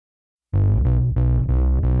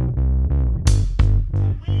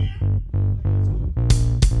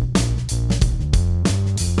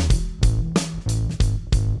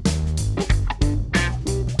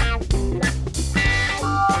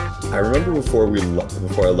before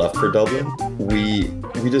before I left for Dublin,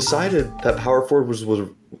 we decided that power forward was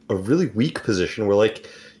a really weak position. We're like,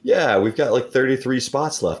 yeah, we've got like 33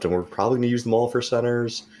 spots left, and we're probably gonna use them all for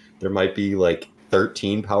centers. There might be like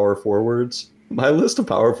 13 power forwards. My list of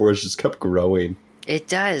power forwards just kept growing. It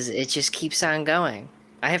does. It just keeps on going.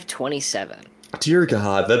 I have 27. Dear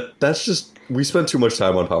God, that's just we spent too much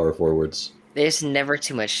time on power forwards. There's never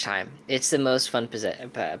too much time. It's the most fun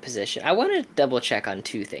position. I want to double check on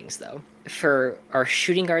two things though. For our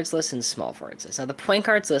shooting guards list and small forwards list. Now the point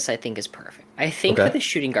guards list I think is perfect. I think Okay. for the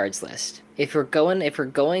shooting guards list, if we're going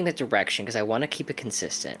the direction, because I want to keep it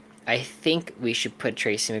consistent, I think we should put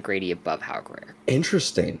Tracy McGrady above Hal Greer.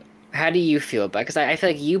 Interesting. How do you feel about it? Because I feel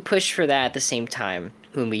like you pushed for that at the same time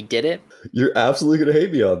when we did it. You're absolutely gonna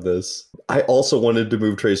hate me on this. I also wanted to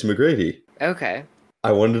move Tracy McGrady. Okay.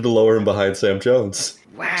 I wanted to lower him behind Sam Jones.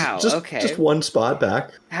 Wow. Okay. Just one spot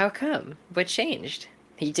back. How come? What changed?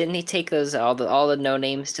 He take those all the no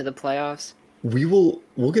names to the playoffs? We'll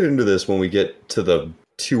get into this when we get to the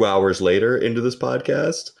 2 hours later into this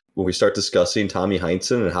podcast, when we start discussing Tommy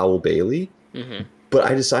Heinsohn and Howell Bailey. Mm-hmm. But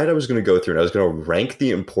I decided I was going to go through and I was going to rank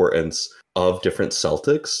the importance of different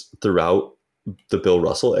Celtics throughout the Bill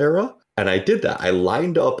Russell era. And I did that. I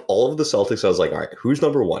lined up all of the Celtics. I was like, all right, who's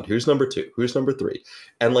number one? Who's number two? Who's number three?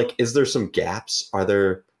 And like, is there some gaps? Are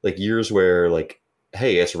there like years where like,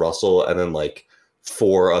 hey, it's Russell and then like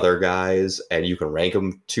 4 other guys and you can rank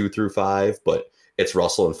them 2 through 5, but it's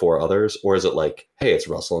Russell and 4 others? Or is it like, hey, it's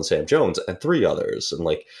Russell and Sam Jones and 3 others? And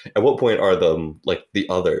like, at what point are them like the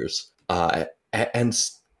others? And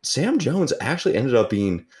Sam Jones actually ended up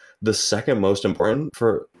being the second most important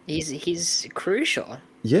for... He's crucial.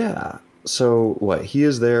 Yeah. So what? He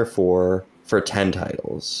is there for 10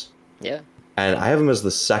 titles. Yeah. And I have him as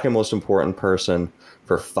the second most important person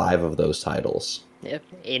for 5 of those titles. Yep.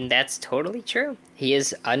 And that's totally true. He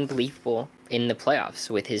is unbelievable in the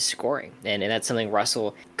playoffs with his scoring. And that's something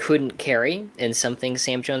Russell couldn't carry and something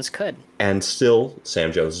Sam Jones could. And still,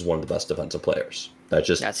 Sam Jones is one of the best defensive players.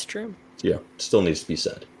 That's true. Yeah, still needs to be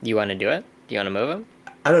said. You want to do it? Do you want to move him?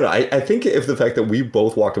 I don't know. I think if the fact that we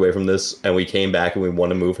both walked away from this and we came back and we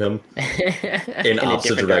want to move him in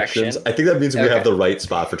opposite directions, I think that means we have the right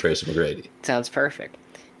spot for Tracy McGrady. Sounds perfect.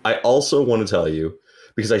 I also want to tell you,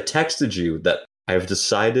 because I texted you that I've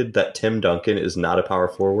decided that Tim Duncan is not a power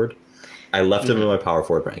forward. I left him in my power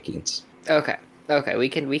forward rankings. Okay, we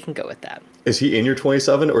can go with that. Is he in your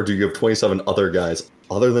 27, or do you have 27 other guys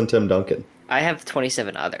other than Tim Duncan? I have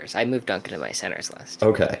 27 others. I moved Duncan to my centers list.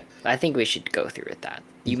 Okay. I think we should go through with that.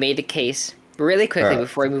 You made the case. Really quickly,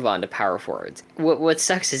 before we move on to power forwards, what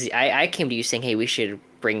sucks is I came to you saying, hey, we should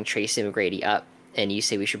bring Tracy McGrady up, and you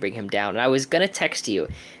say we should bring him down. And I was going to text you,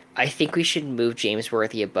 I think we should move James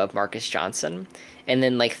Worthy above Marcus Johnson. And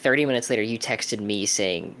then like 30 minutes later, you texted me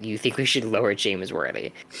saying you think we should lower James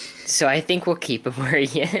Worthy. So I think we'll keep him where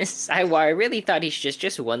he is. I really thought he should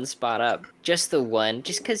just one spot up. Just the one.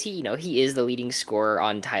 Just because he is the leading scorer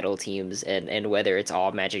on title teams. And whether it's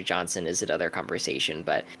all Magic Johnson is another conversation.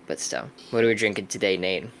 But still. What are we drinking today,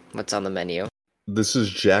 Nate? What's on the menu? This is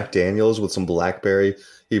Jack Daniels with some blackberry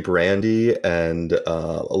brandy and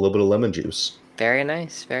a little bit of lemon juice. Very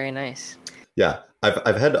nice. Very nice. Yeah.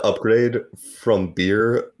 I've had to upgrade from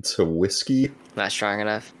beer to whiskey. Not strong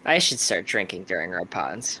enough. I should start drinking during our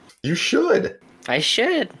pods. You should. I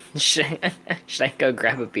should. Should I go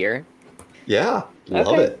grab a beer? Yeah.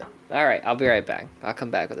 Love it. All right. I'll be right back. I'll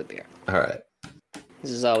come back with a beer. All right.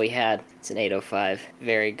 This is all we had. It's an 805.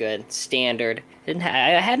 Very good. Standard. I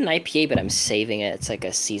had an IPA, but I'm saving it. It's like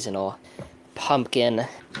a seasonal pumpkin.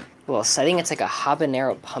 Well, so I think it's like a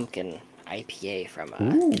habanero pumpkin IPA from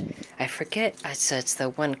I forget. It's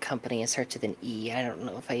the one company. It starts with an E. I don't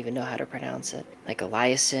know if I even know how to pronounce it. Like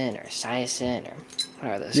Eliason or Siason or what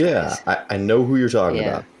are those? Yeah, guys? I know who you're talking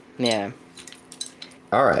about. Yeah.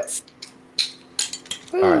 All right.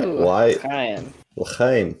 Ooh, all right. Why?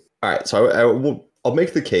 L'chaim. All right. So I'll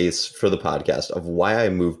make the case for the podcast of why I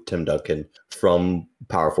moved Tim Duncan from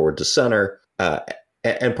power forward to center.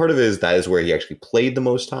 And part of it is that is where he actually played the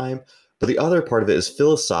most time. But the other part of it is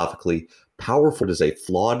philosophically, power forward is a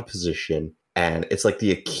flawed position, and it's like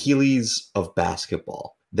the Achilles of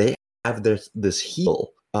basketball. They have this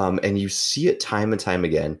heel, and you see it time and time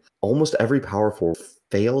again. Almost every power forward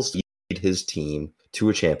fails to lead his team to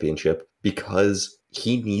a championship because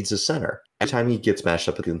he needs a center. Every time he gets matched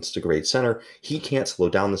up against a great center, he can't slow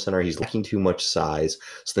down the center. He's lacking too much size.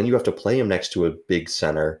 So then you have to play him next to a big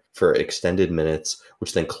center for extended minutes,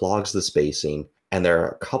 which then clogs the spacing. And there are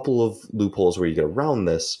a couple of loopholes where you get around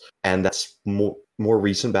this, and that's more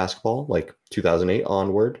recent basketball, like 2008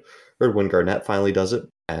 onward, or when Garnett finally does it.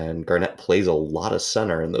 and Garnett plays a lot of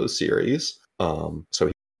center in those series. So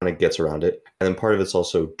he kind of gets around it. And then part of it's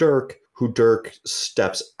also Dirk, who Dirk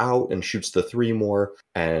steps out and shoots the three more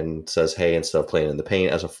and says, hey, instead of playing in the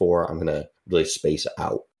paint as a four, I'm going to really space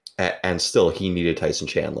out. And still, he needed Tyson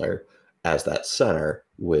Chandler as that center,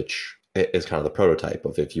 which is kind of the prototype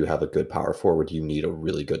of if you have a good power forward, you need a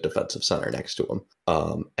really good defensive center next to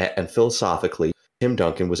him. And philosophically, Tim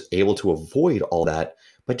Duncan was able to avoid all that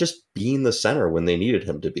by just being the center when they needed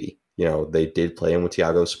him to be. You know, they did play him with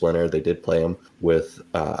Tiago Splinter. They did play him with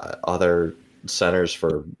other centers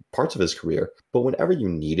for parts of his career. But whenever you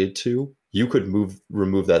needed to, you could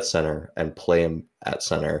remove that center and play him at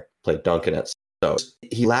center, play Duncan at center. So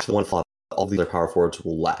he lacked the one flaw all the other power forwards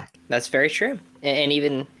will lack. That's very true. And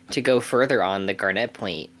even to go further on the Garnett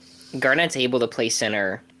point, Garnett's able to play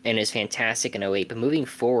center and is fantastic in 08, but moving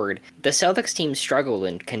forward, the Celtics team struggled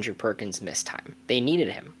when Kendrick Perkins missed time. They needed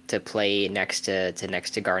him to play next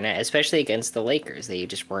to Garnett, especially against the Lakers. They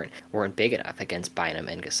just weren't big enough against Bynum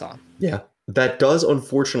and Gasol. Yeah, that does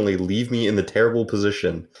unfortunately leave me in the terrible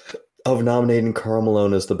position of nominating Karl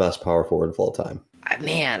Malone as the best power forward of all time.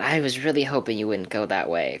 Man, I was really hoping you wouldn't go that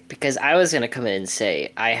way, because I was going to come in and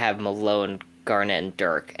say I have Malone, Garnett, and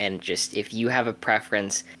Dirk, and just if you have a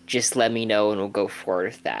preference, just let me know and we'll go forward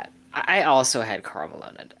with that. I also had Karl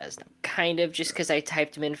Malone as kind of just because I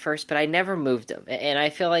typed him in first, but I never moved him. And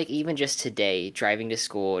I feel like even just today, driving to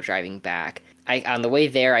school, driving back, on the way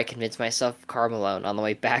there, I convinced myself of Karl Malone. On the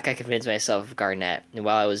way back, I convinced myself of Garnett. And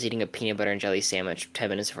while I was eating a peanut butter and jelly sandwich 10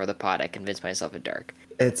 minutes before the pod, I convinced myself of Dirk.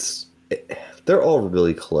 They're all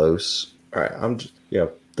really close. All right,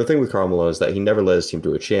 the thing with Karl Malone is that he never led his team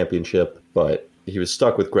to a championship, but he was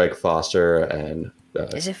stuck with Greg Foster and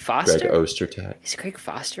is it Foster? Greg Ostertag. Is Greg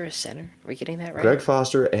Foster a center? Are we getting that right? Greg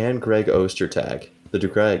Foster and Greg Ostertag, the two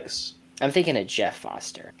Gregs. I'm thinking of Jeff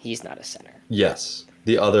Foster. He's not a center. Yes,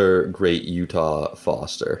 the other great Utah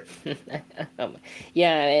Foster.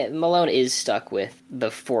 Yeah, Malone is stuck with the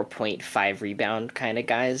 4.5 rebound kind of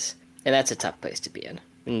guys, and that's a tough place to be in.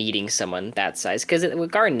 Needing someone that size, because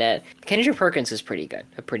with Garnett, Kendrick Perkins is pretty good,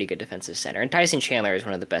 a pretty good defensive center, and Tyson Chandler is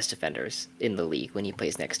one of the best defenders in the league when he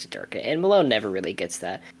plays next to Dirk, and Malone never really gets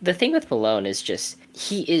that. The thing with Malone is just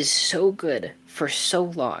he is so good for so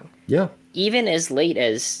long. Yeah. Even as late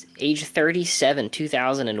as age 37,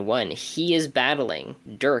 2001, he is battling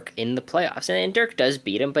Dirk in the playoffs, and Dirk does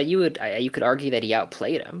beat him, but you could argue that he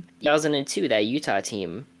outplayed him. 2002, that Utah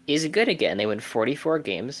team is good again. They win 44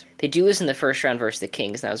 games. They do lose in the first round versus the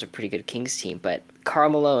Kings. That was a pretty good Kings team. But Karl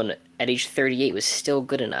Malone at age 38 was still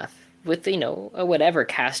good enough with, a whatever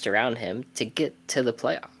cast around him to get to the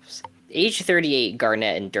playoffs. Age 38,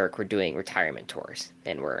 Garnett and Dirk were doing retirement tours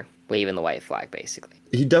and were waving the white flag, basically.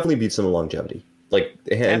 He definitely beats them in longevity. Like,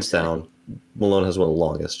 hands down, Malone has one of the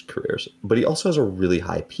longest careers. But he also has a really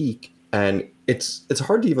high peak. And it's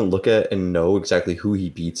hard to even look at and know exactly who he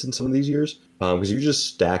beats in some of these years. Because you just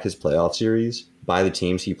stack his playoff series by the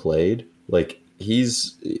teams he played. Like,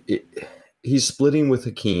 he's splitting with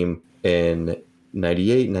Hakeem in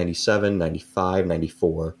 98, 97, 95,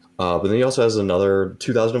 94. But then he also has another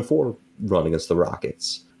 2004 run against the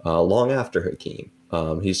Rockets, long after Hakeem.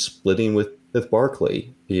 He's splitting with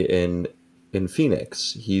Barkley in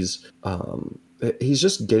Phoenix. He's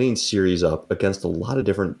just getting series up against a lot of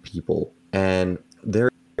different people. And there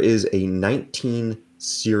is a 19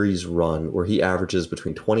 series run where he averages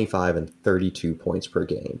between 25 and 32 points per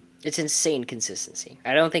game. It's insane consistency.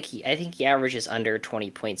 I think he averages under 20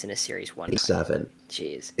 points in a series one time. 7.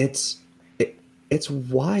 Jeez. It's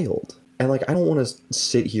wild. And like, I don't want to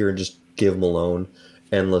sit here and just give Malone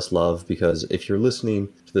endless love, because if you're listening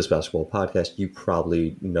to this basketball podcast, you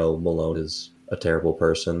probably know Malone is a terrible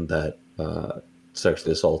person that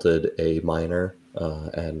sexually assaulted a minor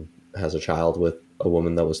and has a child with a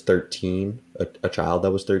woman that was 13, a child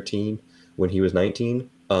that was 13 when he was 19.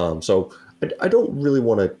 So I don't really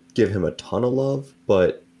want to give him a ton of love,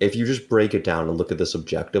 but if you just break it down and look at this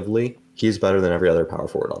objectively, he's better than every other power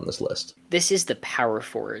forward on this list. This is the Power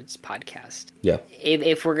Forwards podcast. Yeah.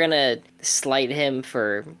 If we're gonna slight him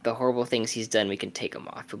for the horrible things he's done, we can take him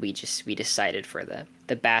off. But we decided for the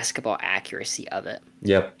basketball accuracy of it.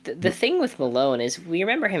 Yep. The thing with Malone is we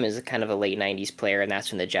remember him as a kind of a late 90s player, and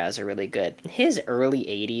that's when the Jazz are really good. His late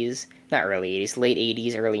 80s,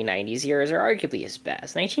 early 90s years are arguably his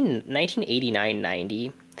best.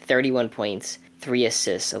 1989-90, 31 points, 3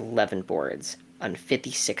 assists, 11 boards on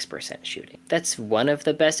 56% shooting. That's one of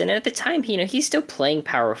the best. And at the time, he's still playing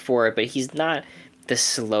power forward, but he's not the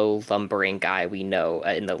slow, lumbering guy we know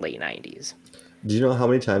in the late 90s. Do you know how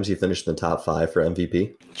many times he finished in the top 5 for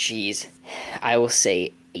MVP? Jeez. I will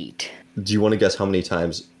say 8. Do you want to guess how many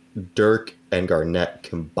times Dirk and Garnett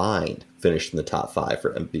combined finished in the top 5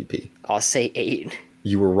 for MVP. I'll say 8.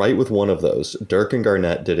 You were right with one of those. Dirk and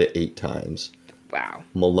Garnett did it 8 times. Wow.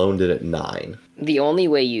 Malone did it 9. The only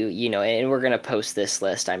way you know, and we're going to post this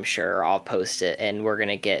list, I'm sure. I'll post it, and we're going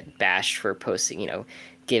to get bashed for posting,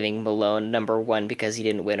 giving Malone number 1 because he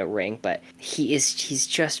didn't win a ring, but he's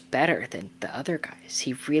just better than the other guys.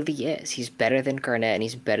 He really is. He's better than Garnett, and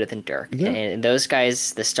he's better than Dirk. Yeah. And those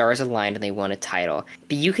guys, the stars aligned, and they won a title.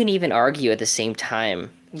 But you can even argue at the same time,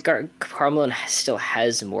 Karl Malone still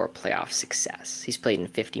has more playoff success. He's played in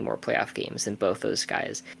 50 more playoff games than both those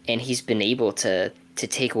guys, and he's been able to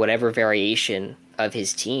take whatever variation of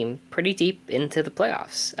his team pretty deep into the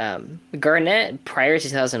playoffs. Garnett, prior to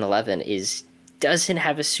 2011, doesn't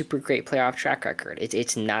have a super great playoff track record.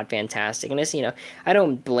 It's not fantastic, and I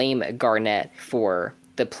don't blame Garnett for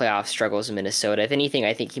the playoff struggles in Minnesota. If anything,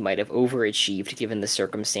 I think he might have overachieved given the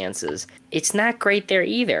circumstances. It's not great there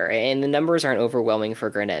either, and the numbers aren't overwhelming for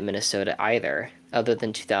Garnett in Minnesota either, other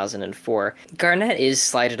than 2004. Garnett is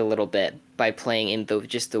slighted a little bit by playing in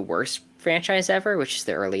just the worst franchise ever, which is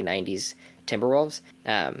the early 90s Timberwolves.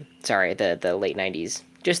 The late 90s.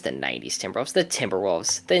 Just the 90s Timberwolves. The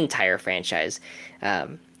Timberwolves. The entire franchise.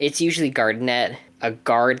 It's usually Garnett, a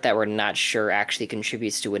guard that we're not sure actually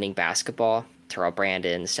contributes to winning basketball. Terrell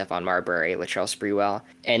Brandon, Stephon Marbury, Latrell Sprewell,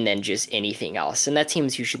 and then just anything else. And that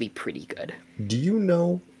team's usually pretty good. Do you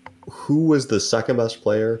know who was the second best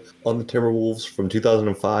player on the Timberwolves from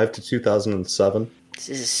 2005 to 2007? This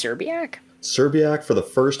is Serbiak? Serbiak for the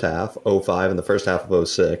first half, 05, and the first half of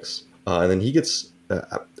 06. And then he gets,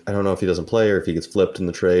 I don't know if he doesn't play or if he gets flipped in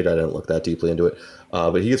the trade. I didn't look that deeply into it.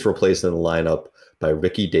 But he gets replaced in the lineup by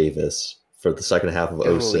Ricky Davis for the second half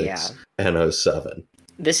of 06 and 07.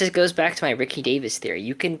 This goes back to my Ricky Davis theory.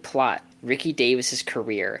 You can plot Ricky Davis's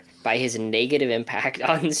career by his negative impact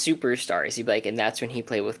on superstars. You'd be like, and that's when he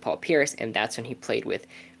played with Paul Pierce, and that's when he played with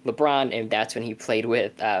LeBron, and that's when he played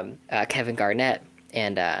with Kevin Garnett.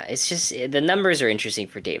 And it's just, the numbers are interesting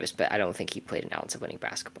for Davis, but I don't think he played an ounce of winning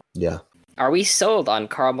basketball. Yeah. Are we sold on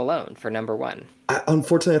Karl Malone for number 1?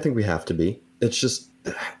 Unfortunately, I think we have to be. It's just,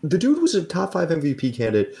 the dude was a top 5 MVP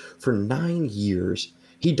candidate for 9 years.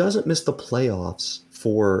 He doesn't miss the playoffs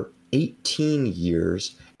for 18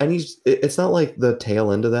 years. And it's not like the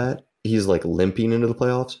tail end of that, he's like limping into the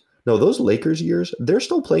playoffs. No, those Lakers years, they're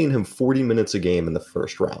still playing him 40 minutes a game in the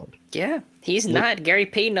first round. Yeah, he's not Gary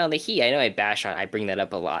Payton on the Heat. I know I bring that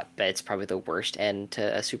up a lot, but it's probably the worst end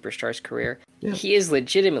to a superstar's career. Yeah. He is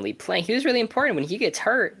legitimately playing. He was really important. When he gets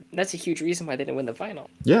hurt, that's a huge reason why they didn't win the final.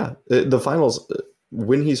 Yeah, the finals,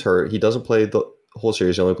 when he's hurt, he doesn't play the whole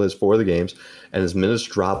series. He only plays 4 of the games, and his minutes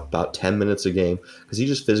drop about 10 minutes a game because he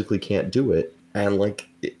just physically can't do it. And like,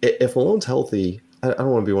 if Malone's healthy, I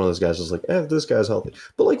don't want to be one of those guys that's like, this guy's healthy.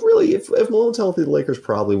 But like, really, if Malone's healthy, the Lakers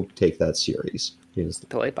probably take that series.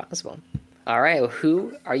 Totally possible. All right, well,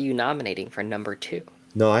 who are you nominating for number 2?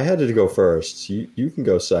 No, I had to go first. You can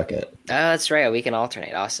go second. Oh, that's right. We can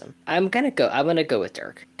alternate. Awesome. I'm gonna go with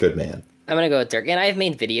Dirk. Good man. I'm gonna go with Dirk, and I've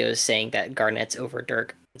made videos saying that Garnett's over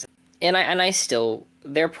Dirk, and I still,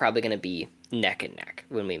 they're probably gonna be neck and neck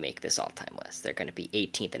when we make this all-time list. They're going to be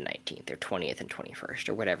 18th and 19th or 20th and 21st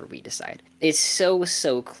or whatever we decide. It's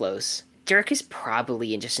so close. Dirk is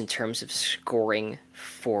probably, in terms of scoring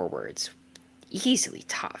forwards, easily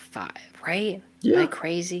top 5, right? Yeah. Am I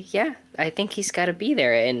crazy? Yeah, I think he's got to be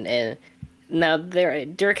there. And now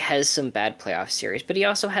Dirk has some bad playoff series, but he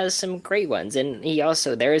also has some great ones. And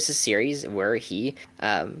there is a series where he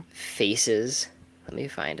faces, let me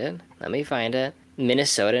find it,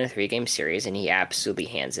 Minnesota in a 3-game series, and he absolutely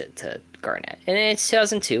hands it to Garnett. And it's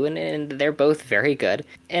 2002, and they're both very good.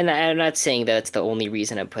 And I'm not saying that it's the only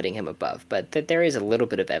reason I'm putting him above, but that there is a little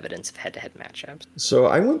bit of evidence of head-to-head matchups. So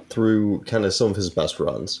I went through kind of some of his best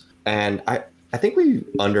runs, and I think we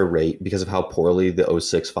underrate, because of how poorly the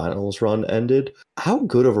 06 finals run ended, how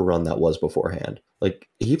good of a run that was beforehand. Like,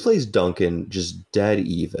 he plays Duncan just dead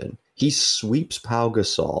even. He sweeps Pau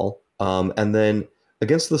Gasol, and then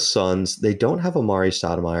against the Suns, they don't have Amari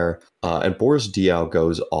Stoudemire, and Boris Diaw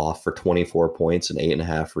goes off for 24 points and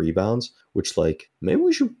 8.5 rebounds, which, like, maybe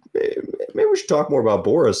we should talk more about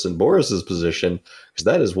Boris and Boris's position, because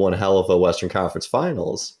that is one hell of a Western Conference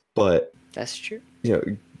Finals. But that's true.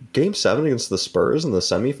 Game 7 against the Spurs in the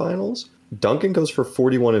semifinals, Duncan goes for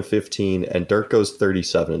 41 and 15, and Dirk goes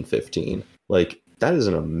 37 and 15. Like, that is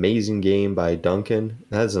an amazing game by Duncan.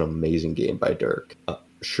 That is an amazing game by Dirk.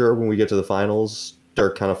 Sure, when we get to the finals,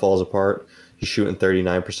 Dirk kind of falls apart. He's shooting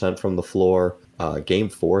 39% from the floor. Game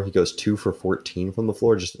 4, he goes 2 for 14 from the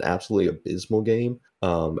floor. Just an absolutely abysmal game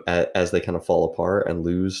as they kind of fall apart and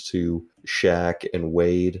lose to Shaq and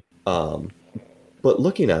Wade. But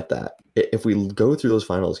looking at that, if we go through those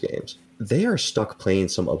finals games, they are stuck playing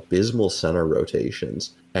some abysmal center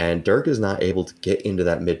rotations, and Dirk is not able to get into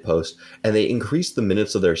that mid post, and they increase the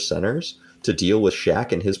minutes of their centers to deal with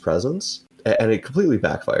Shaq and his presence, and it completely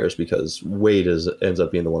backfires because Wade ends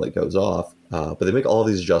up being the one that goes off. But they make all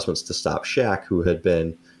these adjustments to stop Shaq, who had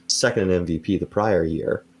been second in MVP the prior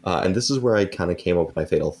year. And this is where I kind of came up with my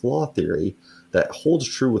fatal flaw theory that holds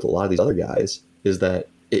true with a lot of these other guys, is that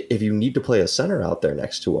if you need to play a center out there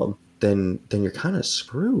next to him, then you're kind of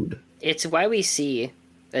screwed. It's why we see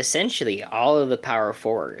essentially all of the power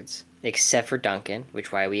forwards, except for Duncan,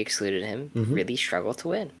 which why we excluded him, really struggle to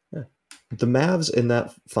win. Yeah. The Mavs in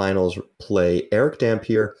that finals play Eric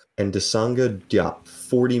Dampier and Desanga Diop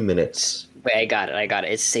 40 minutes. Wait, I got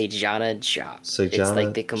it. It's Sejana Diop. It's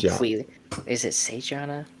like the completely... Is it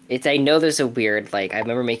Sejana? I know there's a weird, like, I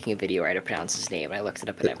remember making a video where I had to pronounce his name, and I looked it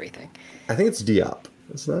up and everything. I think it's Diop.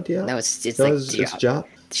 It's not Diop? No, it's Diop. It's Diop.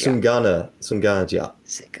 Sungana Diop.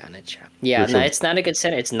 Sungana Diop. Yeah, no, it's not a good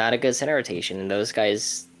center. It's not a good center rotation, and those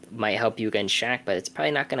guys might help you against Shaq, but it's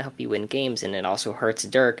probably not going to help you win games, and it also hurts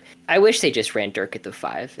Dirk. I wish they just ran Dirk at the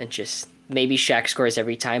 5 and just maybe Shaq scores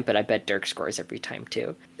every time, but I bet Dirk scores every time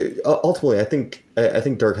too. Ultimately, I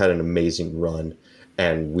think Dirk had an amazing run,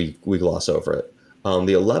 and we gloss over it.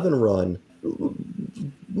 The 11 run,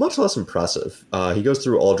 much less impressive. He goes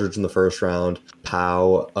through Aldridge in the first round,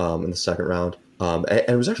 Pau in the second round, and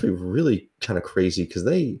it was actually really kind of crazy because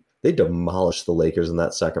they demolished the Lakers in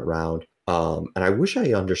that second round. And I wish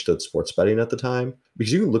I understood sports betting at the time,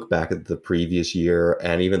 because you can look back at the previous year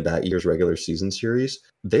and even that year's regular season series,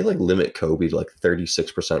 they like limit Kobe to like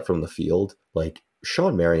 36% from the field. Like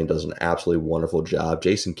Sean Marion does an absolutely wonderful job.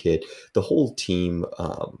 Jason Kidd, the whole team,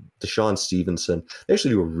 Deshaun Stevenson, they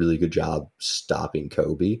actually do a really good job stopping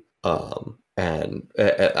Kobe. And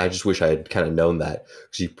I just wish I had kind of known that,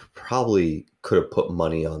 because you probably could have put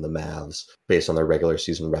money on the Mavs based on their regular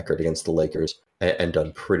season record against the Lakers and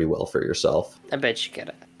done pretty well for yourself. I bet you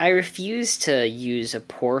could. I refuse to use a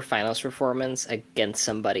poor finals performance against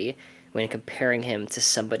somebody when comparing him to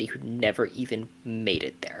somebody who never even made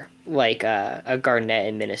it there, like a Garnett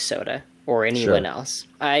in Minnesota or anyone else.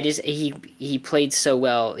 He played so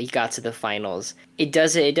well. He got to the finals. It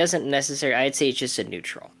doesn't necessarily. I'd say it's just a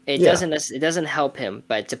neutral. It doesn't help him.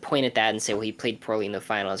 But to point at that and say, well, he played poorly in the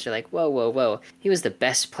finals, you're like, whoa. He was the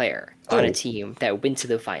best player on a team that went to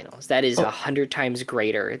the finals. That is 100 times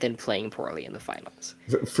greater than playing poorly in the finals.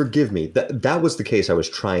 Forgive me. That was the case I was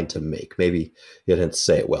trying to make. Maybe you didn't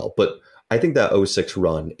say it well, but I think that 06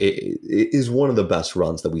 run is one of the best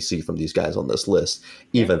runs that we see from these guys on this list,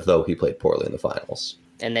 even though he played poorly in the finals.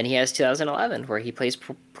 And then he has 2011, where he plays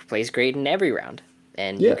great in every round.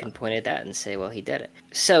 And you can point at that and say, well, he did it.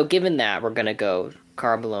 So given that, we're going to go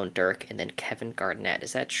Karl Malone, Dirk, and then Kevin Garnett.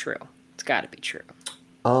 Is that true? It's got to be true.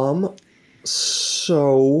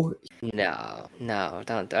 So... No,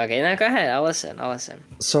 don't. Okay, now go ahead. I'll listen.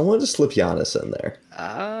 So I wanted to slip Giannis in there.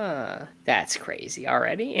 That's crazy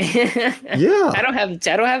already. Yeah. I don't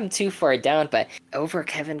have him too far down, but over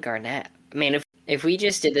Kevin Garnett. I mean, if we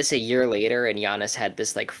just did this a year later and Giannis had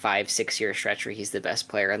this like 5-6 year stretch where he's the best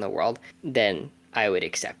player in the world, then I would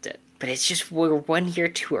accept it. But it's just we're 1 year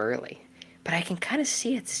too early. But I can kind of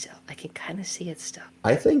see it still. I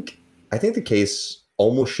think the case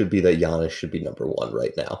almost should be that Giannis should be number 1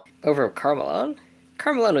 right now. Over Karl Malone?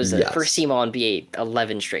 Karl Malone was the first team All-NBA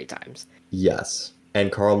 11 straight times. Yes.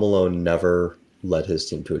 And Karl Malone never led his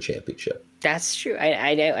team to a championship. That's true.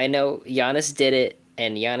 I know Giannis did it,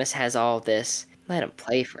 and Giannis has all this. Let him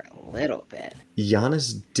play for a little bit.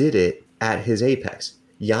 Giannis did it at his apex.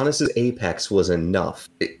 Giannis's apex was enough.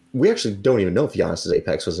 We actually don't even know if Giannis's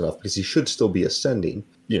apex was enough, because he should still be ascending.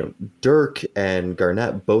 You know, Dirk and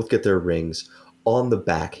Garnett both get their rings on the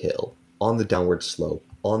back hill, on the downward slope,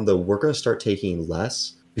 on the we're going to start taking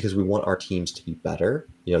less because we want our teams to be better.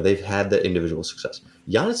 You know, they've had the individual success.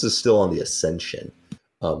 Giannis is still on the ascension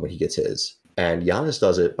when he gets his. And Giannis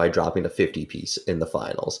does it by dropping a 50-piece in the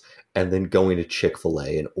finals and then going to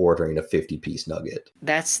Chick-fil-A and ordering a 50-piece nugget.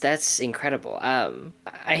 That's incredible.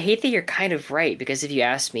 I hate that you're kind of right, because if you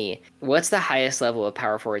ask me, what's the highest level of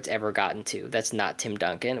power forwards ever gotten to that's not Tim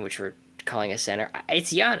Duncan, which we're calling a center,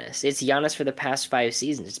 it's Giannis. It's Giannis for the past 5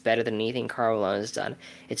 seasons. It's better than anything Karl Malone has done.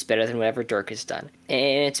 It's better than whatever Dirk has done,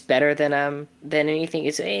 and it's better than anything.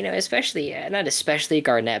 It's especially not especially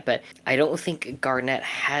Garnett, but I don't think Garnett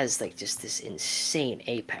has like just this insane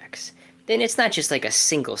apex. Then it's not just like a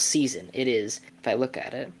single season. It is, if I look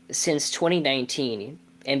at it, since 2019,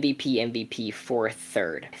 MVP for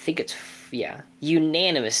third. I think it's, yeah,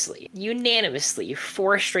 unanimously,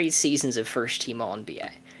 4 straight seasons of first team All NBA.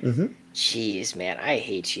 Mm-hmm. Jeez, man, I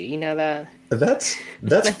hate you. You know that?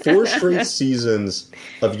 That's 4 straight seasons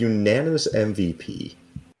of unanimous MVP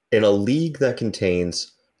in a league that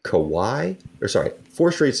contains 4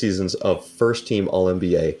 straight seasons of first team All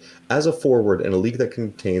NBA as a forward in a league that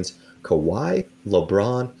contains Kawhi,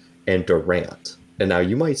 LeBron, and Durant. And now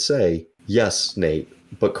you might say, yes, Nate,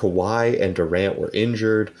 but Kawhi and Durant were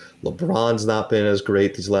injured. LeBron's not been as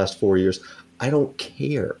great these last 4 years. I don't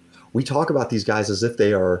care. We talk about these guys as if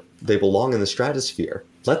they belong in the stratosphere.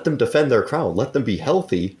 Let them defend their crown. Let them be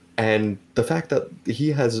healthy. And the fact that he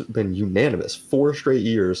has been unanimous 4 straight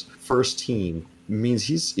years, first team, means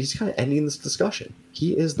he's kind of ending this discussion.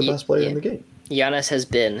 He is the best player in the game. Giannis has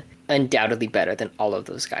been undoubtedly better than all of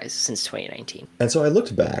those guys since 2019. And so I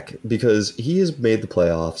looked back because he has made the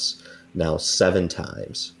playoffs now 7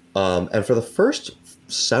 times. And for the first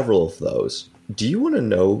several of those, do you want to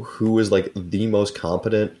know who is like the most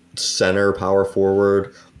competent center, power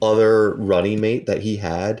forward, other running mate that he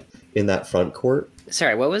had in that front court?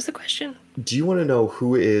 Sorry, what was the question? Do you want to know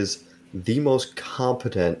who is the most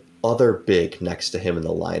competent other big next to him in the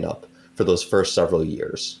lineup for those first several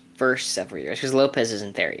years? First several years, because Lopez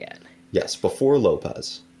isn't there yet. Yes, before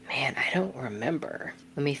Lopez. Man, I don't remember.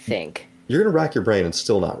 Let me think. You're going to rack your brain and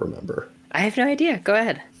still not remember. I have no idea. Go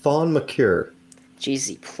ahead. Thon McCure. Jeez, is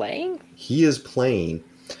he playing? He is playing.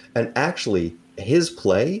 And actually, his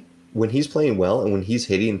play, when he's playing well and when he's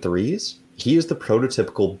hitting threes, he is the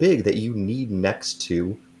prototypical big that you need next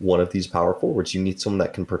to one of these power forwards. You need someone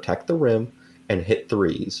that can protect the rim and hit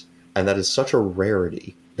threes. And that is such a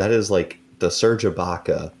rarity. That is like the Serge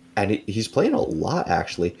Ibaka. And he's playing a lot,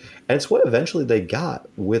 actually. And it's what eventually they got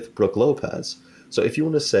with Brook Lopez. So if you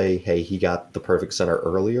want to say, hey, he got the perfect center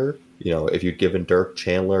earlier, if you'd given Dirk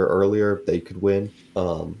Chandler earlier, they could win.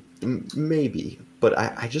 Maybe. But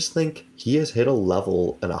I just think he has hit a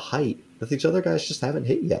level and a height that these other guys just haven't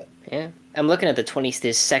hit yet. Yeah. I'm looking at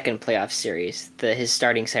his second playoff series. His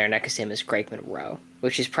starting center next to him is Greg Monroe,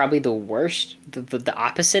 which is probably the worst, the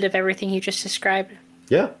opposite of everything you just described.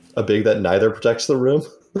 Yeah, a big that neither protects the rim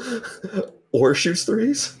or shoots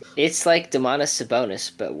threes. It's like Domantas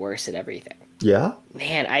Sabonis, but worse at everything. Yeah?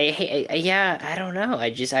 Man, I don't know.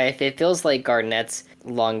 It feels like Garnett's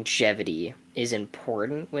longevity is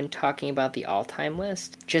important when talking about the all-time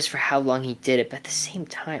list, just for how long he did it. But at the same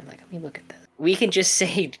time, let me look at this. We can just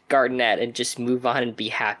say Garnett and just move on and be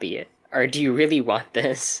happy. Or do you really want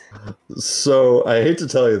this? So, I hate to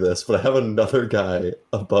tell you this, but I have another guy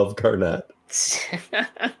above Garnett.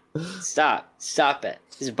 Stop it.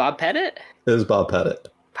 Is it Bob Pettit? It is Bob Pettit.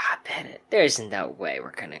 Bob Pettit. There's no way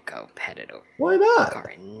we're gonna go Pettit over. Why not?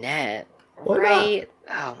 Garnett. Why right?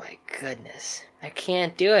 Not? Oh my goodness. I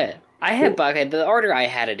can't do it. I had the order I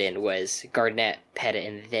had it in was Garnett, Pettit,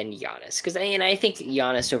 and then Giannis. Because I think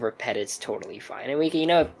Giannis over Pettit's totally fine. And we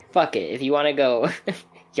can, fuck it. If you want to go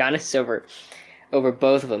Giannis over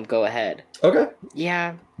both of them, go ahead. Okay.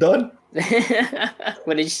 Yeah. Done.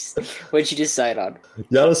 What did you decide on?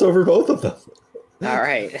 Giannis over both of them. All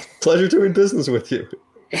right. Pleasure doing business with you.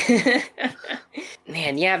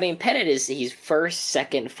 Man, yeah, Pettit he's first,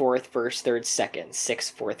 second, fourth, first, third, second,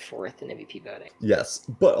 sixth, fourth in MVP voting. Yes,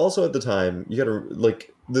 but also at the time, you gotta,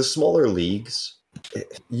 the smaller leagues,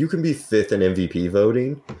 you can be fifth in MVP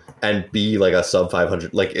voting and be like a sub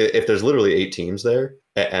 500. If there's literally 8 teams there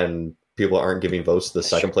and people aren't giving votes to the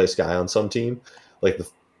second place guy on some team,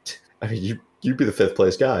 you'd be the 5th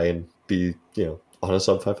place guy and be, on a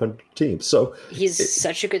sub 500 team. So he's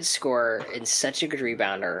such a good scorer and such a good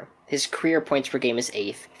rebounder. His career points per game is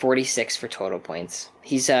 8th, 46 for total points.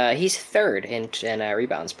 He's 3rd in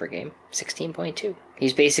rebounds per game, 16.2.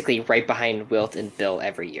 He's basically right behind Wilt and Bill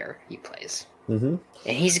every year he plays. Mm-hmm.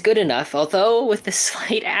 And he's good enough, although with a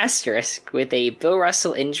slight asterisk, with a Bill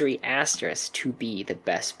Russell injury asterisk, to be the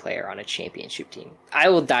best player on a championship team. I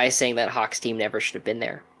will die saying that Hawks team never should have been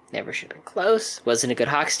there. Never should have been close. Wasn't a good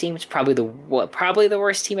Hawks team. It's probably the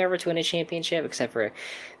worst team ever to win a championship, except for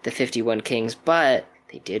the 51 Kings. But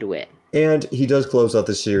they did win. And he does close out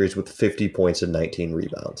the series with 50 points and 19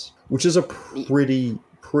 rebounds, which is a pretty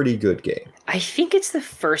good game. I think it's the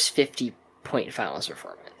first 50-point finals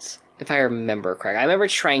performance, if I remember correctly. I remember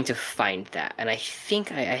trying to find that, and I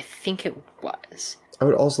think it was. I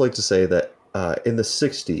would also like to say that in the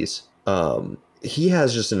 60s, he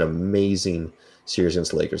has just an amazing series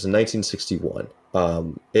against the Lakers in 1961.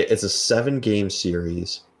 It's a 7-game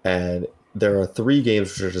series, and there are 3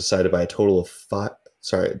 games which are decided by a total of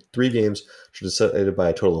 3 games which are decided by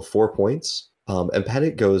a total of 4 points. And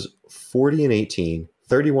Pettit goes 40-18,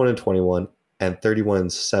 31-21, and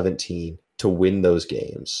 31-17 to win those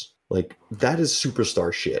games. Like, that is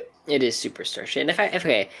superstar shit. It is superstar shit.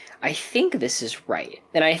 And I think this is right.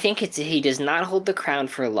 And I think he does not hold the crown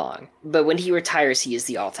for long. But when he retires, he is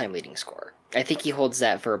the all-time leading scorer. I think he holds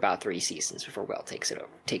that for about 3 seasons before Will takes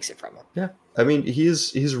it from him. Yeah. I mean,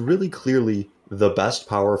 he's really clearly the best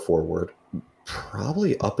power forward,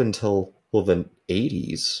 probably up until, the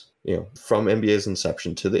 80s, from NBA's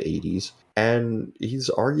inception to the 80s. And he's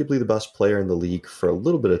arguably the best player in the league for a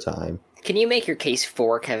little bit of time. Can you make your case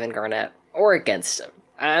for Kevin Garnett or against him?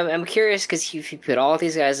 I'm curious because if you put all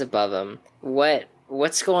these guys above him,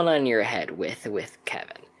 what's going on in your head with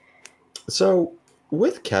Kevin? So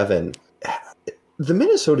with Kevin, the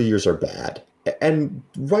Minnesota years are bad, and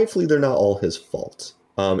rightfully they're not all his fault.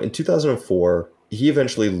 In 2004, he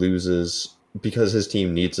eventually loses because his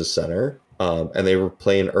team needs a center, and they were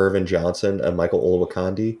playing Irvin Johnson and Michael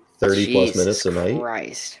Olowokandi 30-plus minutes a night.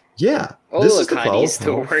 Christ. Yeah. Olowokandi is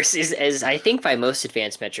the worst, is I think by most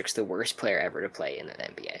advanced metrics, the worst player ever to play in the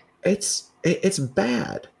NBA. It's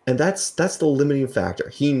bad, and that's the limiting factor.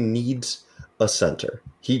 He needs a center.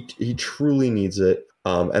 He truly needs it,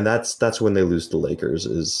 and that's when they lose the Lakers.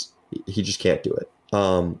 Is he just can't do it.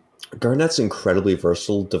 Garnett's incredibly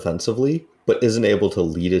versatile defensively, but isn't able to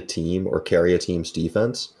lead a team or carry a team's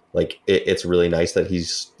defense. Like, it's really nice that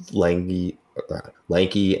he's lanky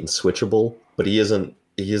and switchable, but he isn't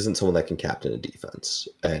someone that can captain a defense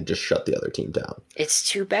and just shut the other team down. It's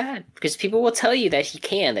too bad, because people will tell you that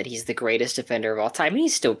he's the greatest defender of all time, and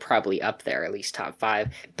he's still probably up there, at least top 5,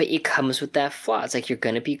 but it comes with that flaw. It's like, you're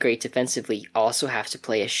going to be great defensively, you also have to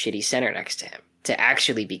play a shitty center next to him to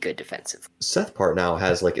actually be good defensively. Seth Partnow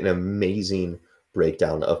has like an amazing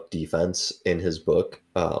breakdown of defense in his book,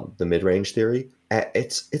 The Mid-Range Theory.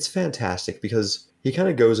 It's fantastic because he kind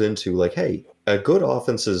of goes into like, hey, a good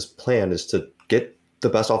offense's plan is to get the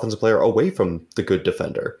best offensive player away from the good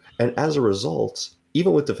defender. And as a result,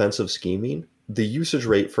 even with defensive scheming, the usage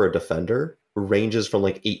rate for a defender ranges from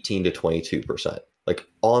like 18 to 22%. Like,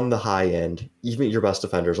 on the high end, even your best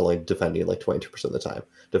defender is only defending like 22% of the time,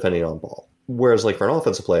 depending on ball. Whereas like for an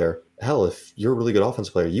offensive player, hell, if you're a really good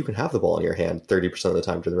offensive player, you can have the ball in your hand 30% of the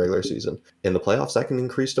time during the regular season. In the playoffs, that can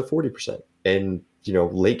increase to 40%. In,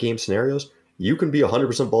 late game scenarios, you can be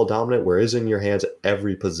 100% ball dominant, where it's in your hands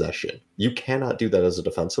every possession. You cannot do that as a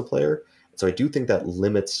defensive player. So I do think that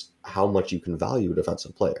limits how much you can value a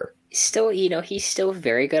defensive player. Still, he's still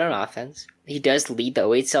very good on offense. He does lead the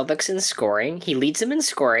 08 Celtics in scoring. He leads them in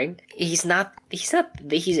scoring. He's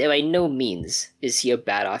by no means is he a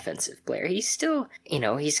bad offensive player. He's still,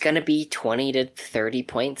 he's going to be 20 to 30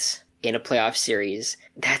 points in a playoff series.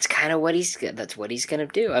 That's kind of what he's going to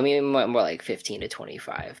do. I mean, more like 15 to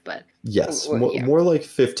 25, but yes, more like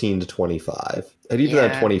 15 to 25. And even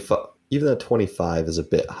that 25 is a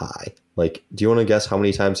bit high. Like, do you want to guess how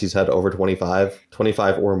many times he's had over 25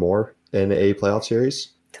 or more in a playoff series?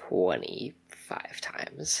 25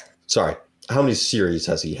 times. Sorry, how many series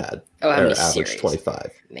has he had? Oh, how many average series?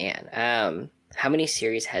 25. Man, how many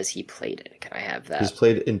series has he played in? Can I have that? He's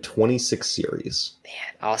played in 26 series.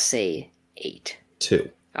 Man, I'll say 8. 2.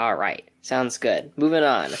 All right, sounds good. Moving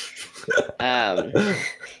on.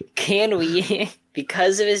 Can we,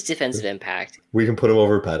 because of his defensive impact, we can put him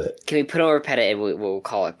over Pettit? Can we put him over Pettit and we'll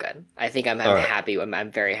call it good? I think I'm happy.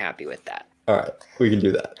 I'm very happy with that. All right, we can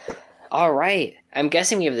do that. All right. I'm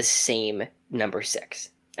guessing we have the same number 6.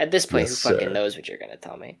 At this point, yes, who fucking knows what you're going to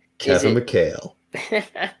tell me? Kevin McHale.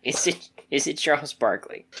 Is it Charles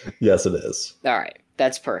Barkley? Yes, it is. All right.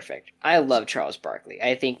 That's perfect. I love Charles Barkley.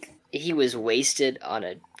 I think he was wasted on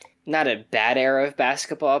not a bad era of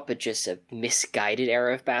basketball, but just a misguided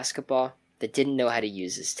era of basketball that didn't know how to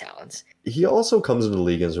use his talents. He also comes into the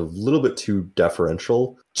league as a little bit too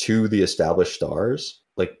deferential to the established stars.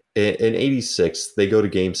 Like in 86, they go to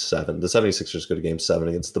game 7. The 76ers go to game 7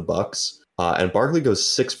 against the Bucks. And Barkley goes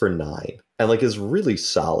 6 for 9 and like is really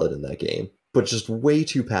solid in that game, but just way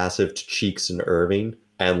too passive to Cheeks and Irving.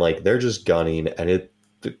 And like, they're just gunning and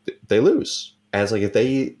they lose. And it's like, if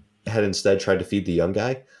they had instead tried to feed the young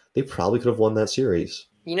guy, they probably could have won that series.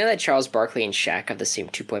 You know that Charles Barkley and Shaq have the same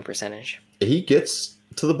 2-point percentage? He gets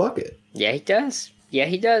to the bucket. Yeah, he does.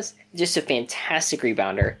 Just a fantastic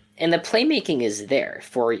rebounder. And the playmaking is there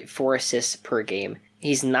for 4 assists per game.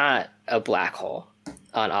 He's not a black hole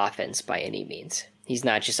on offense by any means. He's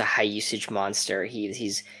not just a high usage monster.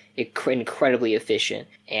 He's incredibly efficient.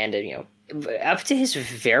 And, up to his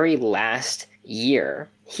very last year,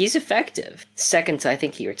 he's effective. Second, I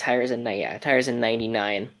think he retires in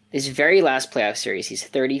 99. His very last playoff series, he's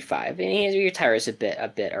 35, and he retires a bit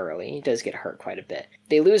early. He does get hurt quite a bit.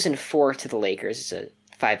 They lose in 4 to the Lakers. It's a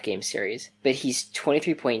 5-game series, but he's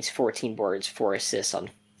 23 points, 14 boards, 4 assists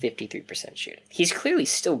on 53% shooting. He's clearly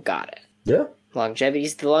still got it. Yeah. The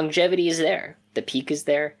longevity is there. The peak is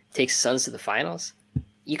there. Takes the Suns to the finals.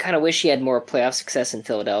 You kind of wish he had more playoff success in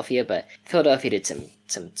Philadelphia, but Philadelphia did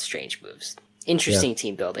some strange moves. Interesting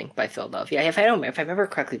team building by Philadelphia. If I remember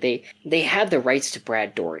correctly, they had the rights to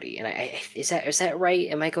Brad Daugherty, and is that right?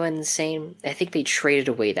 Am I going insane? I think they traded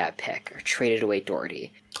away that pick or traded away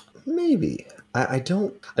Daugherty. Maybe. I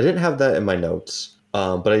didn't have that in my notes.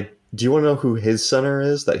 But do you want to know who his center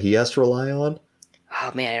is that he has to rely on?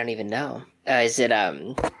 Oh man, I don't even know. Is it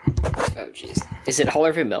Is it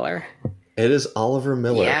Oliver Miller? It is Oliver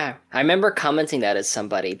Miller. Yeah, I remember commenting that as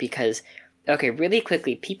somebody because. Okay, really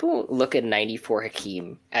quickly, people look at 94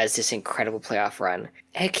 Hakeem as this incredible playoff run.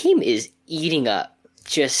 Hakeem is eating up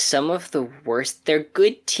just some of the worst. They're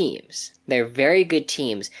good teams. They're very good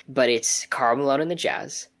teams, but it's Karl Malone and the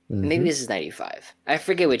Jazz. Mm-hmm. Maybe this is 95. I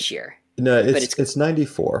forget which year. No, it's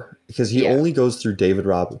 94 because he only goes through David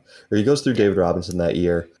Robinson that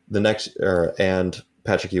year, the next and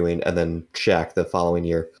Patrick Ewing, and then Shaq the following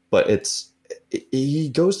year. But he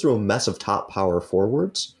goes through a mess of top power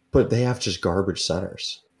forwards. But they have just garbage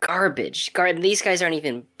centers. These guys aren't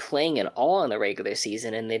even playing at all in the regular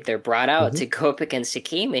season, and they're brought out to go up against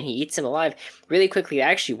Hakeem, and he eats them alive. Really quickly, it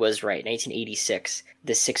actually was right. 1986,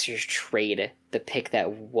 the Sixers trade the pick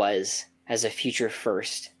that was as a future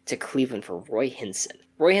first to Cleveland for Roy Hinson.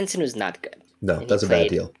 Roy Hinson was not good. No, that's a bad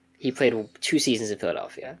deal. He played 2 seasons in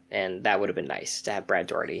Philadelphia, and that would have been nice to have Brad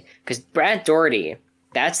Daugherty. Because Brad Daugherty,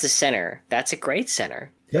 that's the center. That's a great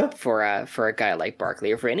center. Yeah, for a guy like Barkley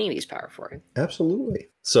or for any of these power forwards. Absolutely.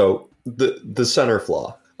 So the center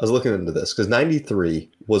flaw. I was looking into this because 93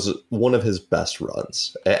 was one of his best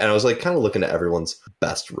runs, and I was like kind of looking at everyone's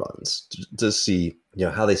best runs to see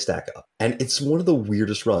how they stack up. And it's one of the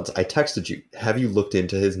weirdest runs. I texted you, have you looked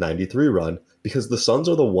into his 93 run? Because the Suns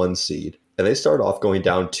are the 1 seed, and they start off going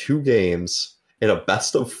down 2 games in a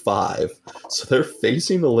best of 5, so they're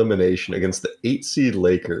facing elimination against the 8 seed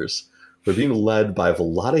Lakers. We're being led by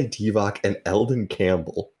Vlade Divac and Eldon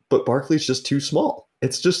Campbell, but Barkley's just too small.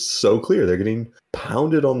 It's just so clear. They're getting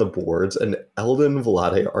pounded on the boards, and Eldon and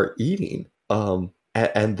Vlade are eating. And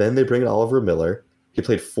then they bring in Oliver Miller. He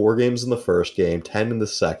played 4 games in the first game, 10 in the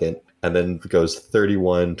second, and then goes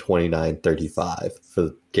 31, 29, 35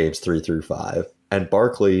 for games 3 through 5. And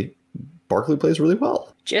Barkley plays really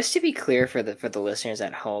well. Just to be clear for the listeners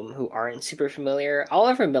at home who aren't super familiar,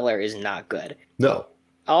 Oliver Miller is not good. No.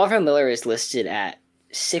 Oliver Miller is listed at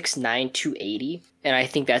 6'9", 280, and I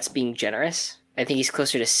think that's being generous. I think he's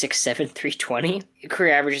closer to 6'7", 320.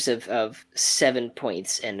 Career averages of 7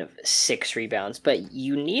 points and 6 rebounds, but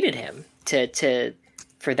you needed him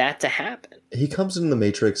for that to happen. He comes in the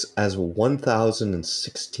Matrix as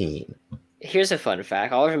 1016. Here's a fun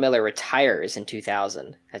fact. Oliver Miller retires in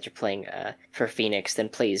 2000 after playing for Phoenix, then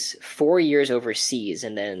plays 4 years overseas,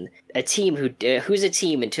 and then a team who's a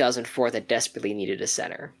team in 2004 that desperately needed a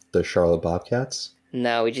center. The Charlotte Bobcats?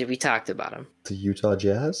 No, we talked about him. The Utah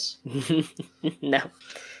Jazz? No.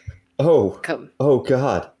 Oh,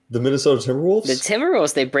 God. The Minnesota Timberwolves? The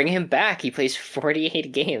Timberwolves, they bring him back. He plays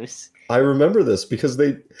 48 games. I remember this because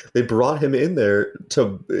they brought him in there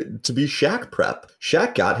to be Shaq prep.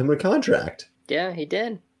 Shaq got him a contract. Yeah, he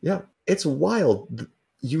did. Yeah, it's wild.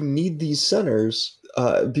 You need these centers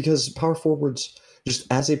because power forwards, just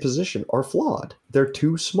as a position, are flawed. They're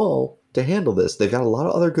too small to handle this. They've got a lot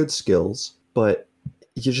of other good skills, but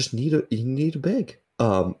you just need a big.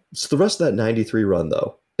 So the rest of that 93 run,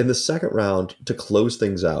 though, in the second round to close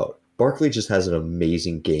things out, Barkley just has an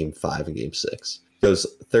amazing Game 5 and Game 6. Goes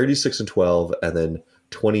 36-12 and then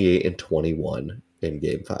 28-21 in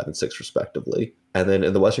Game 5 and 6 respectively. And then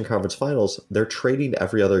in the Western Conference Finals, they're trading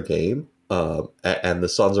every other game, and the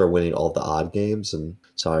Suns are winning all the odd games, and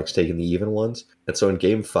Sonic's taking the even ones. And so in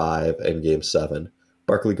Game 5 and Game 7,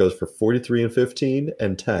 Barkley goes for 43-15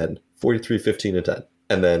 and 10, 43-15 and 10,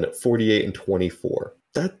 and then 48-24.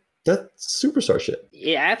 That's superstar shit.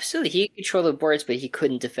 Yeah, absolutely. He could control the boards, but he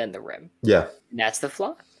couldn't defend the rim. Yeah. And that's the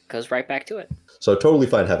flaw. Goes right back to it. So totally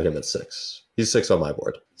fine having him at 6. He's 6 on my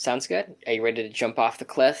board. Sounds good. Are you ready to jump off the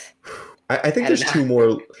cliff? I think there's two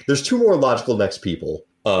more. There's 2 more logical next people.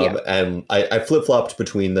 And I flip-flopped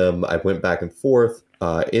between them. I went back and forth.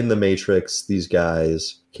 In the Matrix, these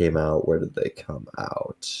guys came out. Where did they come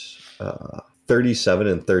out? 37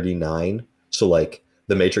 and 39. So like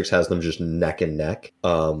the Matrix has them just neck and neck.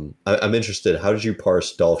 I'm interested. How did you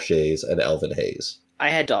parse Dolph Schayes and Elvin Hayes? I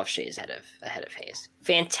had Dolph Schayes ahead of Hayes.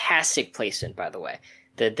 Fantastic placement, by the way.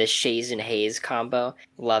 the Shays and Hayes combo.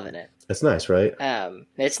 Loving it. It's nice, right?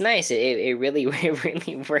 It's nice. It really it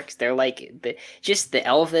really works. They're like the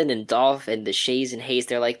Elvin and Dolph and the Shays and Hayes.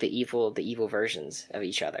 They're like the evil versions of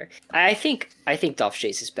each other. I think Dolph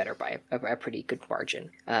Shays is better by a pretty good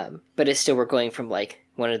margin. But it's still, we're going from like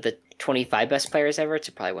one of the 25 best players ever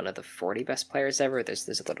to probably one of the 40 best players ever. There's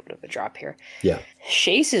a little bit of a drop here. Yeah.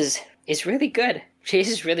 Shays is really good. Shays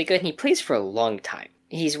is really good, and he plays for a long time.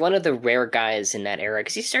 He's one of the rare guys in that era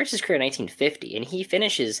because he starts his career in 1950 and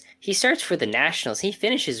he starts for the Nationals. He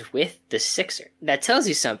finishes with the Sixers. That tells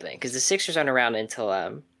you something because the Sixers aren't around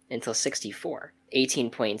until 64. 18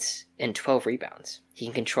 points and 12 rebounds. He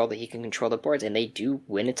can control the boards, and they do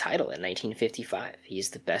win a title in 1955. He's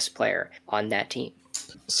the best player on that team.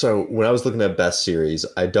 So when I was looking at best series,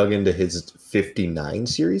 I dug into his 59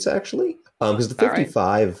 series actually. Because the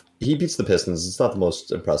 55, he beats the Pistons. It's not the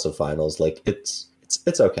most impressive finals. Like it's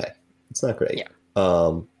okay. It's not great. Yeah.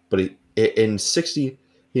 But in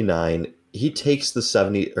 69, he takes the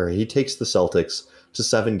Celtics to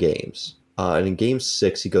 7 games. And in game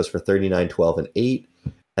 6, he goes for 39, 12, and 8.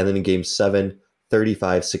 And then in game 7,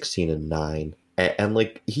 35, 16, and 9. And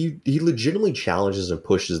like he legitimately challenges and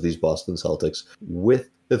pushes these Boston Celtics with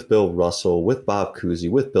Bill Russell, with Bob Cousy,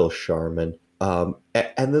 with Bill Sharman. And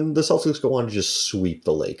then the Celtics go on to just sweep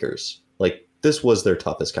the Lakers. Like, this was their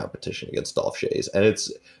toughest competition against Dolph Shays, and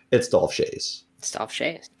it's Dolph Shays. It's Dolph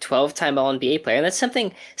Shays, 12-time All-NBA player, and that's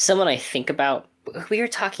someone I think about. We were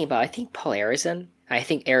talking about, I think, Paul Arizin. I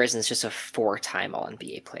think Arizin's just a 4-time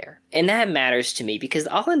All-NBA player, and that matters to me because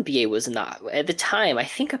the All-NBA was not at the time. I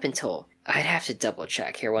think up until, I'd have to double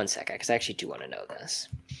check here 1 second because I actually do want to know this.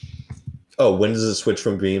 Oh, when does it switch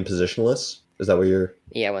from being positionless? Is that what you're?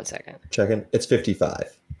 Yeah, 1 second. Checking. It's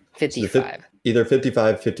 55. 55. Either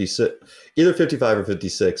 55, 56, either 55 or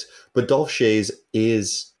 56. But Dolph Shays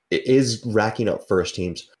is racking up first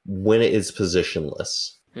teams when it is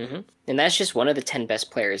positionless. Mm-hmm. And that's just one of the 10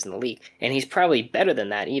 best players in the league. And he's probably better than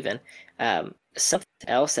that even. Something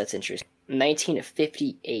else that's interesting.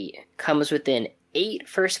 1958 comes within 8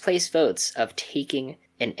 first-place votes of taking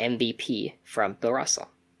an MVP from Bill Russell.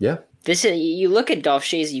 Yeah. You look at Dolph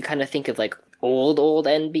Shays, you kind of think of like old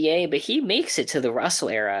NBA, but he makes it to the Russell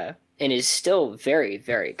era and is still very,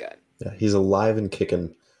 very good. Yeah, he's alive and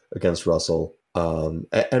kicking against Russell.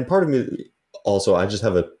 And part of me also, I just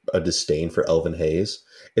have a disdain for Elvin Hayes.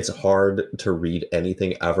 It's hard to read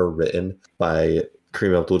anything ever written by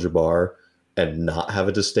Kareem Abdul-Jabbar and not have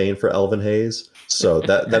a disdain for Elvin Hayes. So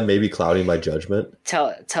that may be clouding my judgment.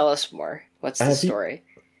 Tell us more. What's the story?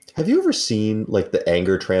 Have you ever seen like the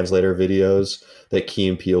anger translator videos that Key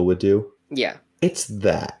and Peele would do? Yeah. It's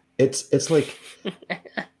that. It's like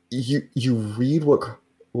you read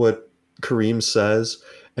what Kareem says,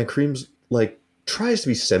 and Kareem's like tries to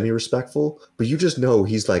be semi-respectful, but you just know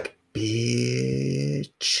he's like,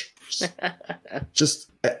 bitch.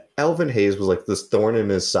 Just Elvin Hayes was like this thorn in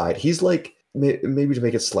his side. He's like, maybe to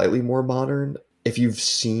make it slightly more modern, if you've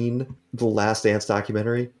seen the Last Dance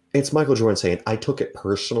documentary, it's Michael Jordan saying, I took it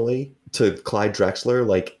personally to Clyde Drexler.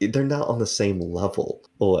 Like, they're not on the same level.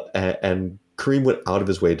 And Kareem went out of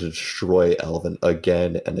his way to destroy Elvin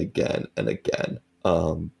again and again and again.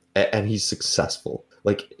 And he's successful.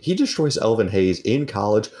 Like, he destroys Elvin Hayes in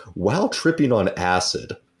college while tripping on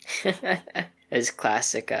acid. His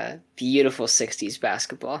classic, beautiful 60s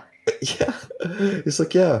basketball. Yeah. It's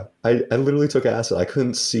like, yeah, I literally took acid. I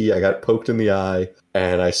couldn't see. I got poked in the eye,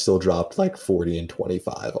 and I still dropped like 40 and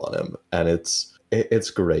 25 on him. And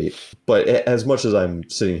it's great. But as much as I'm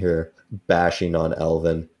sitting here bashing on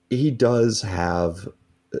Elvin, he has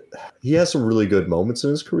some really good moments in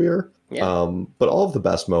his career. Yeah. But all of the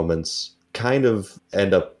best moments kind of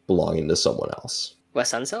end up belonging to someone else.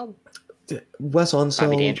 Wes Unseld? Wes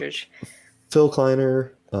Unseld. Bobby Dandridge. Phil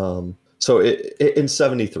Kleiner. So in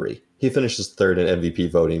 73, he finishes third in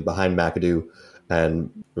MVP voting behind McAdoo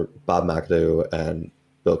and Bob McAdoo and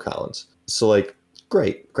Bill Collins. So like,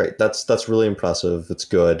 great. That's really impressive. It's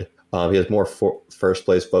good. He has more first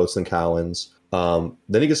place votes than Collins. Then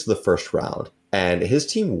he gets to the first round and his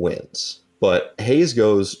team wins, but Hayes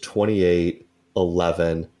goes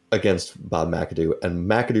 28-11 against Bob McAdoo, and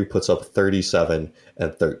McAdoo puts up 37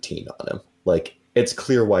 and 13 on him. Like, it's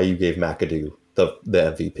clear why you gave McAdoo the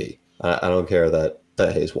MVP. I don't care that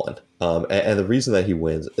Hayes won. And the reason that he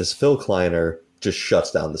wins is Phil Kleiner just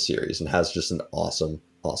shuts down the series and has just an awesome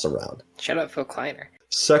round. Shut up, Phil Kleiner.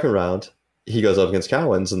 Second round, he goes up against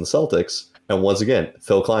Cowens and the Celtics, and once again,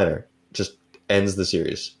 Phil Kleiner just ends the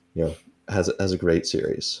series. You know, has a great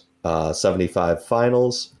series. 75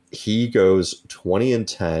 finals, he goes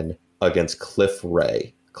 20-10 against Clifford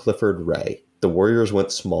Ray. The Warriors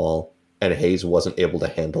went small. and Hayes wasn't able to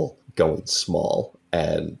handle going small,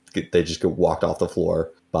 and they just get walked off the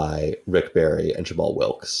floor by Rick Barry and Jamal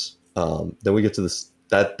Wilkes. Then we get to this,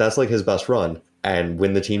 that's like his best run, and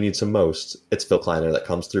when the team needs him most, it's Phil Kleiner that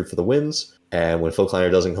comes through for the wins, and when Phil Kleiner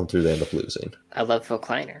doesn't come through, they end up losing. I love Phil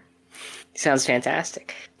Kleiner. Sounds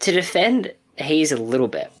fantastic. To defend Hayes a little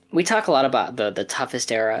bit, we talk a lot about the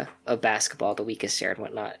toughest era of basketball, the weakest era and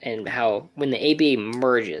whatnot, and how when the ABA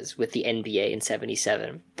merges with the NBA in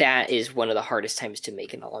 77, that is one of the hardest times to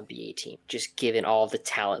make an All-NBA team, just given all the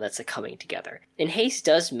talent that's coming together. And Hayes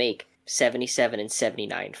does make 77 and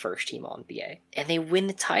 79 first team All-NBA. And they win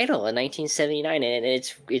the title in 1979, and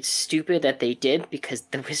it's stupid that they did, because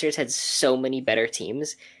the Wizards had so many better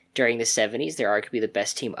teams during the 70s. They're arguably the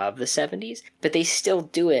best team of the 70s, but they still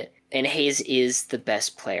do it. And Hayes is the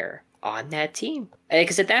best player on that team.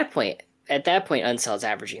 Because at that point, Unsel's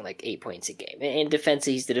averaging like 8 points a game. In defense,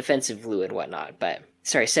 he's the defensive glue and whatnot. But,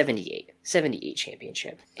 78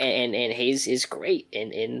 championship. And Hayes is great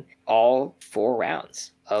in all 4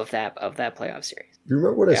 rounds of that playoff series. You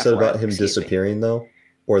remember what I said about him disappearing, though?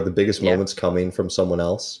 Or the biggest moments coming from someone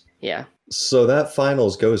else? Yeah. So that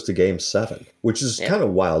finals goes to Game 7, which is kind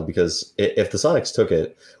of wild, because if the Sonics took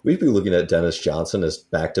it, we'd be looking at Dennis Johnson as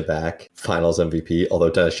back-to-back finals MVP, although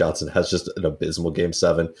Dennis Johnson has just an abysmal Game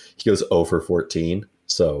 7. He goes 0 for 14.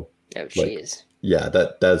 So, oh, jeez. Yeah,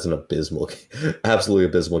 that is an absolutely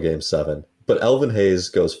abysmal Game 7. But Elvin Hayes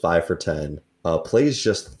goes 5 for 10, plays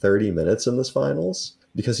just 30 minutes in this finals,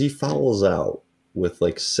 because he fouls out with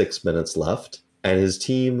like 6 minutes left, and his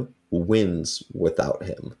team wins without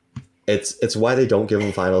him. It's why they don't give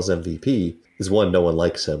him finals MVP, is 1, no one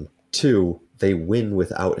likes him. 2, they win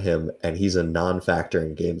without him, and he's a non-factor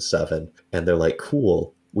in Game 7. And they're like,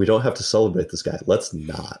 cool, we don't have to celebrate this guy. Let's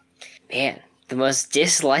not. Man, the most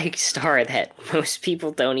disliked star that most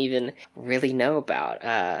people don't even really know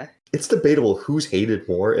about. It's debatable who's hated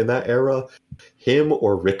more in that era, him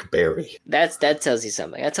or Rick Barry. That tells you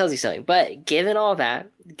something. But given all that,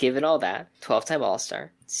 12-time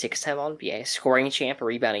All-Star, 6-time All-NBA, scoring champ, a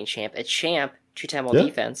rebounding champ, a champ, 2-time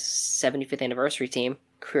All-Defense, 75th anniversary team,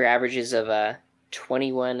 career averages of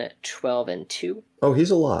 21, 12, and 2. Oh, he's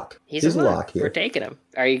a lock. He's a lock here. We're taking him.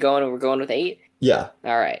 We're going with 8? Yeah.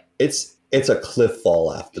 All right. It's a cliff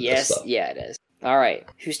fall after this, though. Yeah, it is. All right.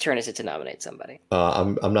 Whose turn is it to nominate somebody?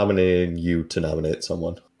 I'm nominating you to nominate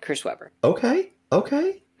someone. Chris Webber. Okay.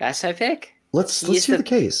 That's my pick. Let's hear the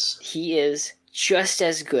case. He is just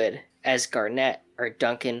as good as Garnett or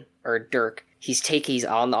Duncan or Dirk. He's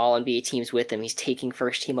on the All-NBA teams with him. He's taking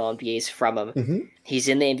first-team All-NBAs from him. Mm-hmm. He's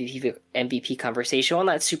in the MVP conversation. Well,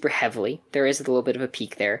 not super heavily. There is a little bit of a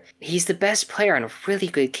peak there. He's the best player on really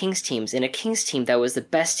good Kings teams, and a Kings team that was the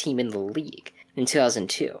best team in the league in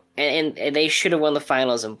 2002. And they should have won the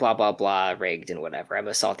finals and blah, blah, blah, rigged and whatever. I'm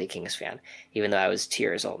a salty Kings fan, even though I was 2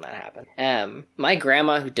 years old when that happened. My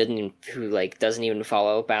grandma, who doesn't even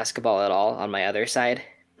follow basketball at all on my other side,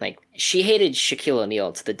 she hated Shaquille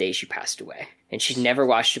O'Neal to the day she passed away. And she'd never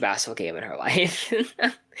watched a basketball game in her life.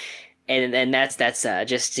 and that's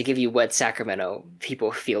just to give you what Sacramento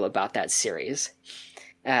people feel about that series.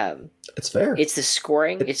 It's fair. It's the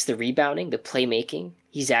scoring, it's the rebounding, the playmaking.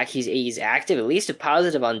 He's active, at least a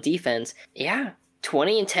positive on defense. Yeah,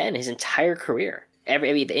 20 and 10 his entire career.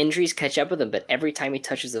 The injuries catch up with him, but every time he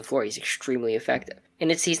touches the floor, he's extremely effective.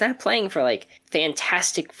 And he's not playing for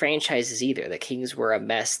fantastic franchises either. The Kings were a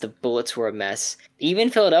mess. The Bullets were a mess. Even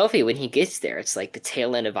Philadelphia, when he gets there, it's like the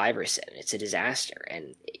tail end of Iverson. It's a disaster.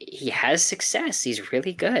 And he has success. He's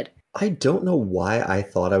really good. I don't know why I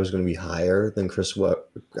thought I was going to be higher on Chris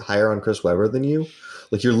Webber than you.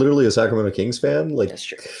 You're literally a Sacramento Kings fan. That's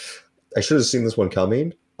true. I should have seen this one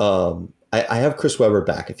coming. I have Chris Webber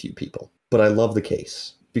back a few people, but I love the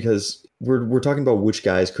case because we're talking about which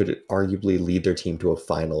guys could arguably lead their team to a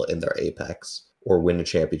final in their apex or win a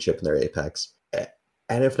championship in their apex.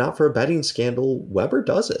 And if not for a betting scandal, Webber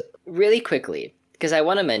does it. Really quickly, because I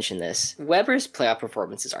want to mention this, Webber's playoff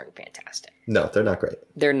performances aren't fantastic. No, they're not great.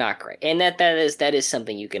 They're not great. And that is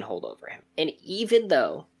something you can hold over him. And even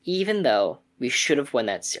though we should have won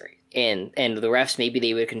that series, and the refs, maybe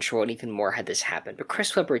they would control it even more had this happened, but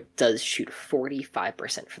Chris Webber does shoot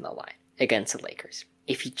 45% from the line against the Lakers.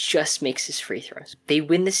 If he just makes his free throws, they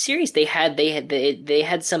win the series. They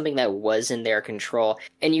had something that was in their control,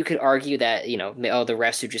 and you could argue that the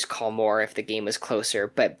refs would just call more if the game was closer.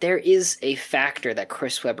 But there is a factor that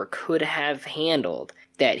Chris Webber could have handled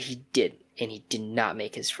that he didn't, and he did not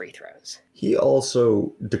make his free throws. He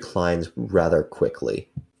also declines rather quickly.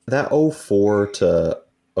 That 04 to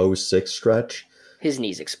 06 stretch, his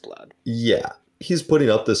knees explode. Yeah, he's putting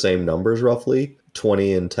up the same numbers roughly,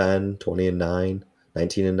 20 and 10, 20 and 9.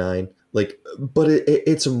 19 and 9, But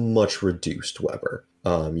it's a much reduced Weber.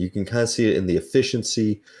 You can kind of see it in the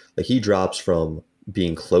efficiency. Like he drops from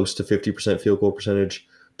being close to 50% field goal percentage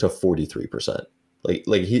to 43%.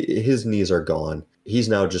 His knees are gone. He's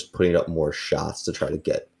now just putting up more shots to try to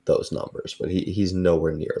get those numbers, but he's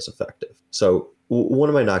nowhere near as effective. So one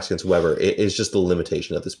of my knocks against Weber is just the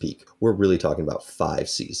limitation of his peak. We're really talking about 5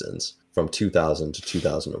 seasons from 2000 to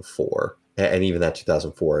 2004. And even that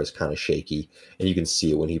 2004 is kind of shaky. And you can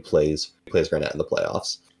see it when he plays Garnett in the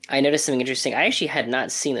playoffs. I noticed something interesting. I actually had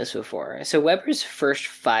not seen this before. So Weber's first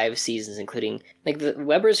 5 seasons, including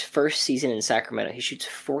Weber's first season in Sacramento, he shoots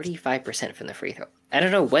 45% from the free throw. I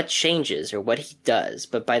don't know what changes or what he does,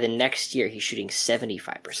 but by the next year, he's shooting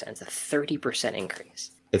 75%. It's a 30%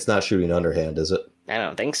 increase. It's not shooting underhand, is it? I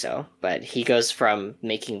don't think so, but he goes from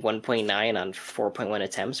making 1.9 on 4.1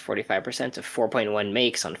 attempts, 45%, to 4.1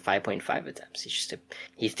 makes on 5.5 attempts.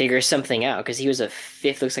 He figures something out, because he was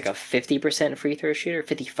looks like a 50% free throw shooter,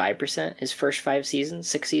 55% his first 5 seasons,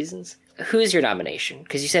 6 seasons. Who's your nomination?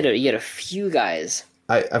 Because you said you had a few guys.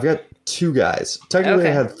 I've got 2 guys. Technically,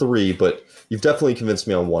 okay. I had 3, but you've definitely convinced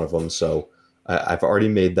me on one of them, so I've already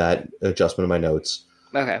made that adjustment in my notes.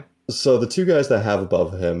 Okay. So the 2 guys that I have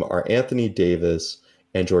above him are Anthony Davis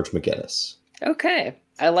and George McGinnis. Okay.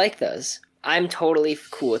 I like those. I'm totally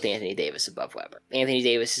cool with Anthony Davis above Weber. Anthony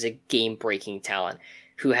Davis is a game-breaking talent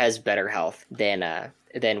who has better health than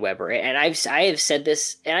Weber. And I have said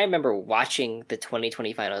this, and I remember watching the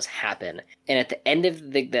 2020 finals happen. And at the end of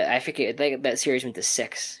I forget, that series went to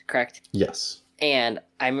 6, correct? Yes. And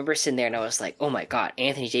I remember sitting there and I was like, oh my God,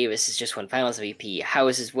 Anthony Davis has just won Finals MVP.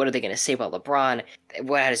 What are they going to say about LeBron?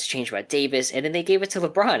 How does it change about Davis? And then they gave it to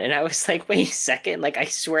LeBron. And I was like, wait a second. I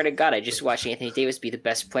swear to God, I just watched Anthony Davis be the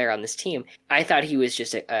best player on this team. I thought he was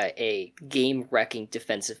just a game-wrecking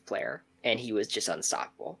defensive player. And he was just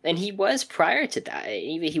unstoppable. And he was prior to that.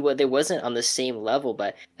 Even they wasn't on the same level,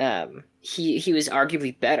 but he was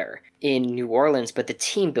arguably better in New Orleans. But the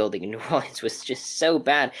team building in New Orleans was just so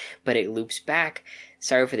bad. But it loops back.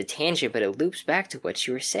 Sorry for the tangent, but it loops back to what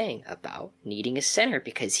you were saying about needing a center,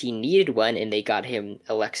 because he needed one, and they got him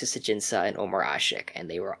Alexis Ajinça and Omar Ashik, and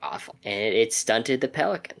they were awful. And it stunted the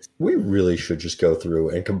Pelicans. We really should just go through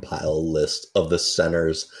and compile a list of the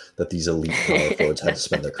centers that these elite power forwards had to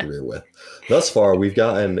spend their career with. Thus far, we've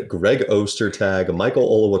gotten Greg Ostertag, Michael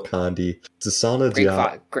Olowokandi, Desana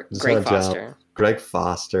Diop, Greg Foster, Greg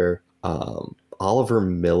Foster, Oliver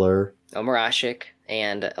Miller, Omar Ashik,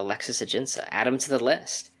 and Alexis Ajinça. Add them to the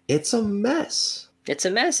list. It's a mess. It's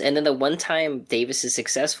a mess. And then the one time Davis is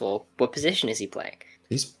successful, what position is he playing?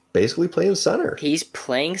 He's basically playing center. He's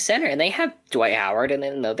playing center. And they have Dwight Howard, and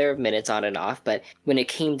then there are minutes on and off. But when it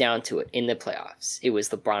came down to it in the playoffs, it was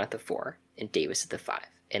LeBron at the 4 and Davis at the 5.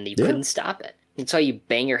 And you couldn't stop it. It's why you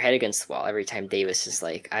bang your head against the wall every time Davis is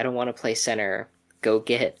like, I don't want to play center. Go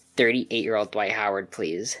get 38-year-old Dwight Howard,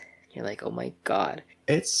 please. You're like, oh my God.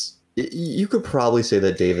 You could probably say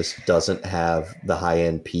that Davis doesn't have the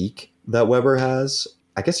high-end peak that Weber has.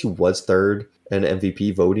 I guess he was 3rd in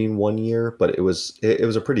MVP voting one year, but it was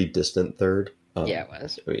a pretty distant 3rd. Yeah, it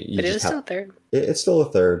was. But it is still 3rd. It's still a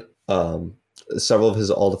 3rd. Several of his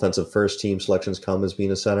all-defensive first-team selections come as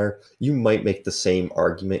being a center. You might make the same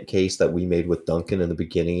argument case that we made with Duncan in the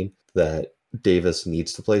beginning, that Davis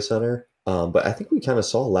needs to play center. But I think we kind of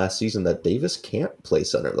saw last season that Davis can't play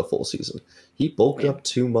center the full season. He bulked up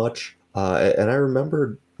too much. And I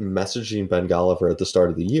remember messaging Ben Golliver at the start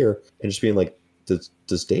of the year and just being like,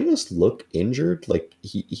 does Davis look injured? Like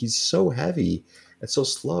he's so heavy and so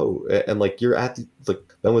slow. And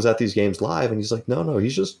Ben was at these games live and he's like, no,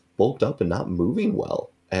 he's just bulked up and not moving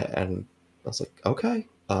well. And I was like, okay.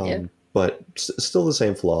 But still the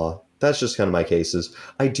same flaw. That's just kind of my cases.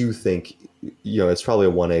 I do think, it's probably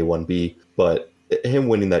a 1A, 1B, but him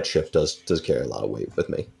winning that chip does carry a lot of weight with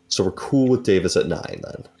me. So we're cool with Davis at 9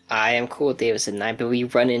 then. I am cool with Davis at 9, but we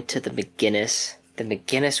run into the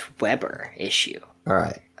McGinnis-Weber issue. All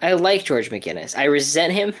right. I like George McGinnis. I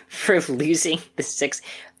resent him for losing the 6.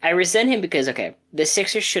 I resent him because, the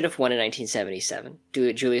Sixers should have won in 1977.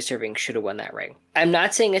 Julius Erving should have won that ring. I'm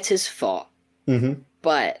not saying it's his fault,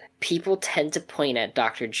 but people tend to point at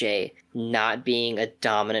Dr. J not being a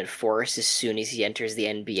dominant force as soon as he enters the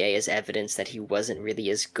NBA as evidence that he wasn't really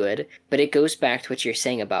as good. But it goes back to what you're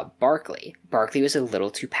saying about Barkley. Barkley was a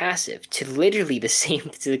little too passive to literally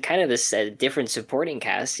different supporting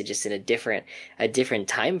cast, just in a different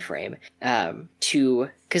time frame.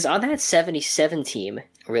 Because on that 77 team,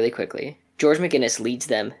 really quickly, George McGinnis leads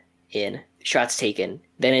them in shots taken.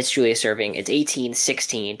 Then it's Julius Erving. It's 18,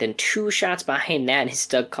 16. Then 2 shots behind that is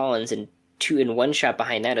Doug Collins, and one shot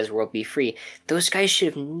behind that as World B. Free. Those guys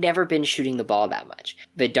should have never been shooting the ball that much.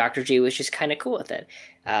 But Dr. J was just kind of cool with it.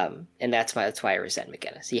 And that's why I resent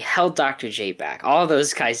McGinnis. He held Dr. J back. All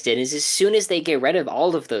those guys did is as soon as they get rid of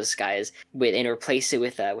all of those guys and replace it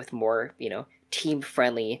with more,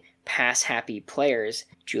 team-friendly, pass-happy players,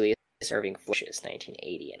 Julius Erving flushes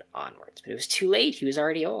 1980 and onwards. But it was too late. He was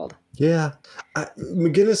already old. Yeah.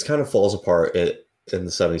 McGinnis kind of falls apart in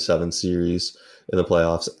the 77 series in the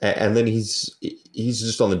playoffs. And then he's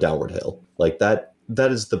just on the downward hill. Like that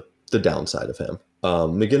is the downside of him.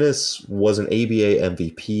 McGinnis was an ABA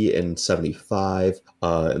MVP in 75.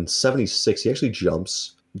 In 76, he actually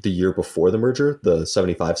jumps the year before the merger, the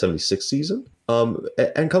 75-76 season.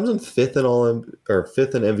 And comes in fifth in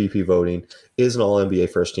MVP voting, is an All-NBA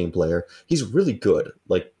first-team player. He's really good,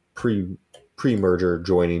 like pre-merger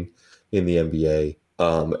joining in the NBA.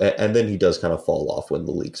 And then he does kind of fall off when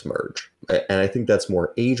the leagues merge. And I think that's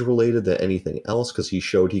more age-related than anything else because he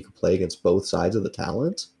showed he could play against both sides of the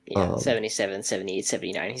talent. Yeah, 77, 78,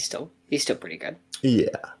 79, he's still pretty good. Yeah,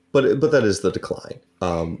 but that is the decline.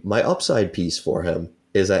 My upside piece for him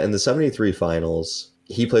is that in the 73 finals,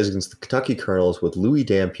 he plays against the Kentucky Colonels with Louis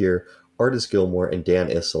Dampier, Artis Gilmore, and Dan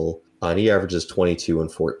Issel, and he averages 22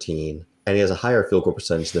 and 14, and he has a higher field goal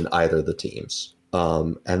percentage than either of the teams.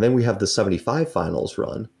 And then we have the 75 finals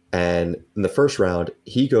run, and in the first round,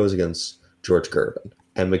 he goes against George Gervin,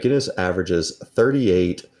 and McGinnis averages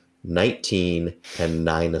 38, 19, and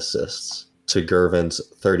 9 assists to Gervin's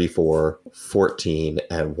 34, 14,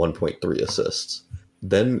 and 1.3 assists.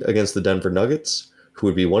 Then against the Denver Nuggets, who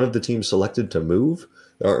would be one of the teams selected to move,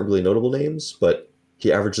 there aren't really notable names, but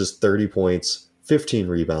he averages 30 points, 15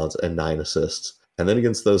 rebounds, and 9 assists. And then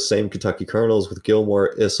against those same Kentucky Colonels with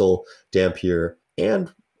Gilmore, Issel, Dampier,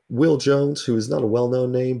 and Will Jones, who is not a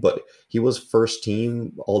well-known name, but he was first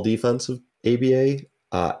team all-defensive ABA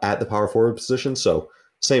at the power forward position. So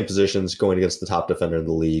same positions going against the top defender in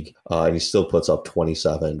the league. And he still puts up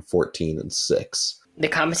 27, 14, and 6. The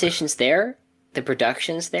competition's there. The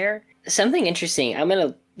production's there. Something interesting.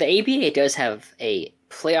 The ABA does have a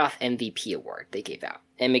playoff MVP award they gave out.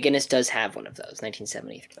 And McGinnis does have one of those,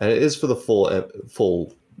 1973. And it is for the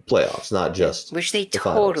full playoffs, not just which they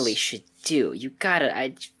totally should do. You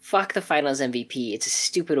gotta, fuck the finals MVP. It's a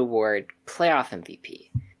stupid award. Playoff MVP.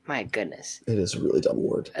 My goodness. It is a really dumb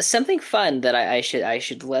award. Something fun that I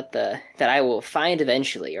should let that I will find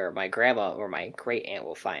eventually, or my grandma or my great aunt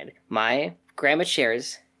will find. My grandma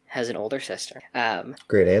Chairs has an older sister.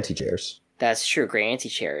 Great auntie Chairs. That's true, Great Auntie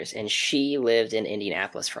Chairs. And she lived in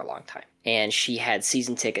Indianapolis for a long time. And she had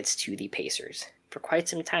season tickets to the Pacers for quite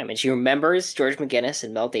some time. And she remembers George McGinnis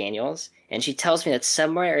and Mel Daniels. And she tells me that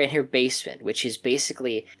somewhere in her basement, which is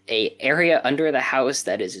basically a area under the house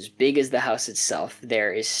that is as big as the house itself,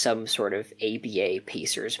 there is some sort of ABA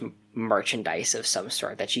Pacers merchandise of some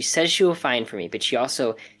sort that she says she will find for me. But she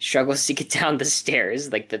also struggles to get down the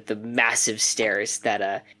stairs, like the massive stairs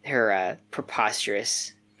that her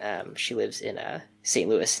preposterous... she lives in St.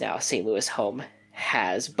 Louis now, St. Louis home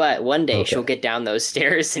has. But one day she'll get down those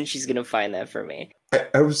stairs and she's going to find that for me.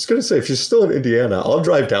 I was going to say, if she's still in Indiana, I'll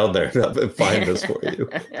drive down there and find this for you.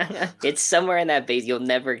 It's somewhere in that base. You'll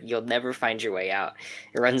never find your way out.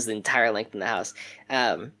 It runs the entire length of the house.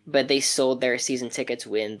 But they sold their season tickets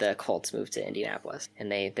when the Colts moved to Indianapolis.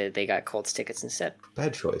 And they got Colts tickets instead.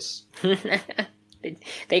 Bad choice.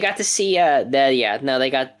 They got to see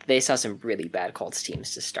they saw some really bad Colts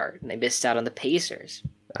teams to start, and they missed out on the Pacers.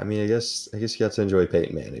 I mean, I guess you got to enjoy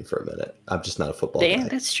Peyton Manning for a minute. I'm just not a football guy.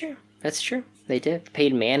 That's true. They did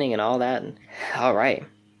Peyton Manning and all that. And, all right.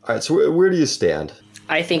 So where do you stand?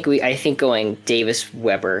 I think going Davis,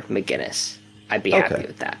 Weber, McGinnis. I'd be happy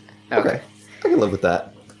with that. Okay, I can live with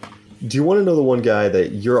that. Do you want to know the one guy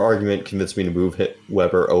that your argument convinced me to move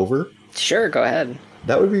Weber over? Sure, go ahead.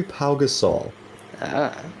 That would be Pau Gasol.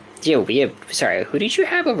 Sorry, who did you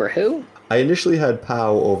have over who? I initially had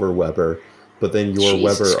Pau over Weber, but then your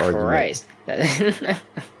Jesus Weber Christ. argument.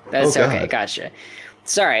 That's okay, gotcha.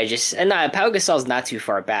 Sorry, Pau Gasol's not too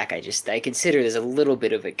far back. I consider there's a little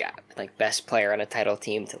bit of a gap. Like, best player on a title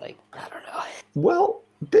team to, like, I don't know. Well,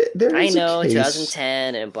 there is I know, a case.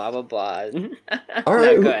 2010 and blah, blah, blah. All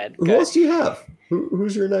right, no, go ahead. Who else do you have?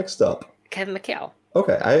 Who's your next up? Kevin McHale.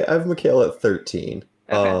 Okay, I have McHale at 13.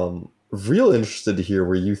 Okay. Real interested to hear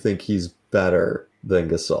where you think he's better than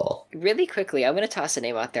Gasol. Really quickly, I'm going to toss a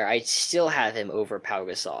name out there. I still have him over Pau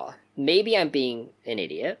Gasol. Maybe I'm being an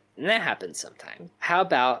idiot, and that happens sometimes. How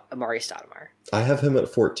about Amari Stoudemire? I have him at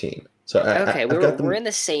 14. So we're in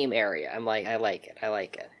the same area. I like it.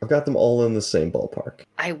 I've got them all in the same ballpark.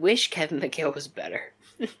 I wish Kevin McHale was better.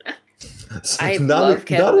 I not love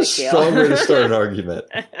Kevin not a McHale. strong way to start an argument.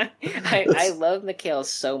 I love McHale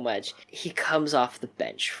so much. He comes off the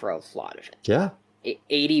bench for a lot of it. Yeah.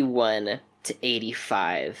 81 to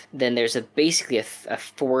 85. Then there's basically a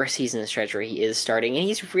 4-season stretch where he is starting, and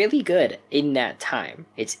he's really good in that time.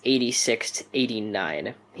 It's 86 to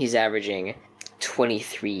 89. He's averaging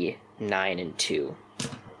 23, 9, and 2.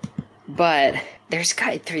 But there's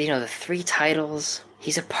got the 3 titles.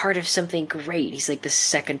 He's a part of something great. He's like the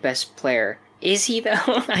second best player. Is he though?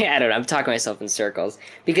 I don't know. I'm talking myself in circles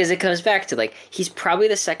because it comes back to like he's probably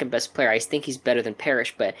the second best player. I think he's better than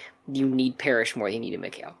Parrish, but you need Parrish more than you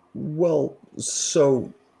need McHale. Well,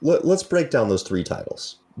 so let's break down those 3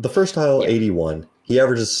 titles. The first title, 81, he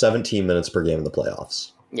averages 17 minutes per game in the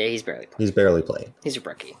playoffs. Yeah, he's barely playing. He's barely playing. He's a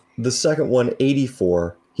rookie. The second one,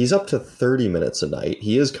 84, he's up to 30 minutes a night.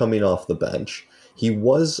 He is coming off the bench. He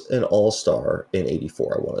was an all-star in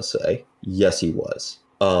 84, I want to say. Yes, he was.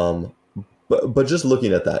 But just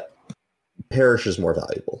looking at that, Parrish is more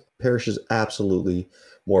valuable. Parrish is absolutely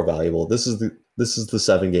more valuable. This is the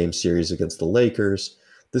 7-game series against the Lakers.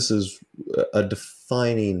 This is a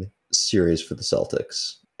defining series for the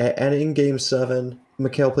Celtics. And in Game 7,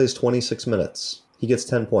 McHale plays 26 minutes. He gets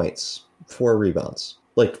 10 points, 4 rebounds.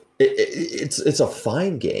 Like, it's a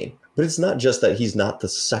fine game. But it's not just that he's not the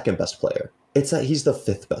second best player. It's that he's the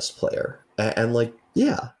 5th best player. And like,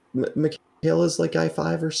 yeah, McHale is like guy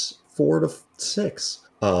 5 or 4 to 6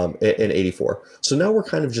 in 84. So now we're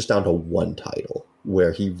kind of just down to 1 title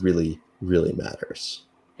where he really, really matters.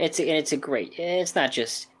 It's not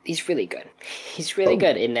just, he's really good. He's really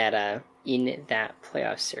good in that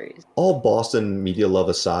playoff series. All Boston media love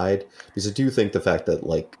aside, because I do think the fact that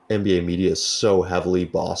like NBA media is so heavily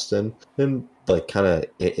Boston and like kind of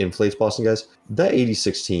inflates Boston guys, that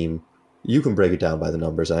 86 team, you can break it down by the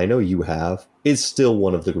numbers, and I know you have, is still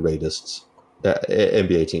one of the greatest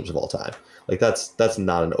NBA teams of all time. Like that's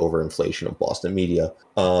not an overinflation of Boston media.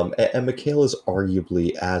 And McHale is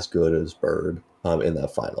arguably as good as Bird in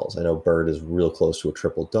that finals. I know Bird is real close to a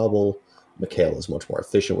triple-double. McHale is much more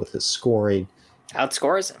efficient with his scoring.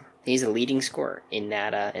 Outscores him. He's a leading scorer in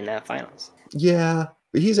that finals. Yeah,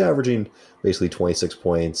 but he's averaging basically 26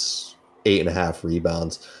 points, 8.5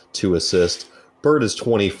 rebounds, 2 assists. Bird is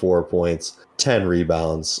 24 points, 10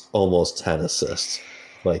 rebounds, almost 10 assists.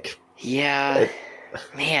 Like, yeah,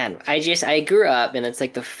 man, I grew up, and it's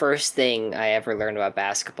like the first thing I ever learned about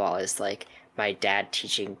basketball is like my dad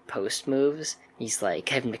teaching post moves. He's like,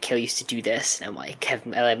 Kevin McHale used to do this, and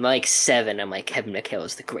I'm like 7. I'm like, Kevin McHale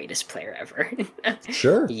is the greatest player ever.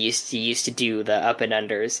 Sure. He used to do the up and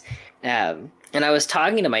unders. And I was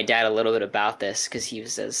talking to my dad a little bit about this because he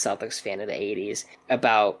was a Celtics fan of the 80s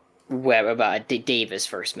about Davis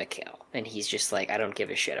versus McHale, and he's just like, I don't give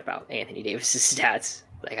a shit about Anthony Davis's stats.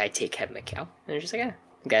 Like, I take Kevin McHale, and I'm just like,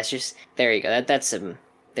 that's just, there you go.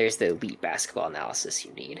 There's the elite basketball analysis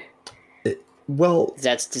you need.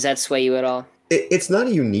 Does that sway you at all? It's not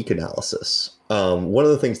a unique analysis. One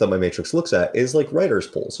of the things that my matrix looks at is like writers'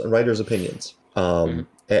 polls and writers' opinions. And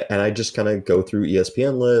I just kind of go through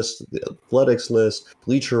ESPN list, the Athletics list,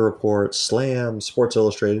 Bleacher Report, Slam, Sports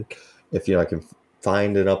Illustrated. If I can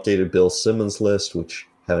find an updated Bill Simmons list, which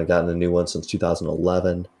haven't gotten a new one since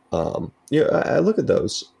 2011. I look at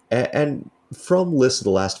those, and from lists of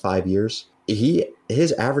the last 5 years,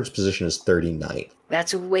 his average position is 39th.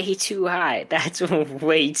 That's way too high. That's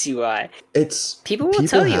way too high. People will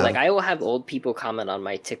tell you, like, I will have old people comment on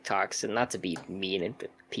my TikToks, and not to be mean and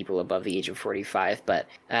people above the age of 45, but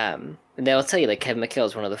they'll tell you like Kevin McHale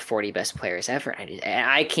is one of the 40 best players ever. And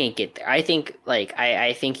I can't get there. I think like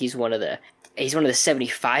I think he's one of the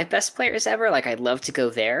 75 best players ever. Like, I'd love to go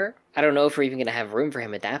there. I don't know if we're even gonna have room for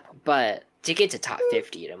him at that point, but to get to top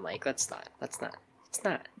 50, and I'm like, that's not. It's not.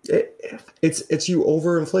 It's you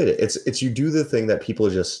overinflate it. It's you do the thing that people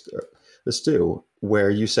just do, where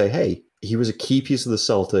you say, hey, he was a key piece of the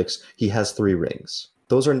Celtics. He has 3 rings.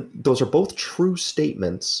 Those are both true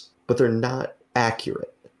statements, but they're not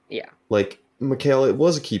accurate. Yeah. Like, McHale, it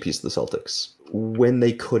was a key piece of the Celtics when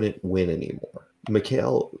they couldn't win anymore.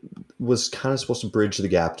 McHale was kind of supposed to bridge the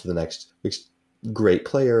gap to the next great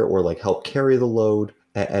player, or like help carry the load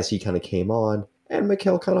as he kind of came on. And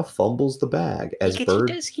McHale kind of fumbles the bag as Bird.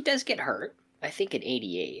 He does get hurt, I think, in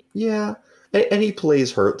 88. Yeah. And he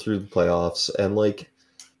plays hurt through the playoffs, and like,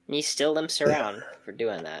 he still limps around for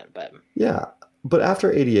doing that, but yeah. But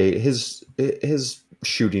after 88, his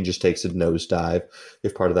shooting just takes a nosedive.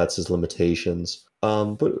 If part of that's his limitations,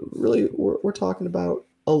 but really, we're talking about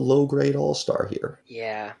a low-grade all-star here.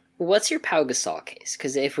 Yeah. What's your Pau Gasol case?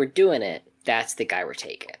 Because if we're doing it, that's the guy we're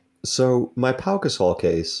taking. So my Pau Gasol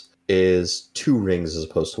case is 2 rings as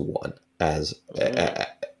opposed to 1, as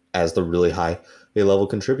as the really high level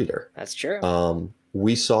contributor. That's true.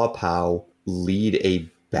 We saw Pau lead a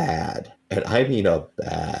bad, and I mean a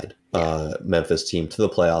bad, Memphis team to the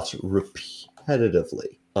playoffs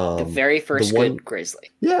repetitively. The very first good Grizzly.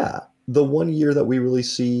 Yeah. The one year that we really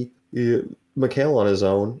see Mikal on his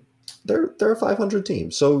own, they're a 500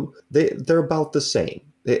 team. So they're about the same.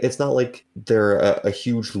 It's not like they're a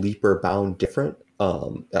huge leap or bound different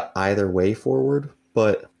either way forward.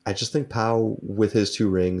 But I just think Pau, with his 2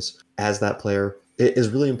 rings as that player, is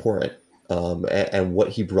really important. And what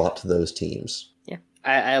he brought to those teams. Yeah,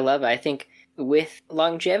 I love it. I think with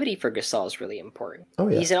longevity for Gasol is really important. Oh,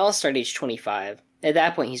 yeah. He's an all-star at age 25. At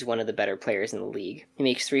that point, he's one of the better players in the league. He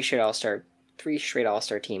makes 3 straight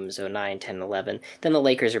all-star teams, 9, 10, 11. Then the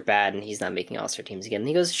Lakers are bad, and he's not making all-star teams again. And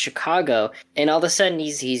he goes to Chicago, and all of a sudden,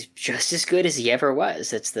 he's just as good as he ever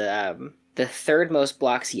was. It's the third most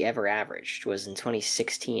blocks he ever averaged was in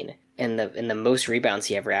 2016, and the most rebounds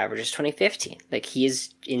he ever averaged is 2015. Like, he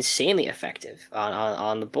is insanely effective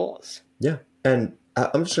on the Bulls. Yeah, and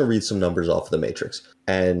I'm just going to read some numbers off of the Matrix.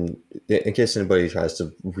 And in case anybody tries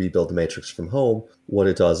to rebuild the Matrix from home, what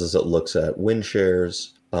it does is it looks at win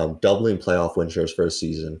shares, doubling playoff win shares for a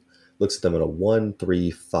season, looks at them in a 1, 3,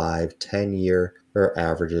 5, 10 year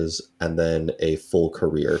averages, and then a full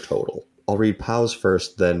career total. I'll read Pau's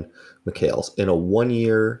first, then Mikal's. In a 1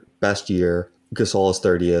 year, best year, Gasol is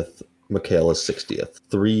 30th, Mikal is 60th.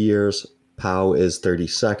 3 years, Pau is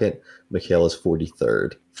 32nd, Mikal is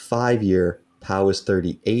 43rd. 5 year, Pau is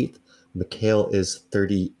 38th, Mikal is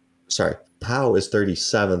Pau is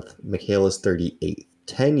 37th, Mikal is 38th.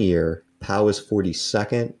 10 year, Pau is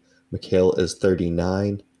 42nd, Mikal is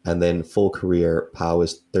 39th, and then full career, Pau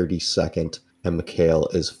is 32nd, and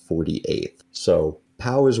Mikal is 48th. So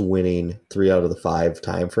Pau is winning 3 out of the 5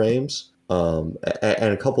 time frames, and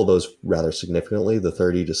a couple of those rather significantly, the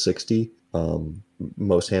 30 to 60,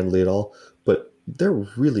 most handily at all, but they're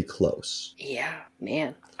really close. Yeah,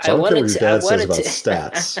 man. So I don't care what your dad says about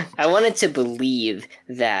stats. I wanted to believe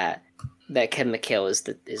that Kevin McHale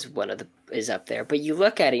is up there, but you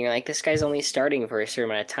look at it and you're like, this guy's only starting for a certain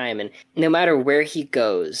amount of time, and no matter where he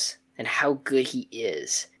goes and how good he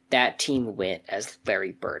is, that team went as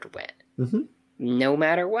Larry Bird went. Mm-hmm. No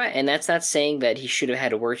matter what. And that's not saying that he should have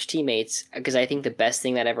had worse teammates, because I think the best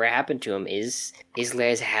thing that ever happened to him is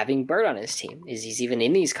having Bird on his team. Is he's even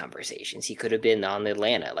in these conversations. He could have been on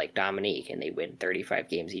Atlanta like Dominique, and they win 35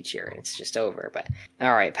 games each year, and it's just over. But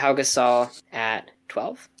all right, Pau Gasol at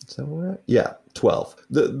 12. Is that right? Yeah, 12.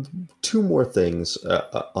 The 2 more things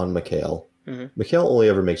on Mikal. Mm-hmm. Mikal only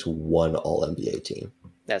ever makes 1 All-NBA team.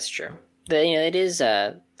 That's true. It is.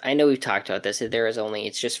 I know we've talked about this.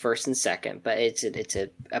 It's just first and second, but it's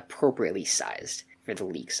appropriately sized for the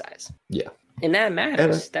league size. Yeah, and that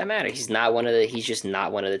matters. That matters. He's just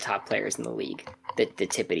not one of the top players in the league. The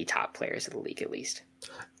tippity top players of the league, at least.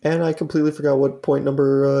 And I completely forgot what point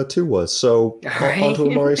number 2 was. So on to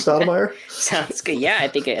Amar'e Stoudemire. Sounds good. Yeah, I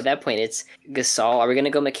think at that point it's Gasol. Are we going to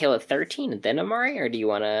go Mikal at 13 and then Amar'e, or do you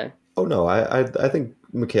want to? Oh no, I think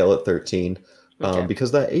Mikal at 13, okay.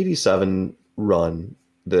 Because that 87 run.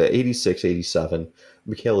 The 86, 87,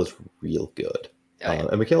 Mikal is real good. Oh, yeah.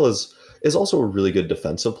 And Mikal is also a really good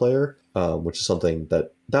defensive player, which is something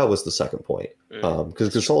that was the second point.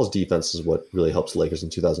 Because Gasol's defense is what really helps the Lakers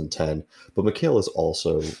in 2010. But Mikal is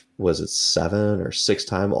also, was it 7 or 6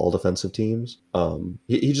 time all defensive teams?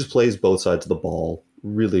 He just plays both sides of the ball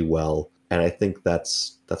really well. And I think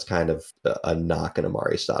that's kind of a knock in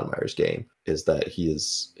Amar'e Stoudemire's game, is that he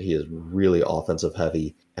is really offensive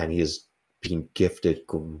heavy, and he is being gifted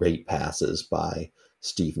great passes by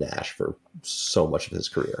Steve Nash for so much of his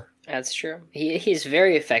career. That's true. He's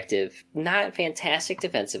very effective. Not fantastic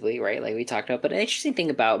defensively, right? Like we talked about. But an interesting thing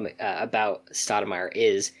about Stoudemire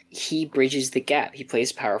is he bridges the gap. He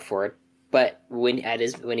plays power forward, but when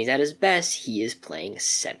he's at his best, he is playing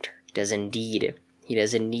center. He doesn't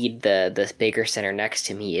need the bigger center next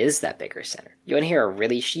to him. He is that bigger center. You want to hear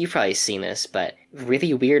you've probably seen this, but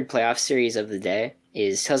really weird playoff series of the day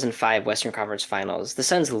is 2005 Western Conference Finals. The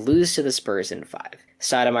Suns lose to the Spurs in 5.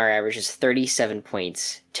 Stoudemire averages 37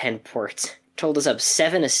 points, 10 boards, totaled us up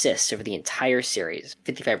 7 assists over the entire series,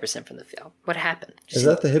 55% from the field. What happened? Is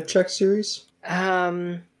that the hip check series?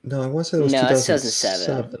 No, I want to say it was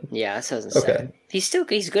 2007. Yeah, that's 2007. Okay.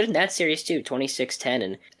 He's good in that series too, 26-10,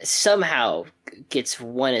 and somehow gets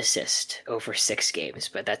 1 assist over 6 games,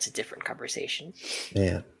 but that's a different conversation.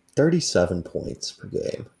 Man, 37 points per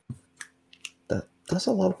game. That's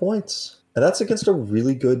a lot of points. And that's against a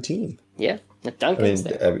really good team. Yeah, Duncan's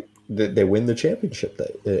there. They win the championship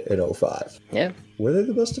in 05. Yeah. Were they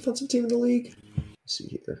the best defensive team in the league? Let's see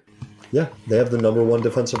here. Yeah, they have the number 1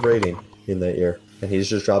 defensive rating in that year, and he's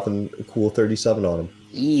just dropping a cool 37 on him.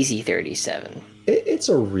 Easy 37. It's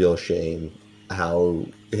a real shame how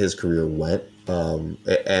his career went, and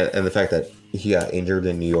the fact that he got injured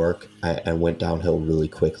in New York and went downhill really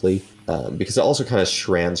quickly, because it also kind of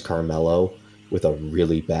strands Carmelo with a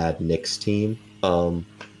really bad Knicks team.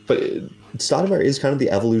 But Stoudemire is kind of the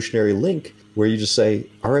evolutionary link where you just say,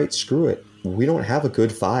 all right, screw it. We don't have a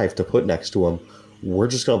good 5 to put next to him. We're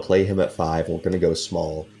just going to play him at 5. We're going to go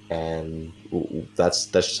small. And that's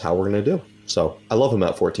just how we're going to do. So I love him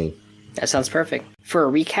at 14. That sounds perfect. For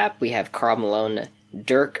a recap, we have Karl Malone,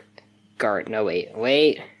 Dirk, Gart. No,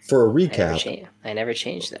 wait. For a recap, I never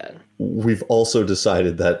changed that. We've also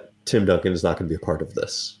decided that Tim Duncan is not going to be a part of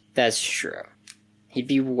this. That's true. He'd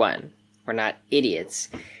be 1. We're not idiots.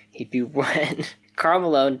 He'd be 1. Karl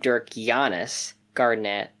Malone, Dirk, Giannis,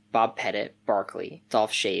 Garnett, Bob Pettit, Barkley,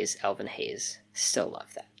 Dolph Schayes, Elvin Hayes. Still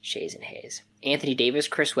love that. Schayes and Hayes. Anthony Davis,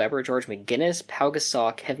 Chris Webber, George McGinnis, Pau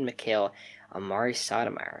Gasol, Kevin McHale, Amari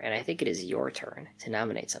Stoudemire. And I think it is your turn to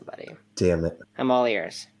nominate somebody. Damn it. I'm all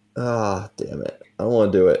ears. Damn it. I don't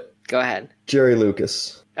want to do it. Go ahead. Jerry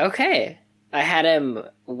Lucas. Okay. I had him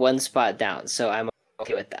 1 spot down, so I'm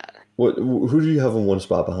okay with that. Who do you have in 1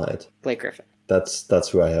 spot behind? Blake Griffin. That's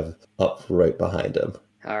who I have up right behind him.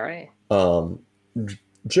 All right.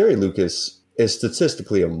 Jerry Lucas is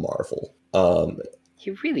statistically a marvel.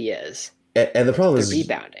 He really is. And the problem is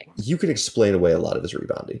rebounding. You can explain away a lot of his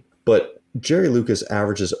rebounding, but Jerry Lucas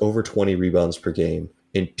averages over 20 rebounds per game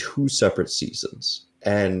in 2 separate seasons,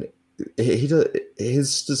 and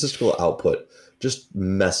his statistical output just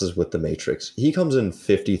messes with the matrix. He comes in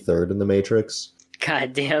 53rd in the matrix.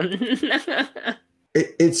 God damn.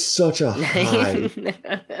 It's such a high.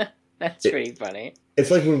 That's pretty funny. It's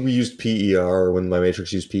like when we used PER, when my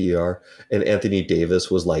matrix used PER, and Anthony Davis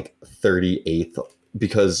was like 38th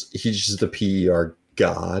because he's just the PER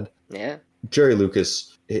god. Yeah. Jerry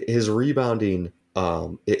Lucas, his rebounding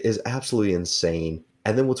is absolutely insane.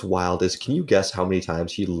 And then what's wild is, can you guess how many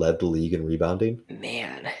times he led the league in rebounding?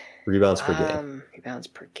 Man. Rebounds per game. Rebounds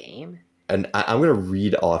per game? And I'm going to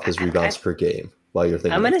read off his rebounds per game while you're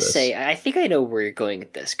thinking I'm going to say, I think I know where you're going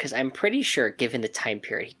with this, because I'm pretty sure, given the time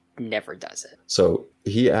period, he never does it. So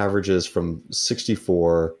he averages from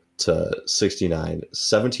 64 to 69,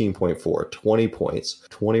 17.4, 20 points,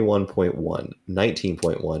 21.1,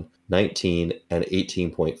 19.1, 19, and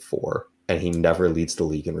 18.4. And he never leads the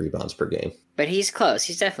league in rebounds per game. But he's close.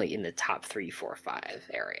 He's definitely in the top 3, 4, 5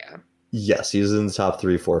 area. Yes, he's in the top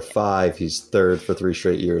 3, 4, 5. He's 3rd for 3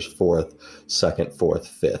 straight years, 4th, 2nd, 4th,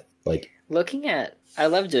 5th. Looking at, I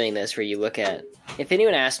love doing this where you look at, if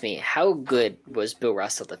anyone asks me, how good was Bill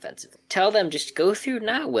Russell defensively? Tell them just go through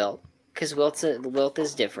not Wilt, because Wilt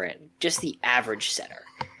is different, just the average center.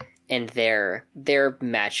 And their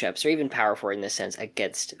matchups, or even power forward in this sense,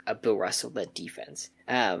 against a Bill Russell-led defense.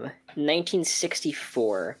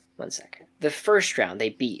 1964, 1 second. The first round,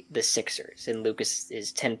 they beat the Sixers, and Lucas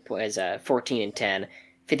is 14 and 10,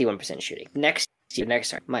 51% shooting. Next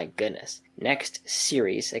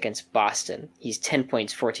series against Boston, he's 10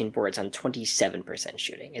 points, 14 boards on 27%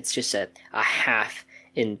 shooting. It's just a half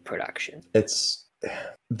in production.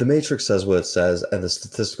 The Matrix says what it says, and the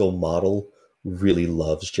statistical model really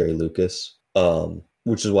loves Jerry Lucas,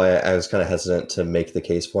 which is why I was kind of hesitant to make the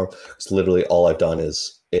case for him. Because literally all I've done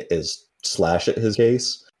is slash at his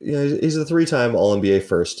case. You know, he's a 3-time All-NBA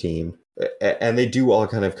first team, and they do all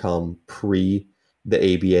kind of come pre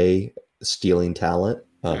the ABA stealing talent.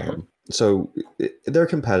 So they're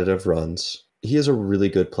competitive runs. He is a really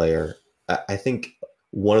good player. I think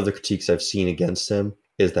one of the critiques I've seen against him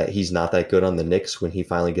is that he's not that good on the Knicks when he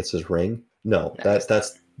finally gets his ring. No,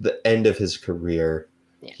 that's the end of his career.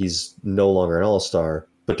 Yeah. He's no longer an all-star,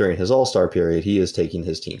 but during his all-star period, he is taking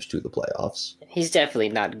his teams to the playoffs. He's definitely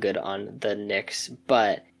not good on the Knicks,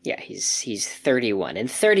 but yeah, he's 31. And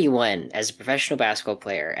 31 as a professional basketball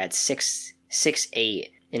player at 6'8",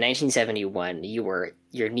 in 1971, your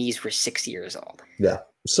knees were 6 years old. Yeah.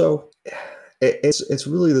 So it's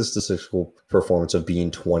really the statistical performance of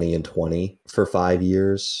being 20 and 20 for 5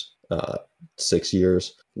 years, 6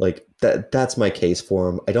 years. Like that's my case for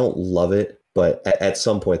him. I don't love it, but at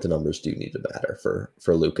some point the numbers do need to matter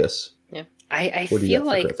for Lucas. Yeah. I feel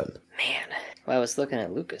like Griffin? Man, well, I was looking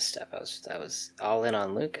at Lucas stuff. I was all in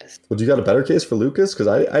on Lucas. Well, do you got a better case for Lucas? Because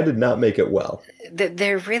I did not make it well.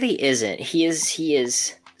 There really isn't. He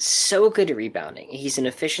is so good at rebounding. He's an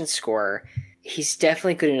efficient scorer. He's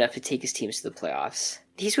definitely good enough to take his teams to the playoffs.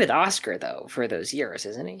 He's with Oscar, though, for those years,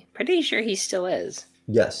 isn't he? Pretty sure he still is.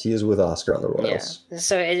 Yes, he is with Oscar on the Royals. Yeah.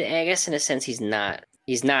 So I guess in a sense he's not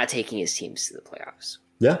taking his teams to the playoffs.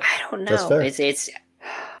 Yeah, I don't know. That's fair. It's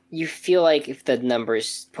you feel like if the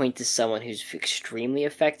numbers point to someone who's extremely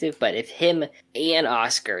effective, but if him and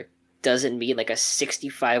Oscar doesn't meet like a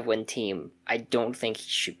 65 win team, I don't think he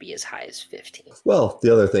should be as high as 15. Well,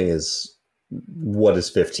 the other thing is, what is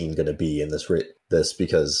 15 going to be in this?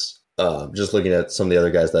 Because just looking at some of the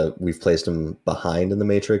other guys that we've placed him behind in the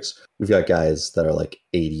Matrix, we've got guys that are like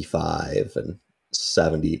 85 and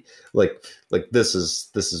 70. Like this is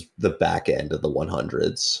the back end of the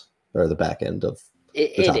 100s, or the back end of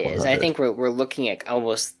it is. 100. I think we're looking at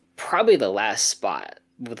almost probably the last spot.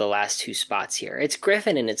 The last two spots here. It's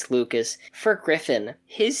Griffin and it's Lucas. For Griffin,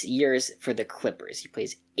 his years for the Clippers, he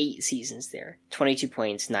plays 8 seasons there. 22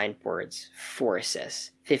 points, 9 boards, 4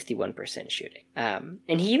 assists, 51% shooting. And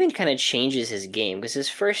he even kind of changes his game because his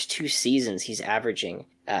first 2 seasons he's averaging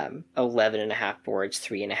 11.5 boards,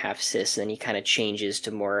 3.5 assists, and then he kind of changes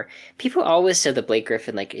to more. People always said that Blake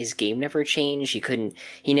Griffin, like, his game never changed.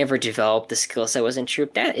 He never developed, the skill set wasn't true.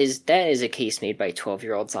 That is a case made by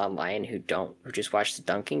 12-year-olds online who just watch the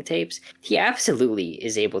dunking tapes. He absolutely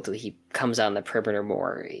is able to. He comes on the perimeter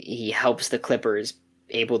more. He helps the Clippers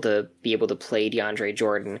be able to play DeAndre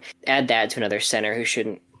Jordan. Add that to another center who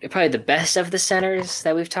shouldn't, probably the best of the centers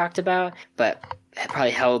that we've talked about, but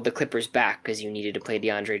probably held the Clippers back because you needed to play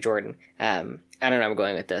DeAndre Jordan. I don't know where I'm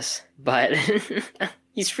going with this, but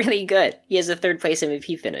he's really good. He has a 3rd place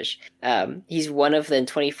MVP finish. He's one of the, in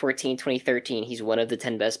 2014, 2013, he's one of the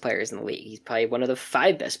 10 best players in the league. He's probably one of the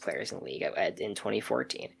 5 best players in the league in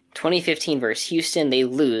 2014. 2015 versus Houston, they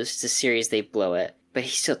lose. It's a series, they blow it. But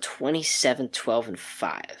he's still 27, 12, and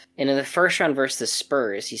 5. And in the first round versus the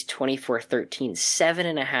Spurs, he's 24, 13,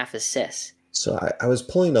 7.5 assists. So I was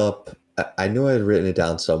pulling up, I knew I had written it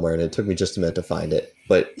down somewhere, and it took me just a minute to find it.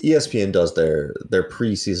 But ESPN does their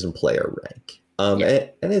preseason player rank.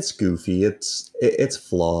 And it's goofy, it's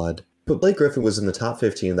flawed. But Blake Griffin was in the top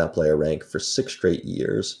 15 of that player rank for 6 straight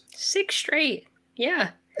years. 6 straight,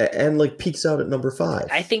 yeah. And like peaks out at number 5.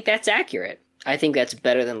 I think that's accurate. I think that's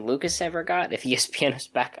better than Lucas ever got. If ESPN was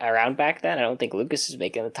around back then, I don't think Lucas is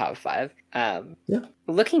making the top 5.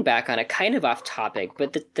 Looking back on it, kind of off topic,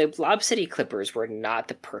 but the Lob City Clippers were not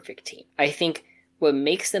the perfect team. I think what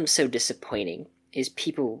makes them so disappointing is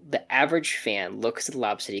the average fan looks at the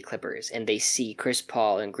Lob City Clippers and they see Chris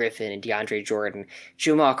Paul and Griffin and DeAndre Jordan,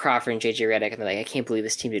 Jamal Crawford and JJ Redick, and they're like, I can't believe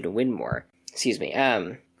this team didn't win more. Excuse me.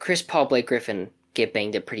 Chris Paul, Blake Griffin get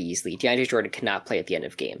banged up pretty easily. DeAndre Jordan cannot play at the end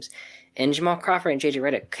of games. And Jamal Crawford and JJ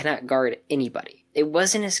Redick cannot guard anybody. It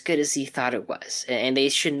wasn't as good as he thought it was. And they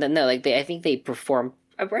shouldn't know. Like, I think they performed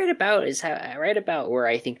right about where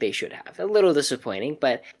I think they should have. A little disappointing,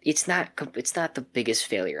 but it's not the biggest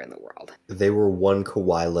failure in the world. They were one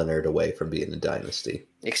Kawhi Leonard away from being a dynasty.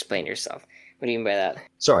 Explain yourself. What do you mean by that?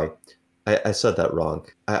 Sorry, I said that wrong.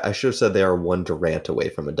 I should have said they are one Durant away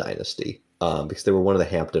from a dynasty, because they were one of the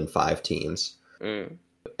Hampton 5 teams.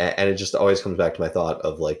 And it just always comes back to my thought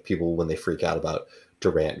of like people when they freak out about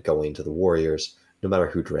Durant going to the Warriors. No matter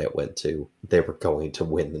who Durant went to, they were going to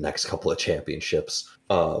win the next couple of championships.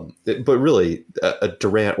 But really,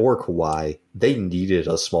 Durant or Kawhi, they needed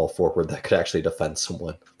a small forward that could actually defend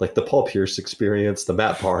someone. Like the Paul Pierce experience, the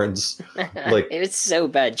Matt Barnes. Like it's so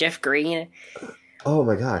bad. Jeff Green. Oh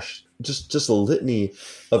my gosh. Just a litany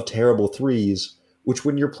of terrible threes, which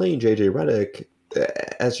when you're playing JJ Redick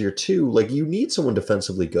as your 2, like you need someone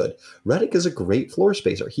defensively good. Redick is a great floor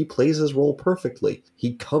spacer. He plays his role perfectly.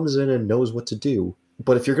 He comes in and knows what to do.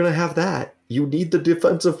 But if you're going to have that, you need the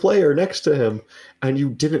defensive player next to him. And you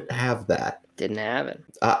didn't have that. Didn't have it.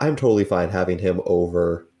 I'm totally fine having him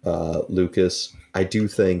over Lucas. I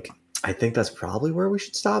think that's probably where we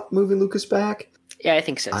should stop moving Lucas back. Yeah, I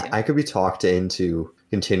think so too. I could be talked into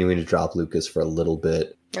continuing to drop Lucas for a little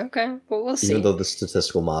bit. Okay, well, we'll see. Even though the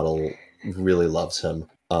statistical model really loves him.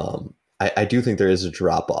 I do think there is a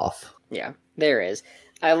drop off. Yeah, there is.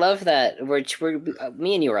 I love that we're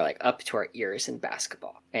me and you are like up to our ears in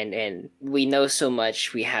basketball, and we know so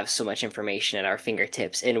much. We have so much information at our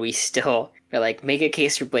fingertips, and we still are like make a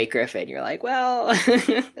case for Blake Griffin. You're like, well,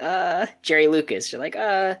 Jerry Lucas. You're like,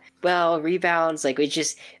 well, rebounds. Like we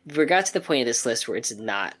got to the point of this list where it's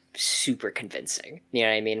not super convincing. You know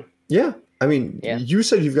what I mean? Yeah. I mean, You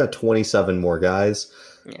said you've got 27 more guys.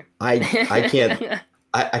 Yeah. I can't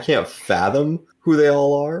I can't fathom who they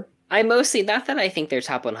all are. I mostly, not that I think they're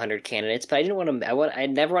top 100 candidates, but I didn't want to. I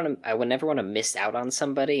would never want to miss out on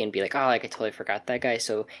somebody and be like, oh, like I totally forgot that guy.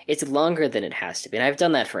 So it's longer than it has to be, and I've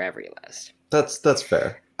done that for every list. That's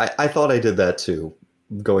fair. I thought I did that too,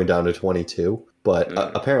 going down to 22, but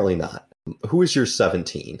apparently not. Who is your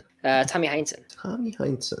 17? Tommy Heinsohn. Tommy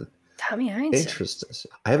Heinsohn. Tommy Heinsohn.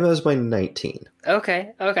 Interesting. I have him as my 19.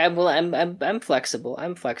 Okay. Well, I'm flexible.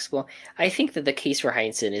 I think that the case for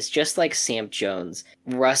Heinsohn is just like Sam Jones.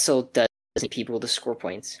 Russell does need people to score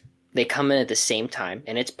points. They come in at the same time,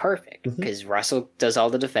 and it's perfect because Russell does all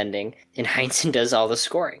the defending and Heinsohn does all the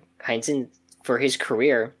scoring. Heinsohn, for his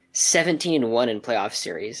career, 17-1 in playoff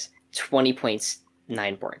series, 20 points,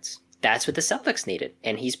 9 boards. That's what the Celtics needed,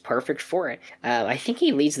 and he's perfect for it. I think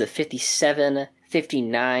he leads the 57,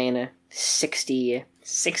 59, 60,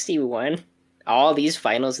 61. All these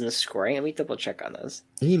finals in the scoring. Let me double check on those.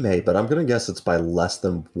 He may, but I'm going to guess it's by less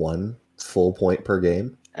than 1 full point per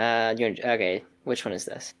game. Okay, which one is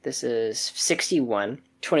this? This is 61,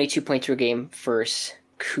 22 points per game versus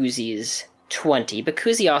Kuzi's 20, but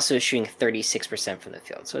Kuzi also is shooting 36% from the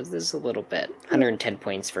field, so this is a little bit. 110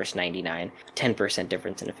 points versus 99, 10%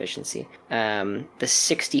 difference in efficiency. The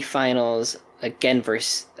 60 finals, again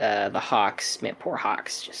versus the Hawks. Man, poor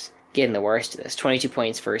Hawks, just getting the worst of this. 22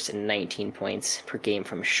 points versus 19 points per game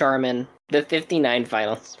from Sharman. The 59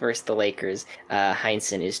 finals versus the Lakers,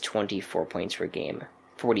 Heinsohn is 24 points per game.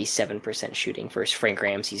 47% shooting versus Frank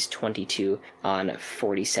Ramsey's 22 on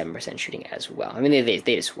 47% shooting as well. I mean, they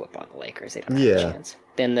just whoop on the Lakers. They don't have a chance.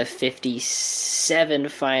 Then the 57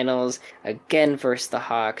 finals, again versus the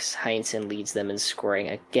Hawks. Heinsohn leads them in scoring,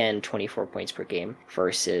 again 24 points per game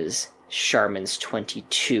versus Sharman's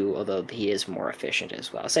 22, although he is more efficient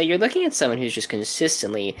as well. So you're looking at someone who's just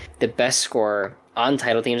consistently the best scorer on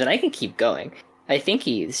title teams, and I can keep going. I think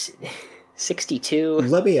he's 62.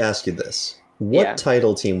 Let me ask you this. What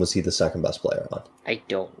title team was he the second best player on? I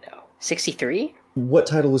don't know. 63? What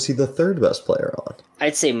title was he the third best player on?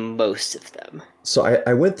 I'd say most of them. So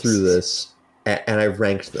I went through this and I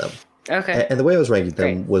ranked them. Okay. And the way I was ranking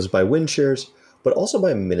them was by win shares, but also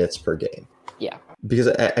by minutes per game. Yeah. Because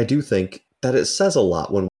I do think that it says a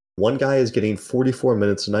lot when one guy is getting 44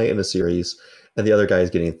 minutes a night in a series and the other guy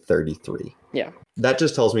is getting 33. Yeah. That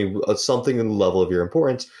just tells me something in the level of your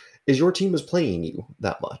importance is your team is playing you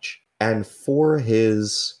that much. And for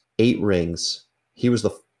his 8 rings, he was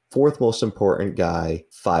the 4th most important guy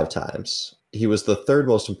 5 times. He was the 3rd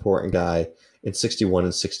most important guy in 61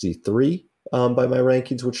 and 63 by my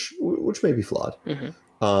rankings, which may be flawed.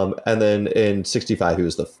 And then in 65, he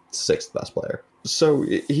was the 6th best player. So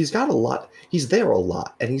he's got a lot. He's there a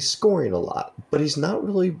lot, and he's scoring a lot, but he's not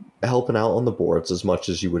really helping out on the boards as much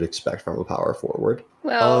as you would expect from a power forward.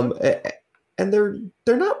 Well, and they're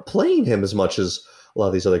not playing him as much as a lot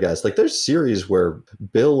of these other guys. Like there's series where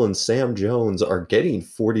Bill and Sam Jones are getting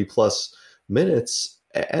 40 plus minutes,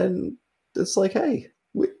 and it's like, hey,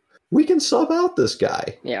 we can sub out this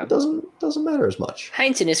guy. Yeah, it doesn't matter as much.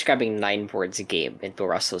 Heinsohn is grabbing 9 boards a game, and Bill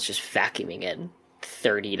Russell's just vacuuming in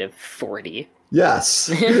 30 to 40. Yes,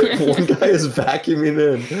 one guy is vacuuming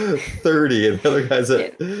in 30, and the other guy's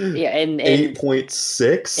at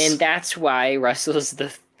 8.6. And that's why Russell is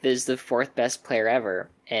the 4th best player ever,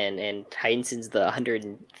 and Heinsohn's the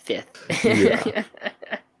 105th. Yeah.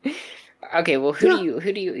 Okay, well, who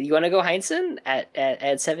do you want to go Heinsohn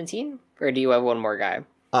at 17, or do you have one more guy?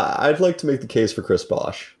 I'd like to make the case for Chris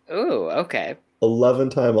Bosh. Ooh, okay.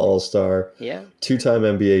 11-time All-Star. Yeah. 2-time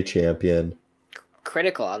NBA champion.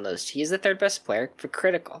 Critical on those. He's the 3rd best player for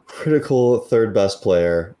critical. Critical 3rd best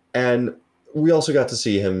player. And we also got to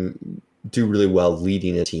see him do really well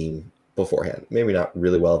leading a team beforehand. Maybe not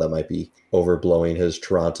really well. That might be overblowing his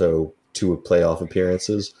Toronto to playoff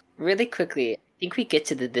appearances. Really quickly, I think we get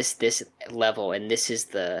to this level, and this is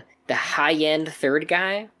the high-end 3rd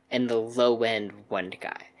guy and the low-end 1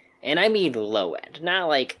 guy. And I mean low-end, not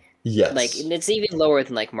like... Yes. Like, it's even lower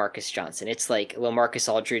than, like, Marcus Johnson. It's like LaMarcus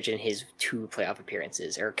Aldridge in his 2 playoff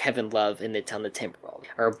appearances, or Kevin Love on the Timberwolves,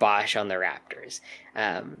 or Bosh on the Raptors.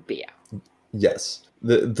 But yeah. Yes.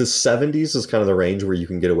 The 70s is kind of the range where you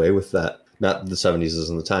can get away with that. Not the 70s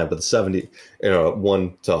isn't the time, but the 70,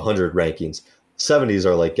 1 to 100 rankings. 70s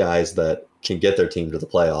are like guys that can get their team to the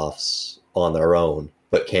playoffs on their own,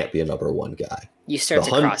 but can't be a number 1 guy. You start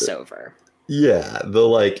to cross over. Yeah,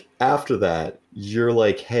 after that, you're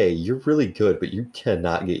like, hey, you're really good, but you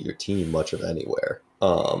cannot get your team much of anywhere.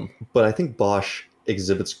 But I think Bosh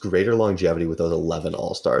exhibits greater longevity with those 11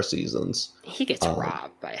 All-Star seasons. He gets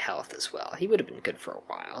robbed by health as well. He would have been good for a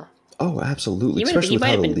while. Oh, absolutely. Especially with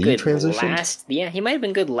how the league transitioned. He might have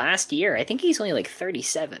been good last year. I think he's only like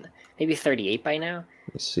 37, maybe 38 by now.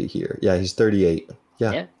 Let me see here. Yeah, he's 38.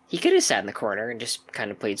 Yeah. He could have sat in the corner and just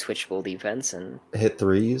kind of played switchable defense and hit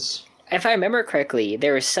threes. If I remember correctly,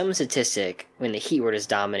 there was some statistic when the Heat were just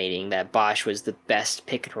dominating that Bosh was the best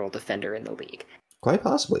pick-and-roll defender in the league. Quite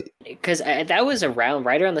possibly. Because that was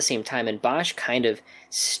right around the same time, and Bosh kind of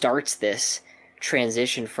starts this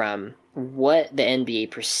transition from what the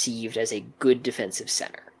NBA perceived as a good defensive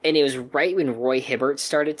center. And it was right when Roy Hibbert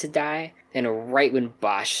started to die, and right when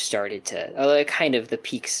Bosch started to, kind of the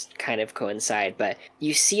peaks kind of coincide, but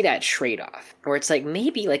you see that trade-off where it's like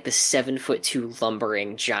maybe like the 7'2"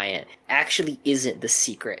 lumbering giant actually isn't the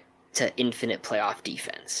secret to infinite playoff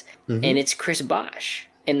defense, and it's Chris Bosch.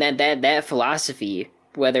 And that philosophy,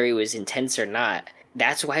 whether it was intense or not,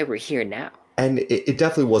 that's why we're here now. And it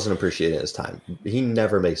definitely wasn't appreciated in his time. He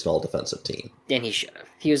never makes an all-defensive team. And he should have.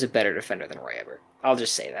 He was a better defender than Roy Hibbert. I'll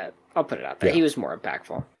just say that. I'll put it out there. Yeah. He was more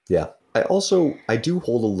impactful. Yeah. I do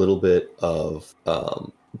hold a little bit of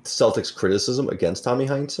Celtics criticism against Tommy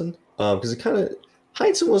Heinsohn, because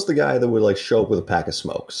Heinsohn was the guy that would like show up with a pack of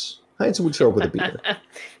smokes. Heinsohn would show up with a beer.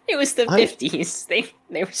 It was the 50s.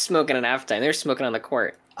 They were smoking at halftime. They were smoking on the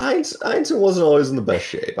court. Heinsohn wasn't always in the best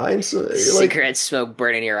shape. Cigarette smoke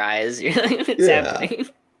burning your eyes. It's happening.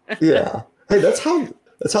 Yeah. Hey, that's how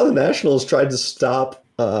the Nationals tried to stop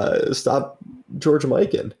George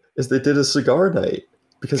Mikan, is they did a cigar night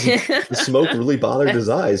because the smoke really bothered his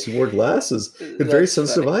eyes. He wore glasses. He had very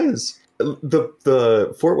sensitive eyes.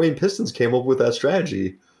 The Fort Wayne Pistons came up with that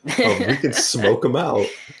strategy of we can smoke them out.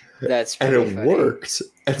 That's and it funny. Worked.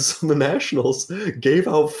 And so the Nationals gave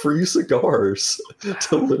out free cigars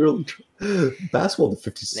to literally basketball in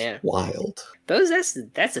the 50s. Man. Wild. That's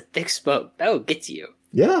a thick smoke. That will get to you.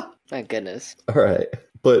 Yeah. My goodness. All right.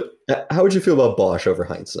 But how would you feel about Bosch over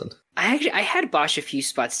Heinsohn? I had Bosch a few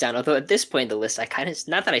spots down, although at this point in the list, I kind of,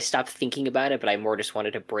 not that I stopped thinking about it, but I more just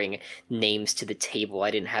wanted to bring names to the table.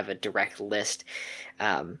 I didn't have a direct list.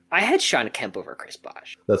 I had Sean Kemp over Chris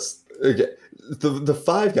Bosch. That's okay. The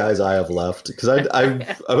five guys I have left, because I'm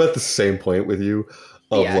at the same point with you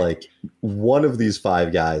of like one of these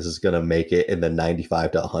five guys is going to make it in the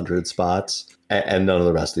 95 to 100 spots, and none of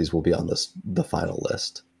the rest of these will be on the final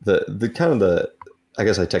list. I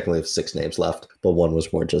guess I technically have 6 names left, but one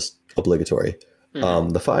was more just obligatory.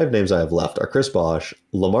 The 5 names I have left are Chris Bosch,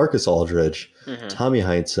 LaMarcus Aldridge, Tommy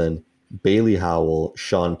Heinsohn, Bailey Howell,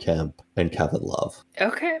 Sean Kemp, and Kevin Love.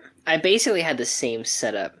 Okay. I basically had the same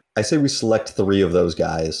setup. I say we select 3 of those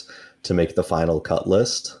guys to make the final cut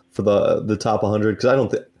list for the top 100, because I don't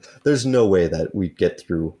think there's no way that we get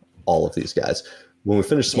through all of these guys. When we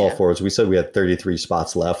finished small forwards, we said we had 33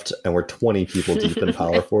 spots left, and we're 20 people deep in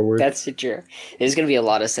power forward. That's true. There's going to be a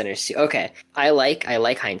lot of centers too. Okay, I like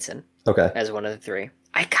Heinsohn. Okay, as one of the 3.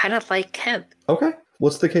 I kind of like Kemp. Okay,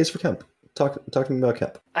 what's the case for Kemp? Talk to me about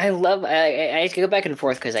Kemp. I go back and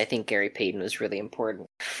forth because I think Gary Payton was really important.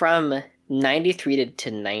 From 93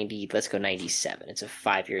 to 90, let's go 97. It's a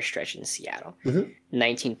 5-year stretch in Seattle.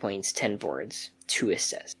 19 points, 10 boards, 2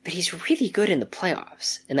 assists. But he's really good in the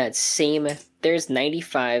playoffs. In that same, there's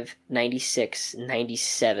 95, 96,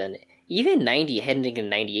 97, even 90 heading into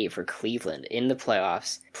 98 for Cleveland in the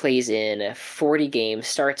playoffs. Plays in 40 games,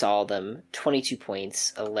 starts all of them, 22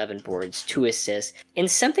 points, 11 boards, 2 assists. And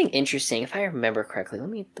something interesting, if I remember correctly, let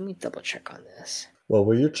me double check on this. Well,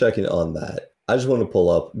 while you're checking on that, I just want to pull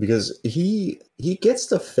up, because he gets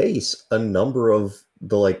to face a number of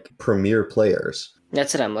the like premier players.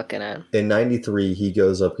 That's what I'm looking at. In 93, he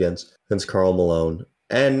goes up against Karl Malone.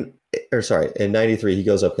 In 93, he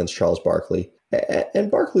goes up against Charles Barkley. And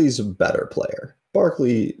Barkley's a better player.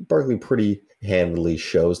 Barkley pretty handily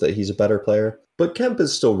shows that he's a better player. But Kemp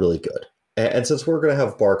is still really good. And since we're going to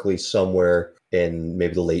have Barkley somewhere in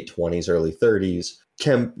maybe the late 20s, early 30s,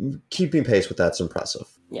 Kemp keeping pace with that's impressive.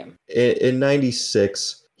 Yeah. In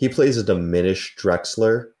 96, he plays a diminished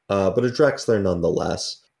Drexler, but a Drexler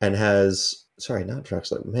nonetheless, and has... Sorry, not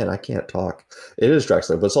Drexler. Man, I can't talk. It is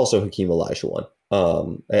Drexler, but it's also Hakeem Olajuwon.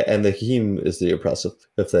 And the Hakeem is the impressive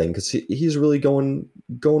thing, because he's really going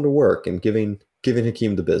to work and giving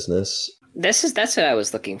Hakeem the business. That's what I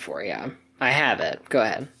was looking for. Yeah, I have it. Go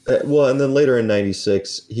ahead. And then later in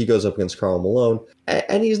 96, he goes up against Karl Malone,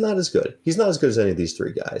 and he's not as good. He's not as good as any of these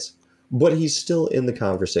 3 guys, but he's still in the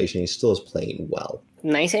conversation. He still is playing well.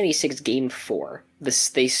 1996 Game 4.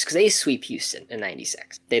 They sweep Houston in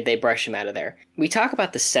 96. They brush him out of there. We talk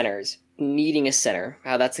about the centers needing a center.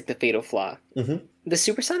 How that's like the fatal flaw. The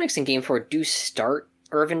Supersonics in Game 4 do start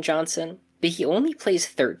Irvin Johnson, but he only plays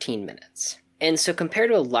 13 minutes. And so compared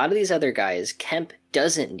to a lot of these other guys, Kemp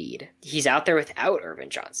doesn't need. He's out there without Irvin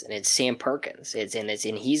Johnson. It's Sam Perkins.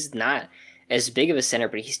 And he's not as big of a center,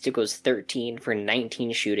 but he still goes 13 for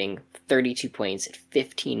 19 shooting, 32 points,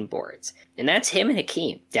 15 boards. And that's him and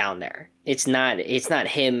Hakeem down there. It's not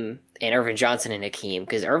him and Irvin Johnson and Hakeem,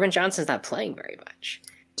 because Irvin Johnson's not playing very much.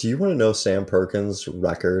 Do you want to know Sam Perkins'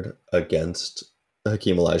 record against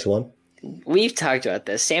Hakeem Olajuwon? We've talked about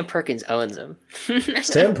this. Sam Perkins owns him.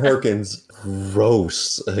 Sam Perkins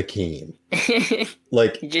roasts Hakeem.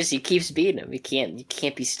 Like he keeps beating him. You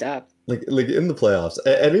can't be stopped. Like in the playoffs,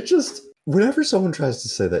 and it just whenever someone tries to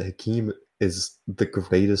say that Hakeem is the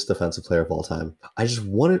greatest defensive player of all time, I just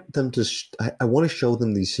wanted them to. I want to show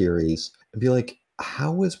them these series and be like,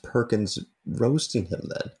 how is Perkins roasting him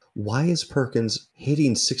then? Why is Perkins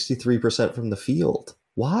hitting 63% from the field?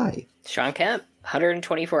 Why? Sean Kemp,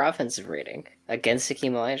 124 offensive rating against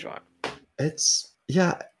Hakeem Olajuwon.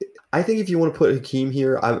 Yeah. I think if you want to put Hakeem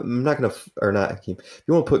here, I'm not gonna, or not Hakeem. If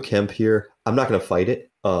you want to put Kemp here, I'm not gonna fight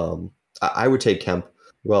it. I would take Kemp.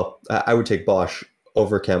 Well, I would take Bosch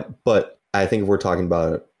over Kemp, but I think if we're talking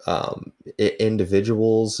about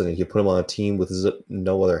individuals and if you put them on a team with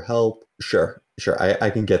no other help, sure, I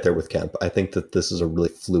can get there with Kemp. I think that this is a really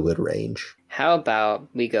fluid range. How about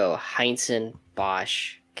we go Heinsohn,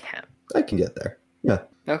 Bosch, Kemp? I can get there. Yeah.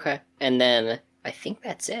 Okay, and then I think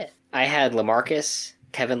that's it. I had LaMarcus,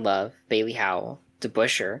 Kevin Love, Bailey Howell,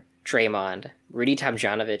 DeBusschere, Draymond, Rudy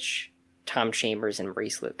Tomjanovich, Tom Chambers, and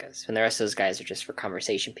Maurice Lucas. And the rest of those guys are just for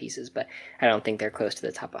conversation pieces, but I don't think they're close to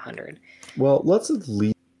the top 100. Well, let's at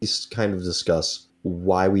least kind of discuss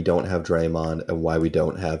why we don't have Draymond and why we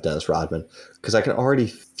don't have Dennis Rodman, because I can already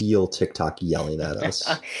feel TikTok yelling at us.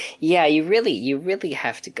 Yeah, you really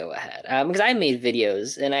have to go ahead. Because I made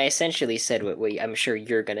videos and I essentially said what I'm sure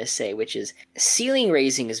you're going to say, which is ceiling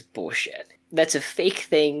raising is bullshit. That's a fake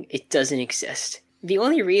thing. It doesn't exist. The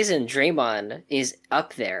only reason Draymond is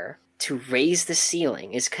up there to raise the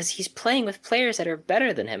ceiling is because he's playing with players that are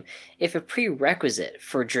better than him. If a prerequisite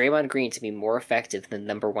for Draymond Green to be more effective than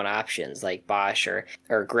number one options like Bosch or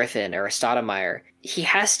Griffin or Stoudemire, he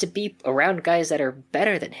has to be around guys that are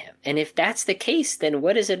better than him. And if that's the case, then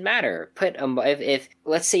what does it matter? If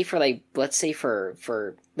let's say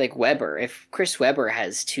for Weber, if Chris Webber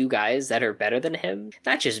has two guys that are better than him,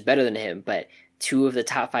 not just better than him, but two of the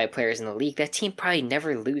top 5 players in the league, that team probably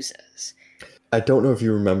never loses. I don't know if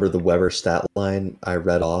you remember the Weber stat line I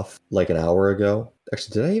read off like an hour ago.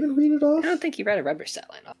 Actually, did I even read it off? I don't think you read a Weber stat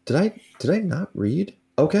line off. Did I not read?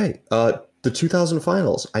 Okay. The 2000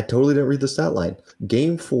 finals. I totally didn't read the stat line.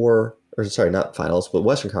 Game 4, or sorry, not finals, but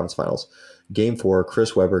Western Conference Finals. Game 4,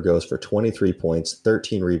 Chris Webber goes for 23 points,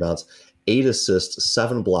 13 rebounds, 8 assists,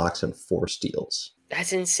 7 blocks, and 4 steals.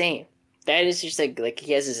 That's insane. That is just like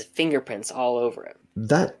he has his fingerprints all over him.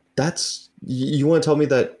 That's you want to tell me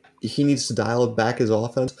that he needs to dial back his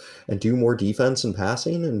offense and do more defense and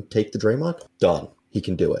passing and take the Draymond? Done. He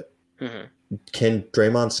can do it. Mm-hmm. Can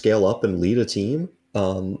Draymond scale up and lead a team?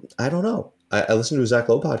 I don't know. I listened to a Zach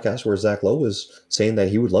Lowe podcast where Zach Lowe was saying that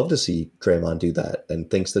he would love to see Draymond do that and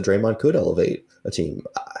thinks that Draymond could elevate a team.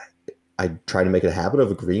 I try to make it a habit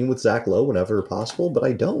of agreeing with Zach Lowe whenever possible, but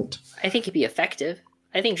I don't. I think he'd be effective.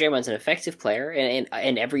 I think Draymond's an effective player in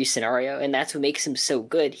every scenario, and that's what makes him so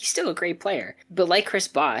good. He's still a great player. But like Chris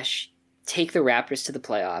Bosh, take the Raptors to the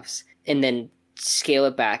playoffs and then scale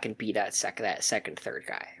it back and be that second, third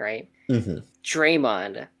guy, right? Mm-hmm.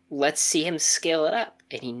 Draymond, let's see him scale it up,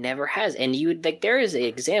 and he never has. And there is an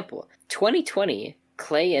example. 2020,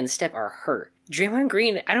 Clay and Steph are hurt. Draymond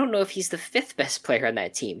Green, I don't know if he's the 5th best player on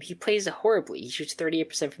that team. He plays horribly. He shoots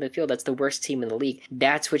 38% from the field. That's the worst team in the league.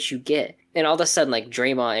 That's what you get. And all of a sudden, like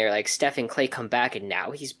Draymond or like Steph and Clay come back, and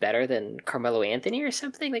now he's better than Carmelo Anthony or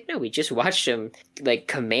something. Like, no, we just watched him like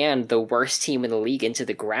command the worst team in the league into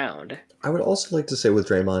the ground. I would also like to say with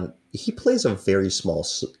Draymond, he plays a very small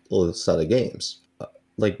set of games.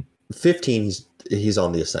 Like 15, he's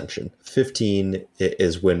on the ascension. 15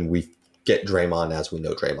 is when we get Draymond as we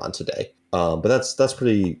know Draymond today. But that's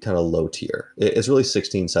pretty kind of low tier. It's really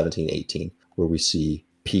 16, 17, 18 where we see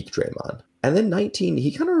peak Draymond. And then 19,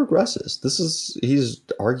 he kind of regresses. He's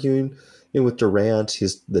arguing with Durant.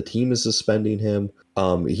 The team is suspending him.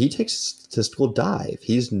 He takes a statistical dive.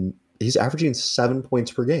 He's averaging 7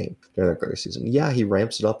 points per game during the regular season. Yeah, he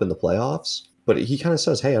ramps it up in the playoffs, but he kind of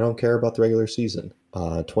says, hey, I don't care about the regular season.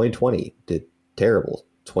 2020 did terrible.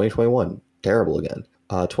 2021, terrible again.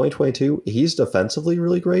 2022, he's defensively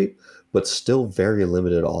really great, but still very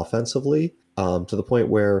limited offensively, to the point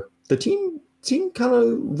where the team kind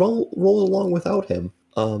of rolls along without him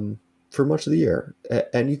for much of the year.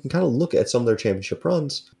 And you can kind of look at some of their championship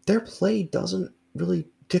runs. Their play doesn't really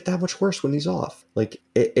get that much worse when he's off. Like,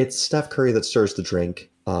 it's Steph Curry that stirs the drink.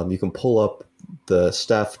 You can pull up the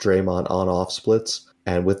Steph, Draymond on-off splits,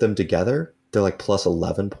 and with them together, they're like plus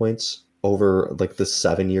 11 points over like the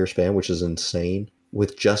 7-year span, which is insane.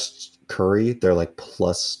 With just Curry, they're like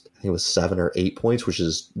plus, I think it was 7 or 8 points, which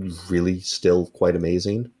is really still quite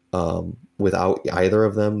amazing. Without either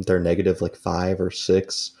of them, they're negative like 5 or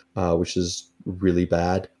 6, which is really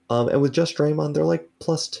bad. And with just Draymond, they're like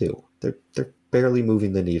 +2. They're barely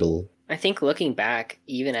moving the needle. I think looking back,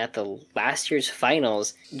 even at the last year's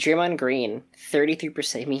finals, Draymond Green,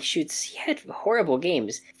 33%. I mean, he had horrible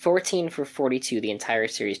games. 14 for 42 the entire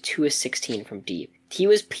series, 2 of 16 from deep. He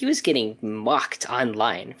was getting mocked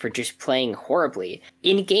online for just playing horribly.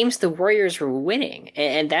 In games, the Warriors were winning,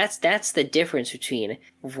 and that's the difference between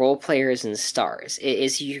role players and stars.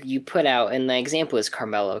 Is you put out, and the example is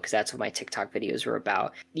Carmelo, because that's what my TikTok videos were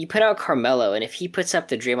about. You put out Carmelo, and if he puts up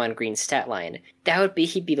the Draymond Green stat line,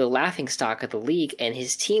 he'd be the laughingstock of the league, and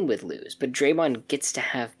his team would lose. But Draymond gets to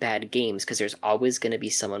have bad games because there's always going to be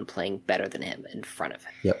someone playing better than him in front of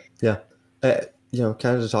him. Yep. Yeah.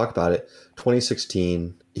 Kind of to talk about it,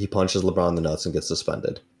 2016, he punches LeBron in the nuts and gets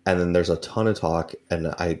suspended. And then there's a ton of talk, and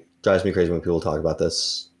it drives me crazy when people talk about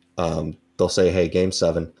this. They'll say, hey, Game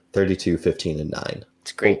 7, 32, 15, and 9.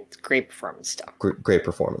 It's great. Well, it's great performance still. Great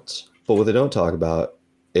performance. But what they don't talk about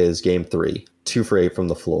is Game 3, 2 for 8 from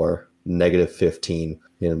the floor, -15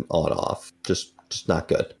 on off. Just not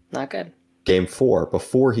good. Not good. Game 4,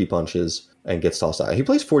 before he punches and gets tossed out. He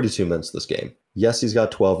plays 42 minutes this game. Yes, he's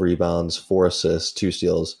got 12 rebounds, 4 assists, 2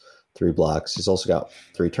 steals, 3 blocks. He's also got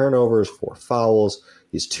 3 turnovers, 4 fouls.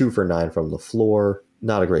 He's 2 for 9 from the floor.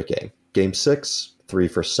 Not a great game. Game 6, 3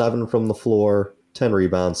 for 7 from the floor, 10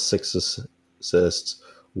 rebounds, 6 assists,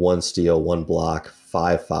 1 steal, 1 block,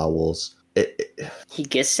 5 fouls. He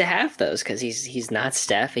gets to have those because he's not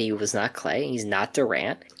Steph, he was not Clay, he's not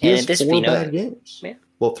Durant. He has 4 bad games. Yeah.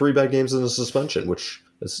 Well, 3 bad games in a suspension, which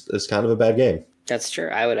is kind of a bad game. That's true.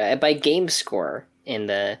 I would by game score in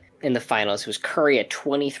the finals, it was Curry at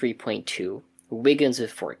 23.2, Wiggins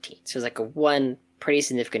with 14. So it's like a 1 pretty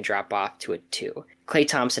significant drop off to a 2. Klay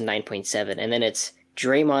Thompson 9.7, and then it's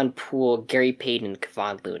Draymond, Poole, Gary Payton, and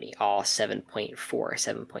Kevon Looney, all 7.4,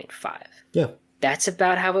 7.5. Yeah. That's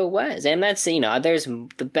about how it was. And that's, there's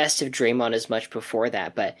the best of Draymond is much before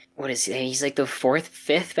that, but what is he? He's like the 4th,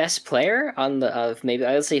 5th best player maybe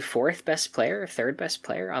I would say 4th best player, 3rd best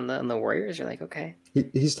player on the Warriors. You're like, okay.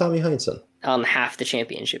 He's Tommy Heinsohn. On half the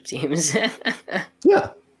championship teams. Yeah.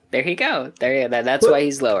 There you go. That's why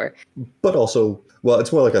he's lower. But also, well,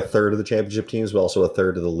 it's more like a third of the championship teams, but also a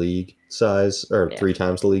third of the league size, or 3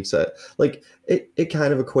 times the league size. Like, it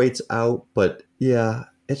kind of equates out, but yeah,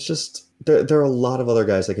 it's just... There are a lot of other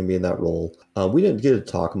guys that can be in that role. We didn't get to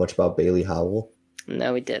talk much about Bailey Howell.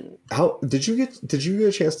 No, we didn't. How did you get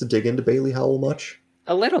a chance to dig into Bailey Howell much?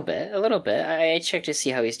 A little bit. I checked to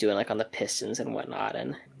see how he's doing, like on the Pistons and whatnot.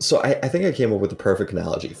 And so I think I came up with the perfect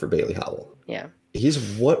analogy for Bailey Howell. Yeah, he's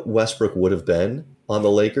what Westbrook would have been on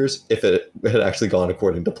the Lakers if it had actually gone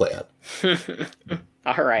according to plan.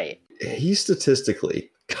 All right. He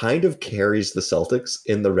statistically kind of carries the Celtics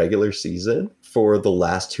in the regular season for the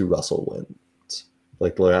last 2 Russell wins,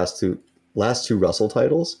 like the last two Russell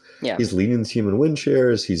titles. Yeah, he's leading the team in win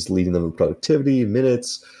shares. He's leading them in productivity,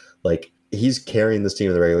 minutes. Like, he's carrying this team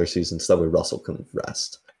in the regular season so that way Russell can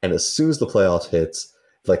rest. And as soon as the playoffs hits,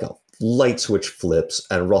 like a light switch flips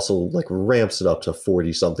and Russell like ramps it up to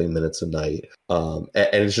 40 something minutes a night. And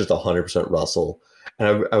it's just 100% Russell.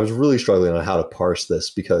 And I was really struggling on how to parse this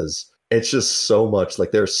because it's just so much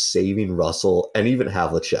like they're saving Russell and even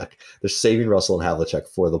Havlicek. They're saving Russell and Havlicek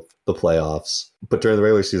for the playoffs. But during the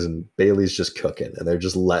regular season, Bailey's just cooking and they're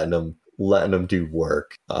just letting him do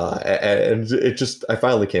work. And it just, I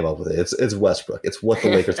finally came up with it. It's Westbrook. It's what the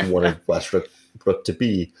Lakers wanted Westbrook to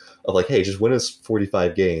be, of like, hey, just win us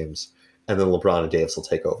 45 games. And then LeBron and Davis will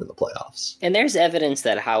take over in the playoffs. And there's evidence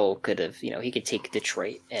that Howell could have, he could take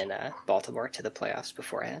Detroit and Baltimore to the playoffs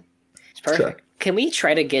beforehand. It's perfect. Sure. Can we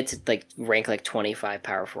try to get to rank 25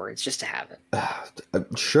 power forwards just to have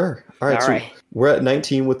it? Sure. All right. We're at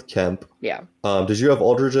 19 with Kemp. Yeah. Did you have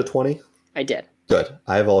Aldridge at 20? I did. Good.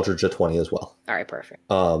 I have Aldridge at 20 as well. All right. Perfect.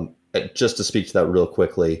 Just to speak to that real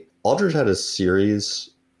quickly, Aldridge had a series.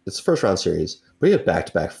 It's a first round series, but he had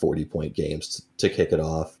back-to-back 40-point games to kick it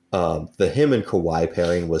off. The him and Kawhi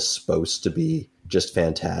pairing was supposed to be just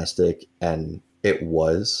fantastic, and it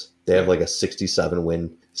was. They have a 67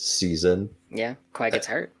 win season. Yeah, Kawhi gets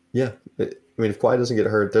hurt. Yeah. I mean, if Kawhi doesn't get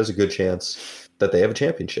hurt, there's a good chance that they have a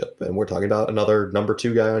championship. And we're talking about another number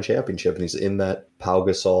 2 guy on a championship, and he's in that Pau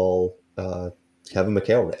Gasol, Kevin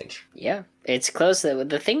McHale range. Yeah, it's close.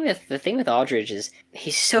 The thing with Aldridge is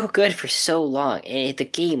he's so good for so long, and the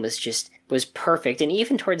game was perfect. And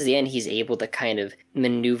even towards the end, he's able to kind of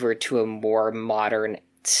maneuver to a more modern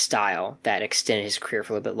style that extended his career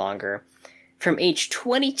for a little bit longer. From age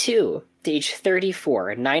 22 to age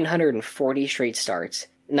 34, 940 straight starts.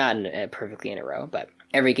 Not perfectly in a row, but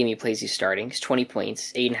every game he plays, he's starting. He's 20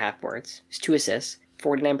 points, 8.5 boards, 2 assists,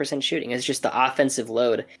 49% shooting. It's just the offensive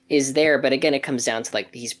load is there, but again, it comes down to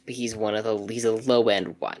like he's he's a low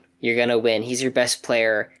end one. You're gonna win. He's your best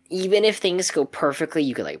player. Even if things go perfectly,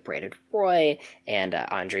 you could like Brandon Roy and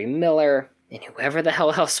Andre Miller and whoever the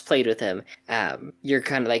hell else played with him. You're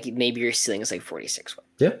kind of like maybe your ceiling is like 46.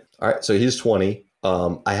 Yeah. All right. So he's 20.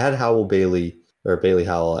 I had Bailey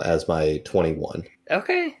Howell as my 21.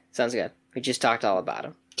 Okay, sounds good. We just talked all about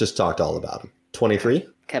him. 23.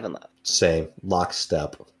 Kevin Love. Same.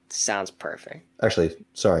 Lockstep. Sounds perfect. Actually,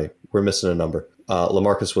 sorry, we're missing a number.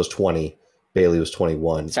 LaMarcus was 20. Bailey was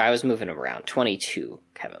 21. So I was moving him around. 22,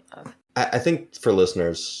 Kevin Love. I think for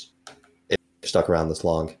listeners, if you've stuck around this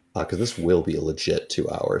long, because this will be a legit 2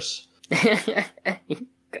 hours.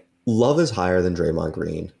 Love is higher than Draymond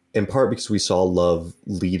Green, in part because we saw Love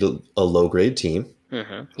lead a low-grade team.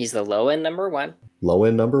 Mm-hmm. He's the low-end number one.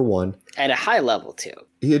 Low-end number one. At a high level, too.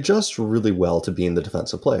 He adjusts really well to being the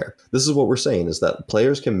defensive player. This is what we're saying, is that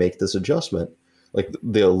players can make this adjustment. Like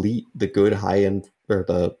the elite, the good high-end, or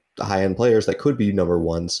the high-end players that could be number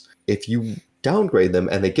ones, if you downgrade them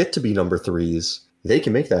and they get to be number threes, they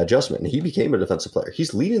can make that adjustment. And he became a defensive player.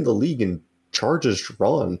 He's leading the league in charges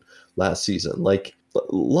drawn last season. Like,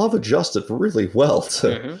 Love adjusted really well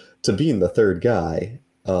to being the third guy.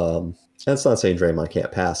 That's not saying Draymond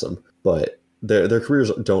can't pass him, but their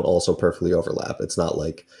careers don't also perfectly overlap. It's not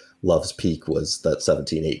like Love's peak was that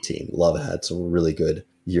 17-18. Love had some really good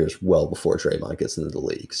years well before Draymond gets into the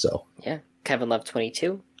league. So yeah, Kevin Love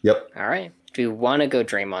 22. Yep. All right. Do we want to go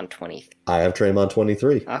Draymond 20? I have Draymond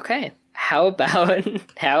 23. Okay. How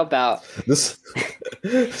about this?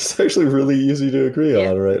 It's actually really easy to agree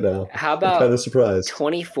on right now. How about I'm kind of surprised?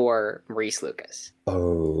 24 Maurice Lucas.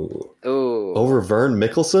 Oh. Ooh. Over Vern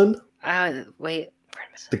Mickelson? Wait.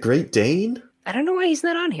 The Great Dane? I don't know why he's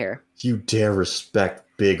not on here. You dare respect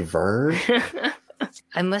Big Vern?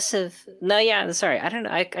 I must have. No, yeah, sorry. I don't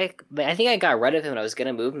know. I think I got rid of him and I was going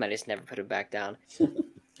to move him. I just never put him back down.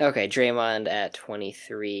 Okay, Draymond at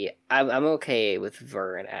 23. I'm okay with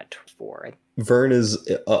Vern at 4. Vern is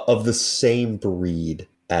of the same breed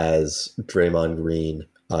as Draymond Green.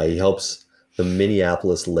 He helps the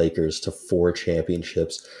Minneapolis Lakers to 4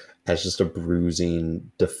 championships as just a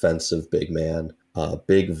bruising defensive big man.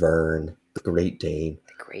 Big Vern, the Great Dane.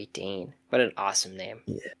 The Great Dane. What an awesome name.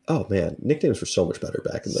 Yeah. Oh, man. Nicknames were so much better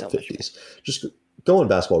back in the 50s. Just go on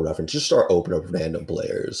Basketball Reference. Just start opening up random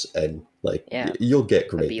players and, like, you'll get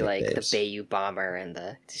great nicknames. Like the Bayou Bomber and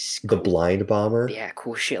the Blind Bomber. Yeah,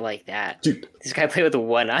 cool shit like that. Dude. This guy played with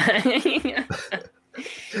one eye.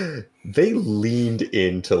 They leaned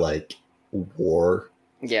into, like, war.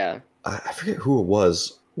 Yeah. I forget who it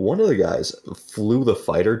was. One of the guys flew the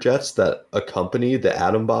fighter jets that accompanied the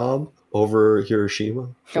atom bomb over Hiroshima.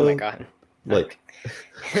 Oh my god. Like,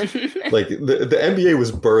 like the NBA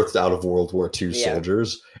was birthed out of World War II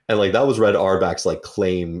soldiers. And like that was Red Auerbach's like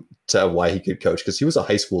claim to why he could coach, because he was a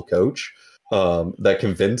high school coach that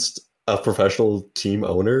convinced a professional team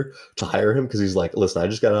owner to hire him, because he's like, listen, I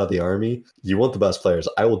just got out of the army. You want the best players?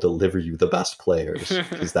 I will deliver you the best players,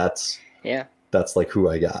 because that's like who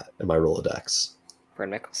I got in my Rolodex. Vern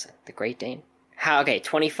Mickelson, the Great Dane. Okay,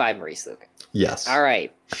 25 Maurice Lucas. Yes. All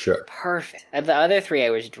right. Sure. Perfect. The other 3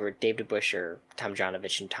 were Dave DeBusschere, Tom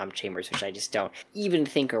Janovich, and Tom Chambers, which I just don't even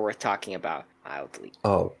think are worth talking about. I'll delete.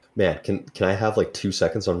 Oh, man. Can I have like 2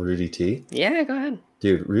 seconds on Rudy T? Yeah, go ahead.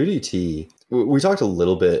 Dude, Rudy T. We talked a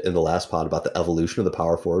little bit in the last pod about the evolution of the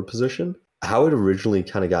power forward position. How it originally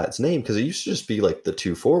kind of got its name, because it used to just be like the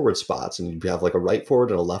 2 forward spots, and you'd have like a right forward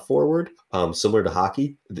and a left forward, similar to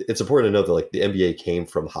hockey. It's important to note that like the NBA came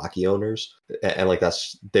from hockey owners, and like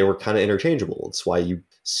they were kind of interchangeable. It's why you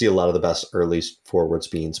see a lot of the best early forwards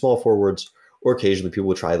being small forwards, or occasionally people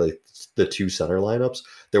would try like the 2 center lineups.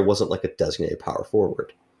 There wasn't like a designated power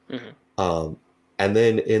forward. Mm-hmm. And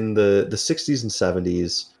then in the 60s and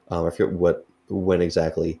 70s, I forget when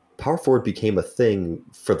exactly, power forward became a thing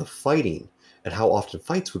for the fighting and how often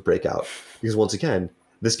fights would break out. Because once again,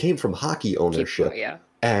 this came from hockey ownership.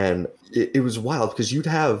 And it was wild, because you'd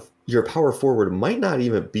have your power forward might not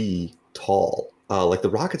even be tall. Like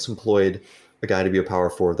the Rockets employed a guy to be a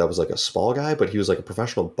power forward that was like a small guy, but he was like a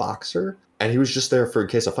professional boxer. And he was just there for in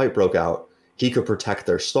case a fight broke out, he could protect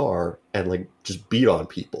their star and like just beat on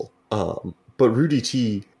people. But Rudy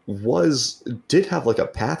T did have like a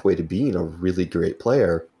pathway to being a really great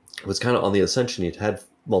player. It was kind of on the ascension. He'd had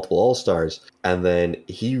multiple All-Stars, and then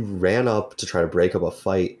he ran up to try to break up a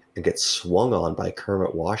fight and get swung on by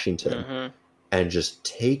Kermit Washington and just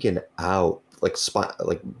taken out,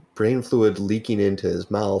 like brain fluid leaking into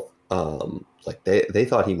his mouth. Like they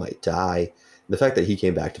thought he might die. The fact that he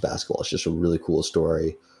came back to basketball is just a really cool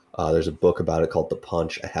story. There's a book about it called The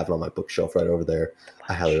Punch. I have it on my bookshelf right over there.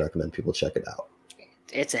 I highly recommend people check it out.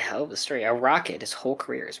 It's a hell of a story. A rocket his whole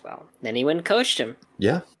career as well. Then he went and coached him.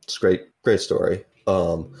 Yeah, it's great story.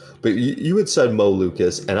 But you had said Mo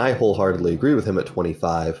Lucas, and I wholeheartedly agree with him at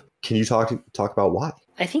 25. Can you talk about why?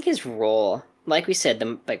 I think his role, like we said,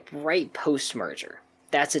 right post merger,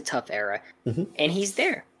 that's a tough era, and he's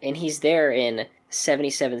there, in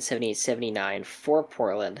 77, 78, 79 for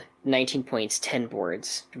Portland, 19 points, 10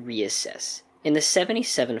 boards, 3 assists. In the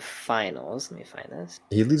 77 finals, let me find this.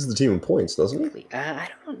 He leads the team in points, doesn't he? I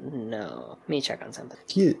don't know. Let me check on something.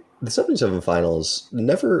 The 77 finals,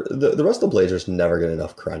 never the rest of the Blazers never get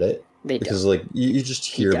enough credit. Because like you just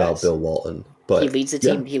hear about Bill Walton. But he leads the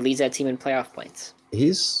team. He leads that team in playoff points.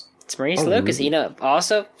 It's Maurice Lucas. You know,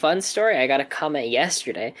 also fun story. I got a comment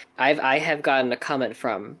yesterday. I have gotten a comment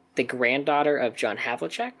from the granddaughter of John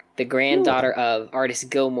Havlicek, the granddaughter of Artis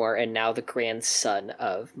Gilmore, and now the grandson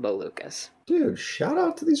of Mo Lucas. Dude, shout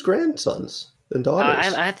out to these grandsons and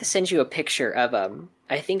daughters. I have to send you a picture of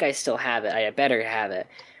I think I still have it. I better have it.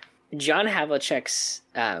 John Havlicek's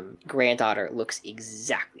granddaughter looks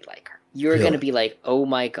exactly like her. You're gonna be like, oh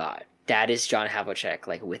my god, that is John Havlicek,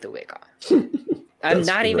 like with a wig on. I'm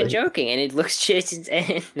not even joking, and it looks just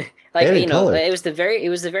and it was the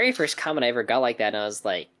very first comment I ever got like that, and I was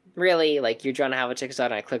like, really, like you're John Havlicek's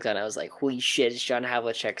daughter? And I clicked on it, I was like, holy shit, it's John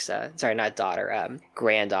Havlicek's sorry, not daughter,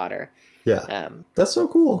 granddaughter. Yeah, that's so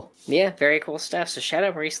cool. Yeah, very cool stuff. So shout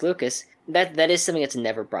out Maurice Lucas. That is something that's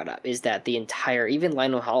never brought up. Is that the entire even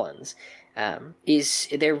Lionel Hollins it's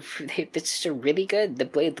just a really good.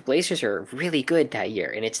 The Blazers are really good that year,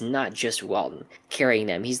 and it's not just Walton carrying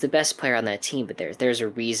them. He's the best player on that team, but there's a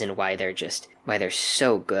reason why they're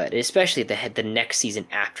so good, especially the next season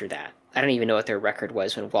after that. I don't even know what their record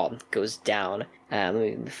was when Walton goes down. Let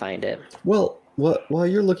me find it. Well, while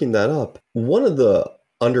you're looking that up, one of the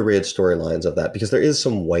underrated storylines of that, because there is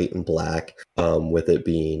some white and black with it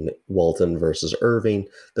being Walton versus Irving.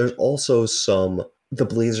 There's also the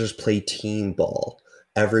Blazers play team ball.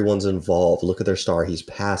 Everyone's involved. Look at their star. He's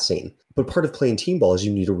passing. But part of playing team ball is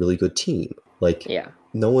you need a really good team. Like,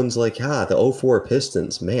 no one's like, the 04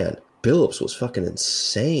 Pistons, man, Billups was fucking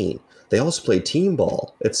insane. They also played team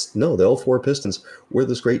ball. The 04 Pistons were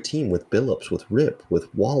this great team with Billups, with Rip,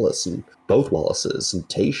 with Wallace, and both Wallaces, and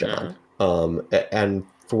Tayshaun. And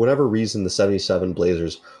for whatever reason, the 77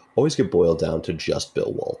 Blazers always get boiled down to just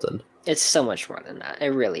Bill Walton. It's so much more than that. It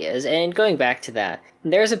really is. And going back to that,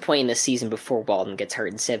 there's a point in the season before Walton gets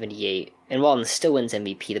hurt in 78, and Walton still wins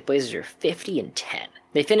MVP. The Blazers are 50-10.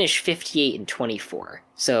 They finish 58-24.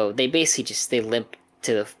 So they basically they limp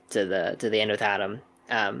to the end without him.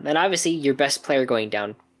 And obviously, your best player going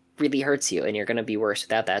down really hurts you, and you're going to be worse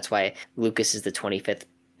without that. That's why Lucas is the 25th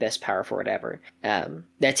best power forward ever.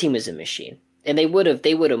 That team is a machine. And they would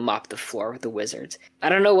have mopped the floor with the Wizards. I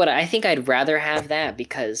don't know I think I'd rather have that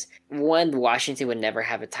because one, Washington would never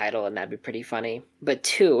have a title and that'd be pretty funny. But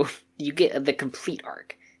two, you get the complete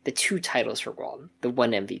arc. The 2 titles for Walton, the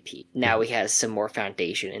 1 MVP. Now he has some more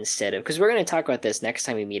foundation instead of, because we're going to talk about this next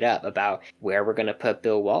time we meet up about where we're going to put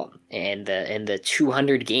Bill Walton and the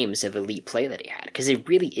 200 games of elite play that he had, because it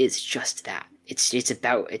really is just that. It's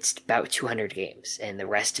about 200 games, and the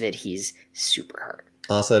rest of it he's super hurt.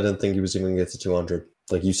 Honestly, I didn't think he was even going to get to 200.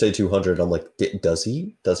 Like, you say 200, I'm like, does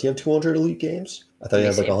he have 200 elite games? I thought he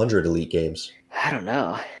had like 100 elite games. I don't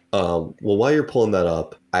know. Well, while you're pulling that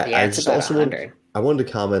up, I just also 100. I wanted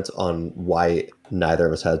to comment on why neither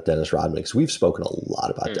of us had Dennis Rodman, because we've spoken a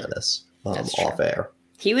lot about Dennis off air.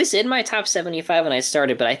 He was in my top 75 when I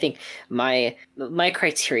started, but I think my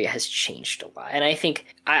criteria has changed a lot. And I think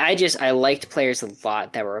I liked players a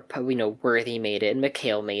lot that were, Worthy made it, and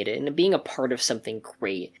McHale made it, and being a part of something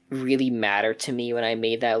great really mattered to me when I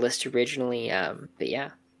made that list originally. But yeah,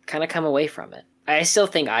 kind of come away from it. I still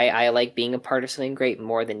think I like being a part of something great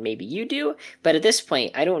more than maybe you do, but at this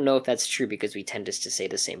point, I don't know if that's true because we tend to say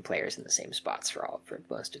the same players in the same spots for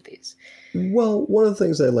most of these. Well, one of the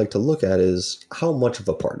things I like to look at is how much of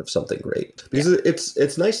a part of something great. Because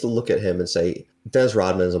it's nice to look at him and say, Dennis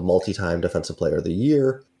Rodman is a multi-time Defensive Player of the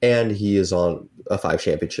Year, and he is on 5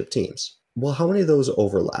 championship teams. Well, how many of those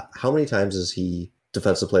overlap? How many times is he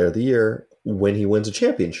Defensive Player of the Year when he wins a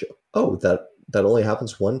championship? Oh, that only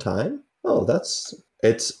happens one time? Oh,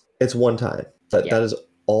 it's one time. That is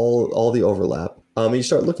all the overlap. You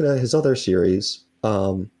start looking at his other series,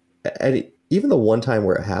 and even the one time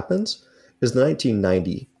where it happens is the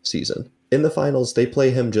 1990 season. In the finals, they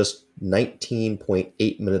play him just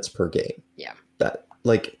 19.8 minutes per game. Yeah. That,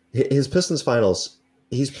 like, his Pistons finals,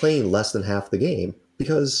 he's playing less than half the game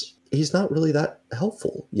because he's not really that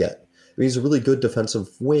helpful yet. I mean, he's a really good defensive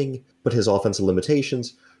wing, but his offensive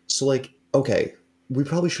limitations. So, like, okay, we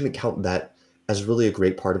probably shouldn't count that as really a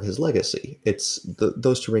great part of his legacy. It's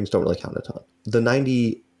those 2 rings don't really count a ton. The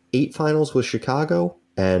 98 finals with Chicago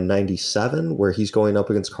and 97 where he's going up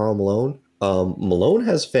against Karl Malone. Malone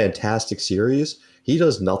has fantastic series. He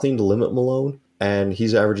does nothing to limit Malone, and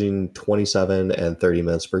he's averaging 27 and 30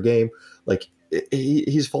 minutes per game. Like,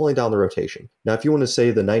 he's falling down the rotation. Now, if you want to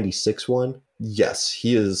say the 96 one, yes,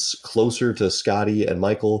 he is closer to Scottie and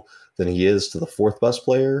Michael than he is to the 4th best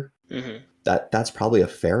player. Mm-hmm. That's probably a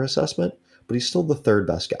fair assessment, but he's still the 3rd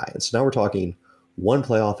best guy. And so now we're talking 1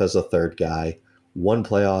 playoff as a 3rd guy, 1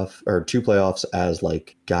 playoff or 2 playoffs as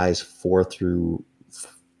like guys 4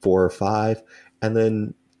 or 5, and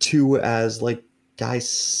then 2 as like guys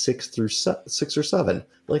 6 or 7.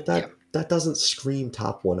 Like that. Yeah. That doesn't scream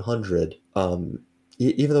top 100,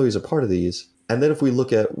 even though he's a part of these. And then if we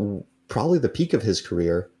look at probably the peak of his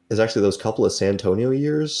career is actually those couple of San Antonio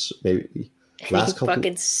years, maybe.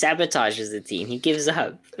 Fucking sabotages the team. He gives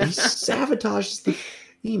up. He sabotages the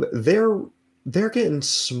team. They're getting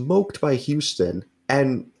smoked by Houston,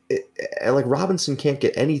 and like Robinson can't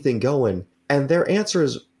get anything going. And their answer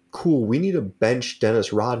is, cool, we need to bench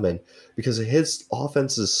Dennis Rodman because his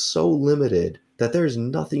offense is so limited that there's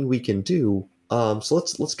nothing we can do. So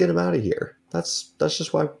let's get him out of here. That's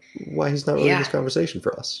just why he's not really in this conversation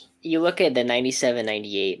for us. You look at the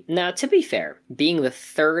 97-98. Now, to be fair, being the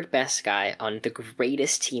 3rd best guy on the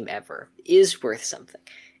greatest team ever is worth something.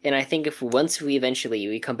 And I think if once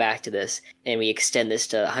we come back to this and we extend this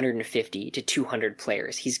to 150 to 200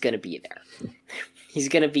 players, he's going to be there. He's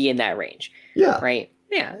going to be in that range. Yeah. Right?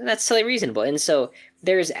 Yeah, that's totally reasonable. And so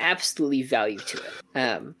there's absolutely value to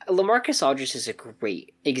it. LaMarcus Aldridge is a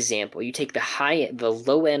great example. You take the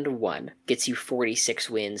low end one, gets you 46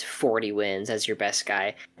 wins, 40 wins as your best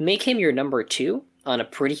guy. Make him your number 2 on a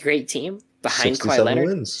pretty great team behind Kawhi Leonard.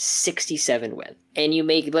 Wins. 67 wins. And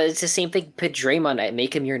but it's the same thing. Put Draymond,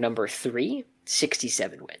 make him your number 3,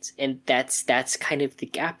 67 wins. And that's kind of the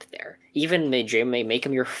gap there. Even Draymond, make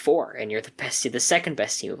him your 4, and you're the 2nd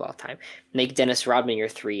best team of all time. Make Dennis Rodman your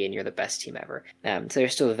 3, and you're the best team ever. So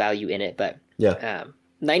there's still a value in it, but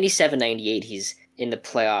 97-98, he's in the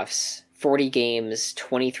playoffs, 40 games,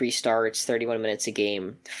 23 starts, 31 minutes a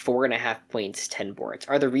game, 4.5 points, 10 boards.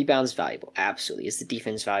 Are the rebounds valuable? Absolutely. Is the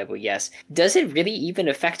defense valuable? Yes. Does it really even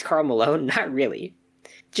affect Karl Malone? Not really.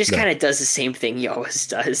 Just kind of does the same thing he always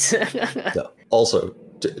does. No. Also,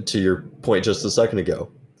 to your point just a second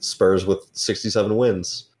ago, Spurs with 67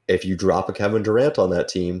 wins. If you drop a Kevin Durant on that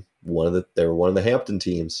team, they were one of the Hampton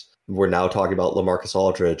teams. We're now talking about LaMarcus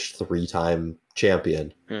Aldridge, 3-time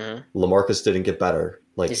champion. Mm-hmm. LaMarcus didn't get better.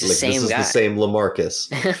 This is the same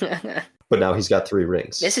LaMarcus. But now he's got 3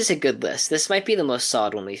 rings. This is a good list. This might be the most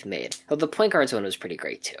solid one we've made. Well, the point guards one was pretty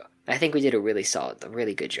great too. I think we did a really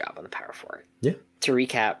good job on the power forward. Yeah. To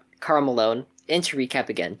recap, Karl Malone, and to recap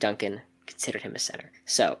again, Duncan considered him a center.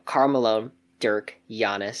 So Karl Malone, Dirk,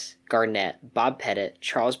 Giannis, Garnett, Bob Pettit,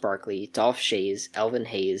 Charles Barkley, Dolph Schayes, Elvin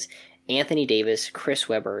Hayes, Anthony Davis, Chris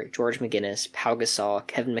Webber, George McGinnis, Pau Gasol,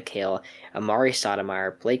 Kevin McHale, Amari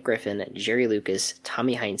Stoudemire, Blake Griffin, Jerry Lucas,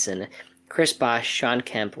 Tommy Heinsohn, Chris Bosh, Sean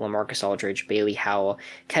Kemp, LaMarcus Aldridge, Bailey Howell,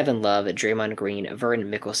 Kevin Love, Draymond Green,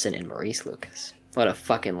 Vernon Mickelson, and Maurice Lucas. What a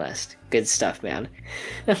fucking list. Good stuff, man.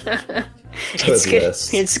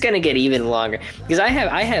 It's gonna get even longer. Because I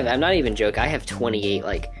have, I'm not even joking, I have 28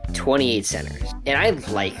 centers. And I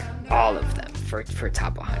like all of them for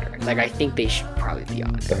top 100. I think they should probably be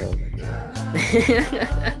on there.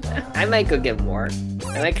 I might go get more.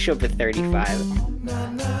 I might show up with 35.